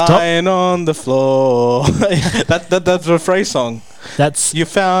 Stop. Lying on the floor. that's the phrase song. That's You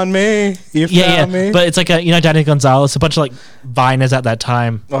found me. You found me. But it's like Danny Gonzalez, a bunch of like Viners at that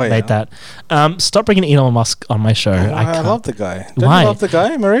time made that. Stop bringing Elon Musk on my show. I I can't. love the guy. Don't Why? you love the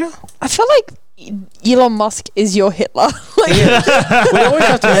guy, Maria? I feel like Elon Musk is your Hitler. Like, We always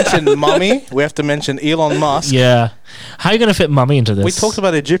have to mention mummy. We have to mention Elon Musk. Yeah. How are you going to fit Mummy into this? We talked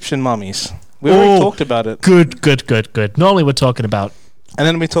about Egyptian mummies. We already talked about it. Good. Normally we're talking about And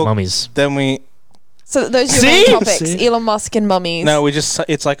then we talked. mummies. Then we. so those are your main See? topics: See? Elon Musk and mummies. No, we just.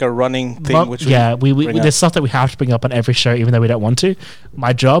 It's like a running thing. Which we bring up. there's stuff that we have to bring up on every show, even though we don't want to.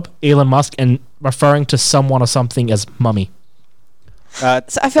 My job, Elon Musk, and referring to someone or something as Mummy. So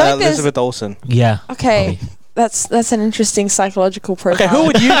I feel like there's Elizabeth Olsen. Yeah. okay. That's an interesting psychological profile. Okay, who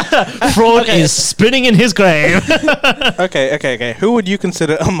would you? Fraud is spinning in his grave. Okay. Who would you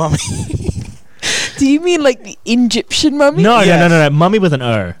consider a mummy? Do you mean like the Egyptian mummy? No. Mummy with an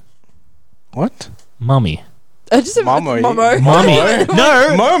O. What? Mummy. Just a Momo. Momo. Mummy.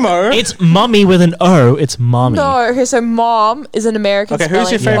 No. Momo. It's Mummy with an O. It's Mommy. No, okay, so mom is an American Okay, spelling.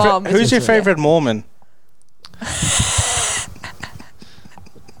 who's your favorite? Mom is Who's your a- favorite Mormon?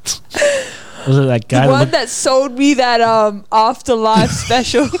 Was it that guy? The that one looked- that sold me that Afterlife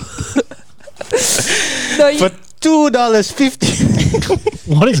special. No, you, For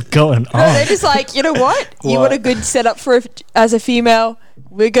 $2.50. What is going no, on? they're just like, you know what? You What? want a good setup for as a female?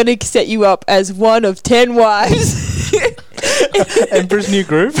 We're gonna set you up as one of 10 wives. Emperor's New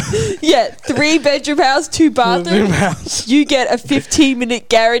Groove. Yeah, 3-bedroom house, 2 bathrooms. House. You get a 15-minute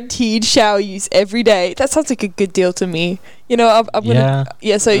guaranteed shower use every day. That sounds like a good deal to me. You know, I'm gonna.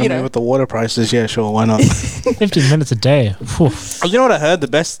 Yeah, so you know. With the water prices, yeah, sure, why not? 15 minutes a day. Phew. You know what I heard? The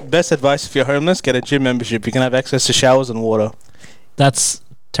best advice if you're homeless, get a gym membership. You can have access to showers and water. That's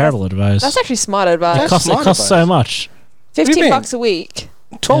terrible advice. That's actually smart It advice. costs smart so advice. much. do you mean? $15 a week.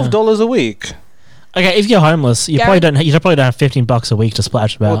 $12 a week. Okay, if you're homeless, you probably don't have $15 a week to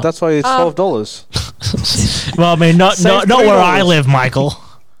splash about. Well, that's why it's $12. Well, I mean, not Save where I $3. live, Michael.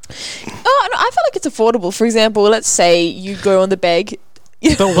 Oh, no, I feel like it's affordable. For example, let's say you go on the beg.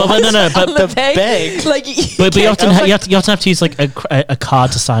 Well, no, but On the beg? Like, But you can't- often you have to use like a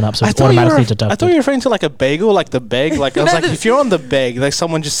card to sign up, so it's you were, automatically I thought deducted. you were referring to like a bagel, like the beg. Like I was No, like, if you're on the beg, like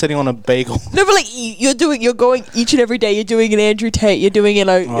someone just sitting on a bagel. No, but like you're going each and every day. You're doing an Andrew Tate. You're doing it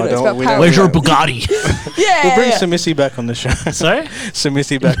like Oh, it's don't- about we power. don't- Where's your Bugatti? Yeah, We'll bring yeah. Samissy back on the show. Sorry?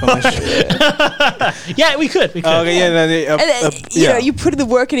 Samissy back on the show. Yeah, we could. Okay, yeah, no, You know, you put in the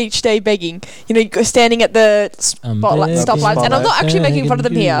work in each day begging. You know, you go standing at the stoplights, and I'm not actually making fun of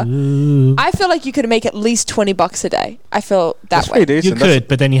them here. I feel like you could make at least $20 a day. I feel that That's way. pretty You decent. could,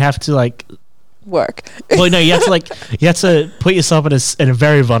 but then you have to like. Work. Well, no, you have to put yourself in a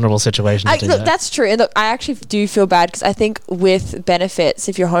very vulnerable situation. To do Look, that. that's true. And look, I actually do feel bad because I think with benefits,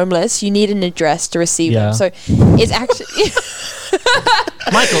 if you're homeless, you need an address to receive Yeah. them. So it's actually.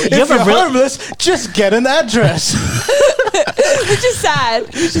 Michael, you If have you're a real. homeless, just get an address. Which is sad.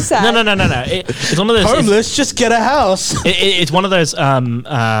 Which is sad. No. It's one of those. Homeless, just get a house. It's one of those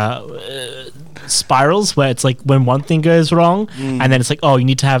spirals where it's like when one thing goes wrong, and then it's like, oh, you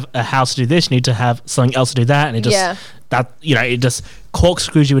need to have a house to do this, you need to have something else to do that, and it just it just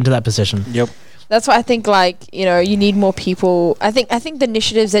corkscrews you into that position. Yep. That's why I think, like, you know, you need more people. I think the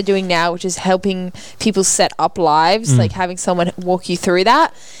initiatives they're doing now, which is helping people set up lives, like having someone walk you through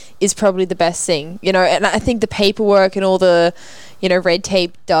that, is probably the best thing, you know. And I think the paperwork and all the, you know, red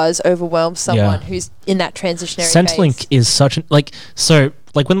tape does overwhelm someone who's in that transitionary Centrelink phase. is such an like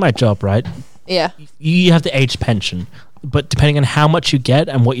with my job, right? Yeah. You have the age pension, but depending on how much you get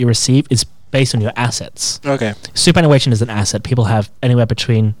and what you receive is based on your assets. Okay. Superannuation is an asset. People have anywhere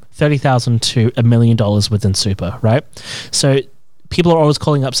between $30,000 to $1 million within super, right? So people are always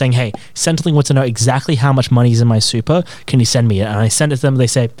calling up saying, hey, Centrelink wants to know exactly how much money is in my super. Can you send me it? And I send it to them. They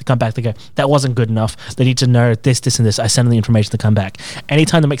come back. They go, that wasn't good enough. They need to know this, and this. I send them the information to come back.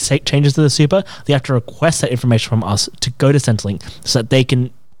 Anytime they make changes to the super, they have to request that information from us to go to Centrelink so that they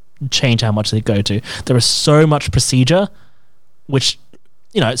can change how much they go to. There is so much procedure, which,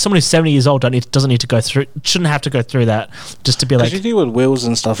 you know, someone who's 70 years old doesn't need to go through, shouldn't have to go through that just to be like. You deal with wills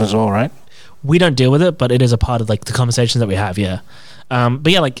and stuff as well, right? We don't deal with it, but it is a part of like the conversations that we have. Yeah,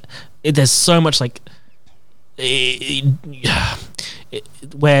 but yeah, like there's so much like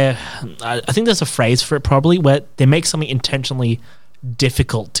where I think there's a phrase for it probably where they make something intentionally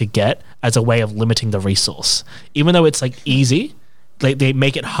difficult to get as a way of limiting the resource, even though it's like easy. Like they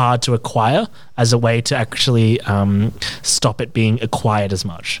make it hard to acquire as a way to actually stop it being acquired as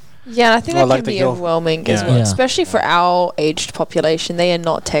much. Yeah, and I think Well, that like can the be girl- overwhelming as Yeah. well, Yeah. especially for our aged population. They are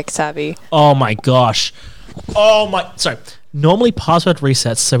not tech savvy. Oh my gosh. Sorry. Normally password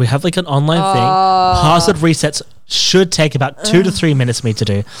resets, so we have like an online thing. Password resets should take about 2 to 3 minutes for me to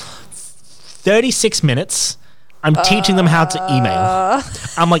do. 36 minutes. I'm teaching them how to email.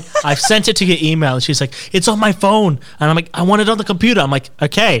 I'm like, I've sent it to your email. And she's like, it's on my phone. And I'm like, I want it on the computer. I'm like,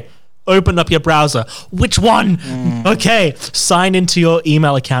 okay, open up your browser. Which one? Okay, sign into your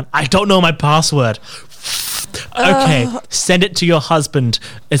email account. I don't know my password. Okay, send it to your husband.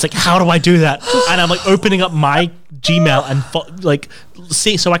 It's like, how do I do that? And I'm like opening up my Gmail and like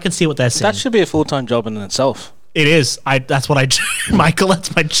see so I can see what they're saying. That should be a full-time job in itself. It is. That's what I do, Michael.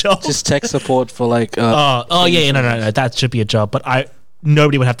 That's my job. Just tech support for like. No. That should be a job, but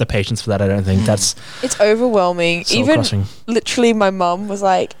nobody would have the patience for that. I don't think that's It's overwhelming. Even soul-crushing. literally, my mum was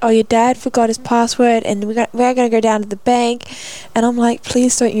like, "Oh, your dad forgot his password, and we're going to go down to the bank." And I'm like,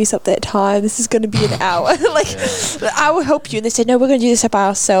 "Please don't use up that time. This is going to be an hour. Like, I will help you." And they said, "No, we're going to do this by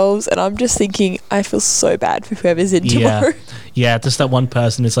ourselves." And I'm just thinking, I feel so bad for whoever's in tomorrow. Yeah, just that one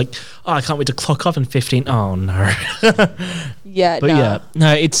person is like, oh, I can't wait to clock off in 15. Oh no. Yeah,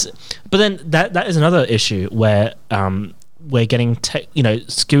 But but then that is another issue where we're getting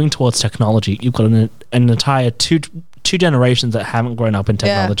skewing towards technology. You've got an entire two generations that haven't grown up in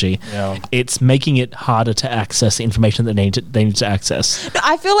technology. Yeah. It's making it harder to access the information that they need to access. No,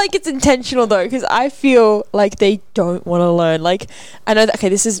 I feel like it's intentional though, because I feel like they don't want to learn. Like, I know that, okay,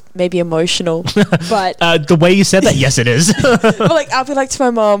 this is maybe emotional, but The way you said that, yes, it is. but like I'll be like to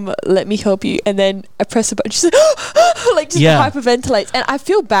my mom, "Let me help you," and then I press a button, she's like, like just hyperventilates, and I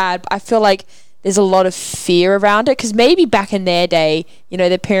feel bad. But I feel like there's a lot of fear around it, because maybe back in their day, you know,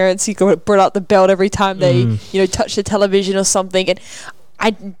 their parents brought out the belt every time they touch the television or something, and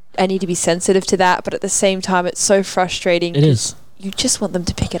I need to be sensitive to that, but at the same time it's so frustrating. It is. You just want them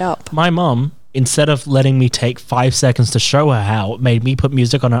to pick it up. My mom, instead of letting me take 5 seconds to show her how, made me put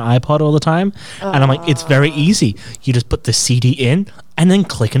music on her iPod all the time. And I'm like, it's very easy. You just put the CD in and then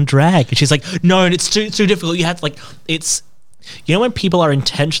click and drag. And she's like, no, and it's too difficult. You have to it's, you know, when people are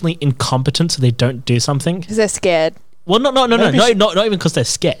intentionally incompetent so they don't do something? Because they're scared. Well, not even because they're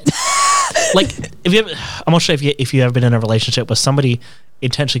scared. Like, I'm not sure if you ever been in a relationship where somebody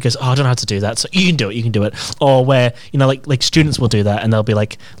intentionally goes, oh, I don't know how to do that, so you can do it, or where, you know, like students will do that and they'll be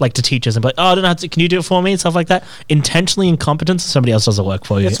like to teachers and be like, oh, I don't know how to, can you do it for me, and stuff like that. Intentionally incompetent, so somebody else does the work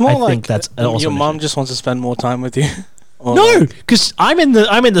for you. It's more I like think that's also your an mom issue. just wants to spend more time with you. Or No, because I'm in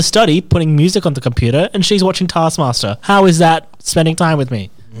the study putting music on the computer and she's watching Taskmaster. How is that spending time with me?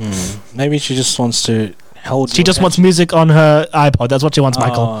 maybe she just wants to hold. She just wants music on her iPod. That's what she wants,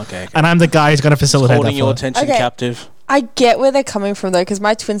 Michael. Okay. And I'm the guy who's going to facilitate Holding that your for her. attention Okay. captive. I get where they're coming from though, because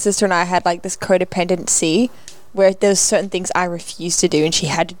my twin sister and I had like this codependency where there was certain things I refused to do and she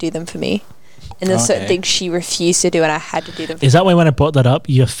had to do them for me, and there's certain Okay. things she refused to do and I had to do them for Is that why when I brought that up,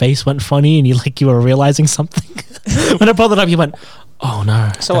 your face went funny and you were realizing something? When I brought that up, you went, oh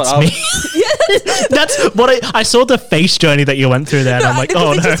no, So that's what, me. That's what I saw the face journey that you went through there, and I'm like,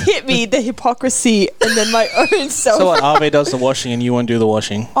 oh it no. just hit me, the hypocrisy and then my own self. So what? Ave does the washing and you won't do the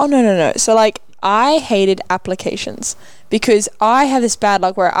washing. Oh no. So like I hated applications because I have this bad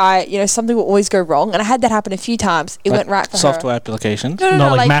luck where something will always go wrong, and I had that happen a few times. It went right for software her. applications.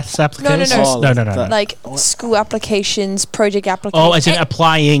 No, like maths applications? No. Like school applications, project applications. Oh, as in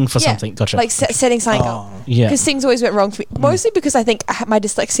applying for something. Gotcha. Like setting something up. Yeah. Because things always went wrong for me. Mostly because I think my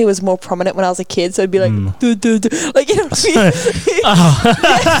dyslexia was more prominent when I was a kid. So it'd be like, like, you know what I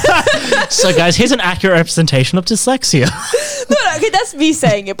mean? So, guys, here's an accurate representation of dyslexia. No, okay, that's me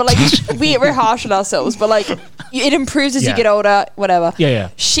saying it. But, like, we're harsh on ourselves. But, like, it improves as you get older, whatever. Yeah.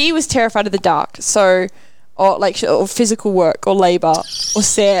 She was terrified of the dark. So, or physical work or labor or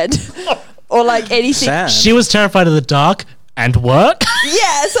sand or, like, anything. Sand. She was terrified of the dark and work.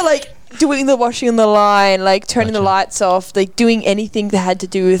 Yeah, so, like, doing the washing on the line, like turning the lights off, like doing anything that had to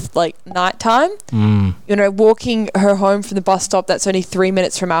do with like nighttime. You know, walking her home from the bus stop that's only 3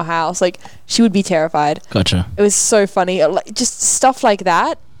 minutes from our house, like she would be terrified. Gotcha. It was so funny, like just stuff like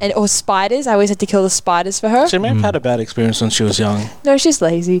that. Or spiders. I always had to kill the spiders for her. She may have had a bad experience when she was young. No, she's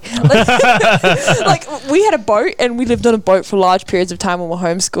lazy. Like we had a boat and we lived on a boat for large periods of time when we were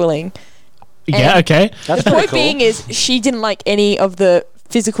homeschooling. Yeah, okay. That's The pretty point cool. being is she didn't like any of the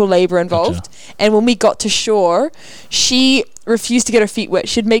physical labor involved. And when we got to shore, she refused to get her feet wet.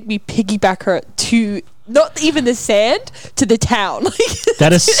 She'd make me piggyback her to not even the sand, to the town.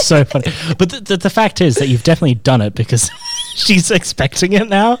 That is so funny. But the fact is that you've definitely done it because she's expecting it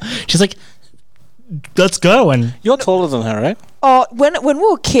now. She's like, let's go. And You're taller than her, right? Oh, when we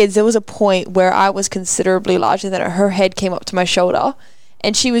were kids, there was a point where I was considerably larger than her. Her head came up to my shoulder.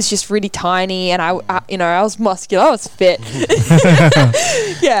 And she was just really tiny, and I was muscular. I was fit.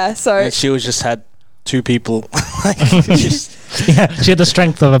 Yeah, so And she was just had two people. yeah, she had the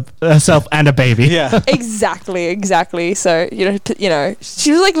strength of herself and a baby. Yeah. exactly. So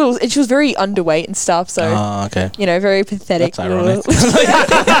she was like little, and she was very underweight and stuff. So Okay. very pathetic. That's ironic.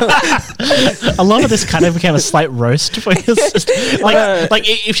 A lot of this kind of became a slight roast because, like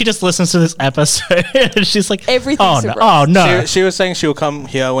if she just listens to this episode, she's like, Everything's a roast. oh no. She was saying she'll come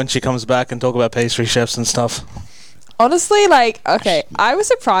here when she comes back and talk about pastry chefs and stuff. Honestly, I was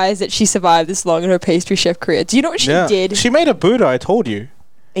surprised that she survived this long in her pastry chef career. Do you know what she did? She made a Buddha, I told you.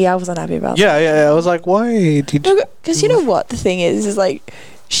 Yeah, I wasn't happy about that. Yeah. I was like, why did you... Because you know what the thing is like,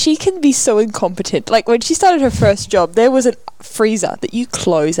 she can be so incompetent. Like, when she started her first job, there was a freezer that you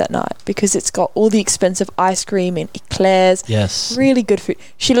close at night because it's got all the expensive ice cream and eclairs. Yes. Really good food.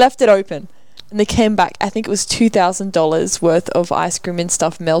 She left it open. And they came back, I think it was $2,000 worth of ice cream and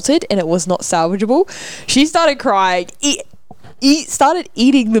stuff melted, and it was not salvageable. She started crying. Started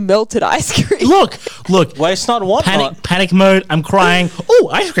eating the melted ice cream. Look. Waste not, want not. Panic mode. I'm crying. Oh,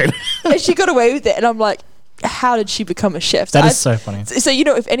 ice cream. And she got away with it. And I'm like, how did she become a chef? That is so funny. So,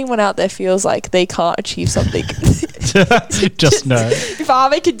 if anyone out there feels like they can't achieve something, just know. if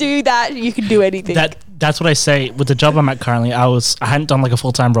Ave can do that, you can do anything. That's what I say with the job I'm at currently. I hadn't done like a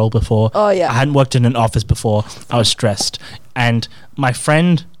full-time role before. Oh, yeah. I hadn't worked in an office before. I was stressed, and my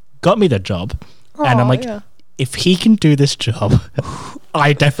friend got me the job, and I'm like, if he can do this job,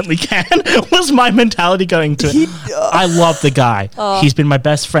 I definitely can. Was my mentality going to it? I love the guy. He's been my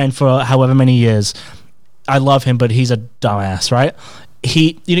best friend for however many years. I love him, but he's a dumbass, right?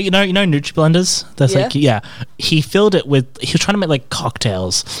 He, you know, Nutri blenders. That's he filled it with. He was trying to make like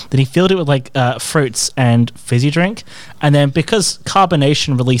cocktails. Then he filled it with like fruits and fizzy drink. And then because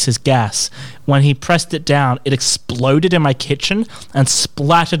carbonation releases gas, when he pressed it down, it exploded in my kitchen and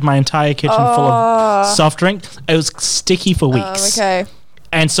splattered my entire kitchen full of soft drink. It was sticky for weeks. Okay.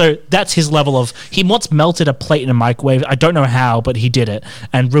 And so that's his level of. He once melted a plate in a microwave. I don't know how, but he did it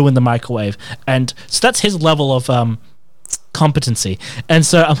and ruined the microwave. And so that's his level of competency. And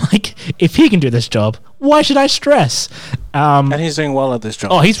so I'm like, if he can do this job, why should I stress? And he's doing well at this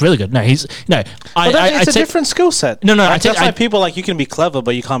job. Oh, he's really good. No, he's no. It's a different skill set. No. Like, that's why people like you can be clever,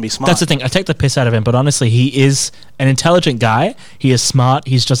 but you can't be smart. That's the thing. I take the piss out of him, but honestly, he is an intelligent guy. He is smart.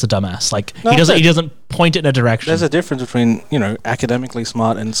 He's just a dumbass. Like he doesn't point it in a direction. There's a difference between academically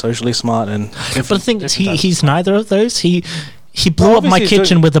smart and socially smart, and but the thing is, he's neither of those. He blew up my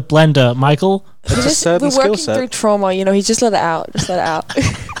kitchen with a blender, Michael. It's a certain we're skill working set. through trauma, he's just let it out.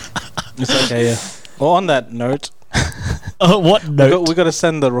 It's okay, yeah. Well, on that note, what note? We got to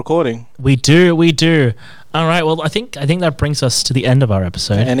send the recording. We do. All right. Well, I think that brings us to the end of our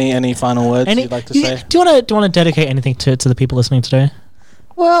episode. Any final words you'd like to say? Do you want to dedicate anything to the people listening today?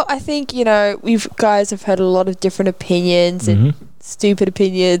 Well, I think we've guys have heard a lot of different opinions and stupid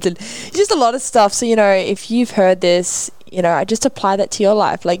opinions and just a lot of stuff. So if you've heard this, I just apply that to your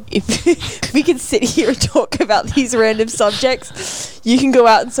life. Like, if we can sit here and talk about these random subjects, you can go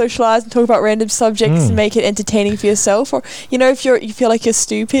out and socialize and talk about random subjects and make it entertaining for yourself. Or, if you feel like you're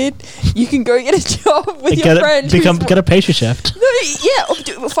stupid, you can go get a job with your friend. Get a pastry chef. No, yeah,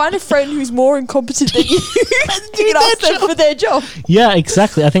 or find a friend who's more incompetent than you. You can ask them for their job. Yeah,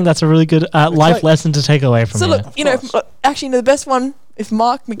 exactly. I think that's a really good life lesson to take away from So here. look, actually, the best one, if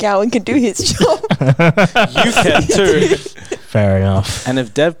Mark McGowan can do his job, You can too. Fair enough. And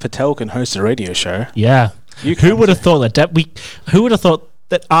if Dev Patel can host a radio show, Yeah. you Who would have thought that Dev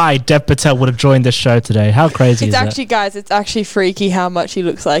Patel would have joined this show today? How crazy is it's actually freaky how much he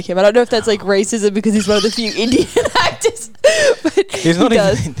looks like him. I don't know if that's like racism because he's one of the few Indian actors, but He's not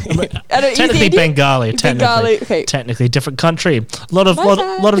even that? Technically Bengali. Okay. Technically different country. A lot of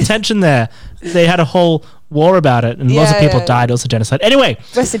My tension there. They had a whole war about it, and lots of people died. Also genocide. Anyway,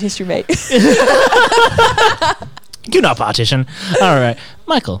 Western history, mate. you're not partition. All right,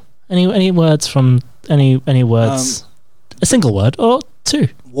 Michael. Any words from any words? A single word or two.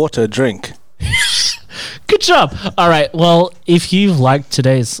 water drink. Good job. All right. Well, if you've liked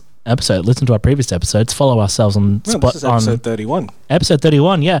today's episode, listen to our previous episodes. Follow ourselves on No, this is episode 31. Episode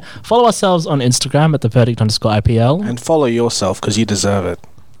 31. Yeah. Follow ourselves on Instagram at @theverdict_IPL. And follow yourself because you deserve it.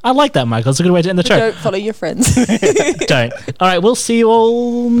 I like that, Michael. It's a good way to end the show. Don't follow your friends. Don't. All right. We'll see you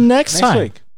all next time. Week.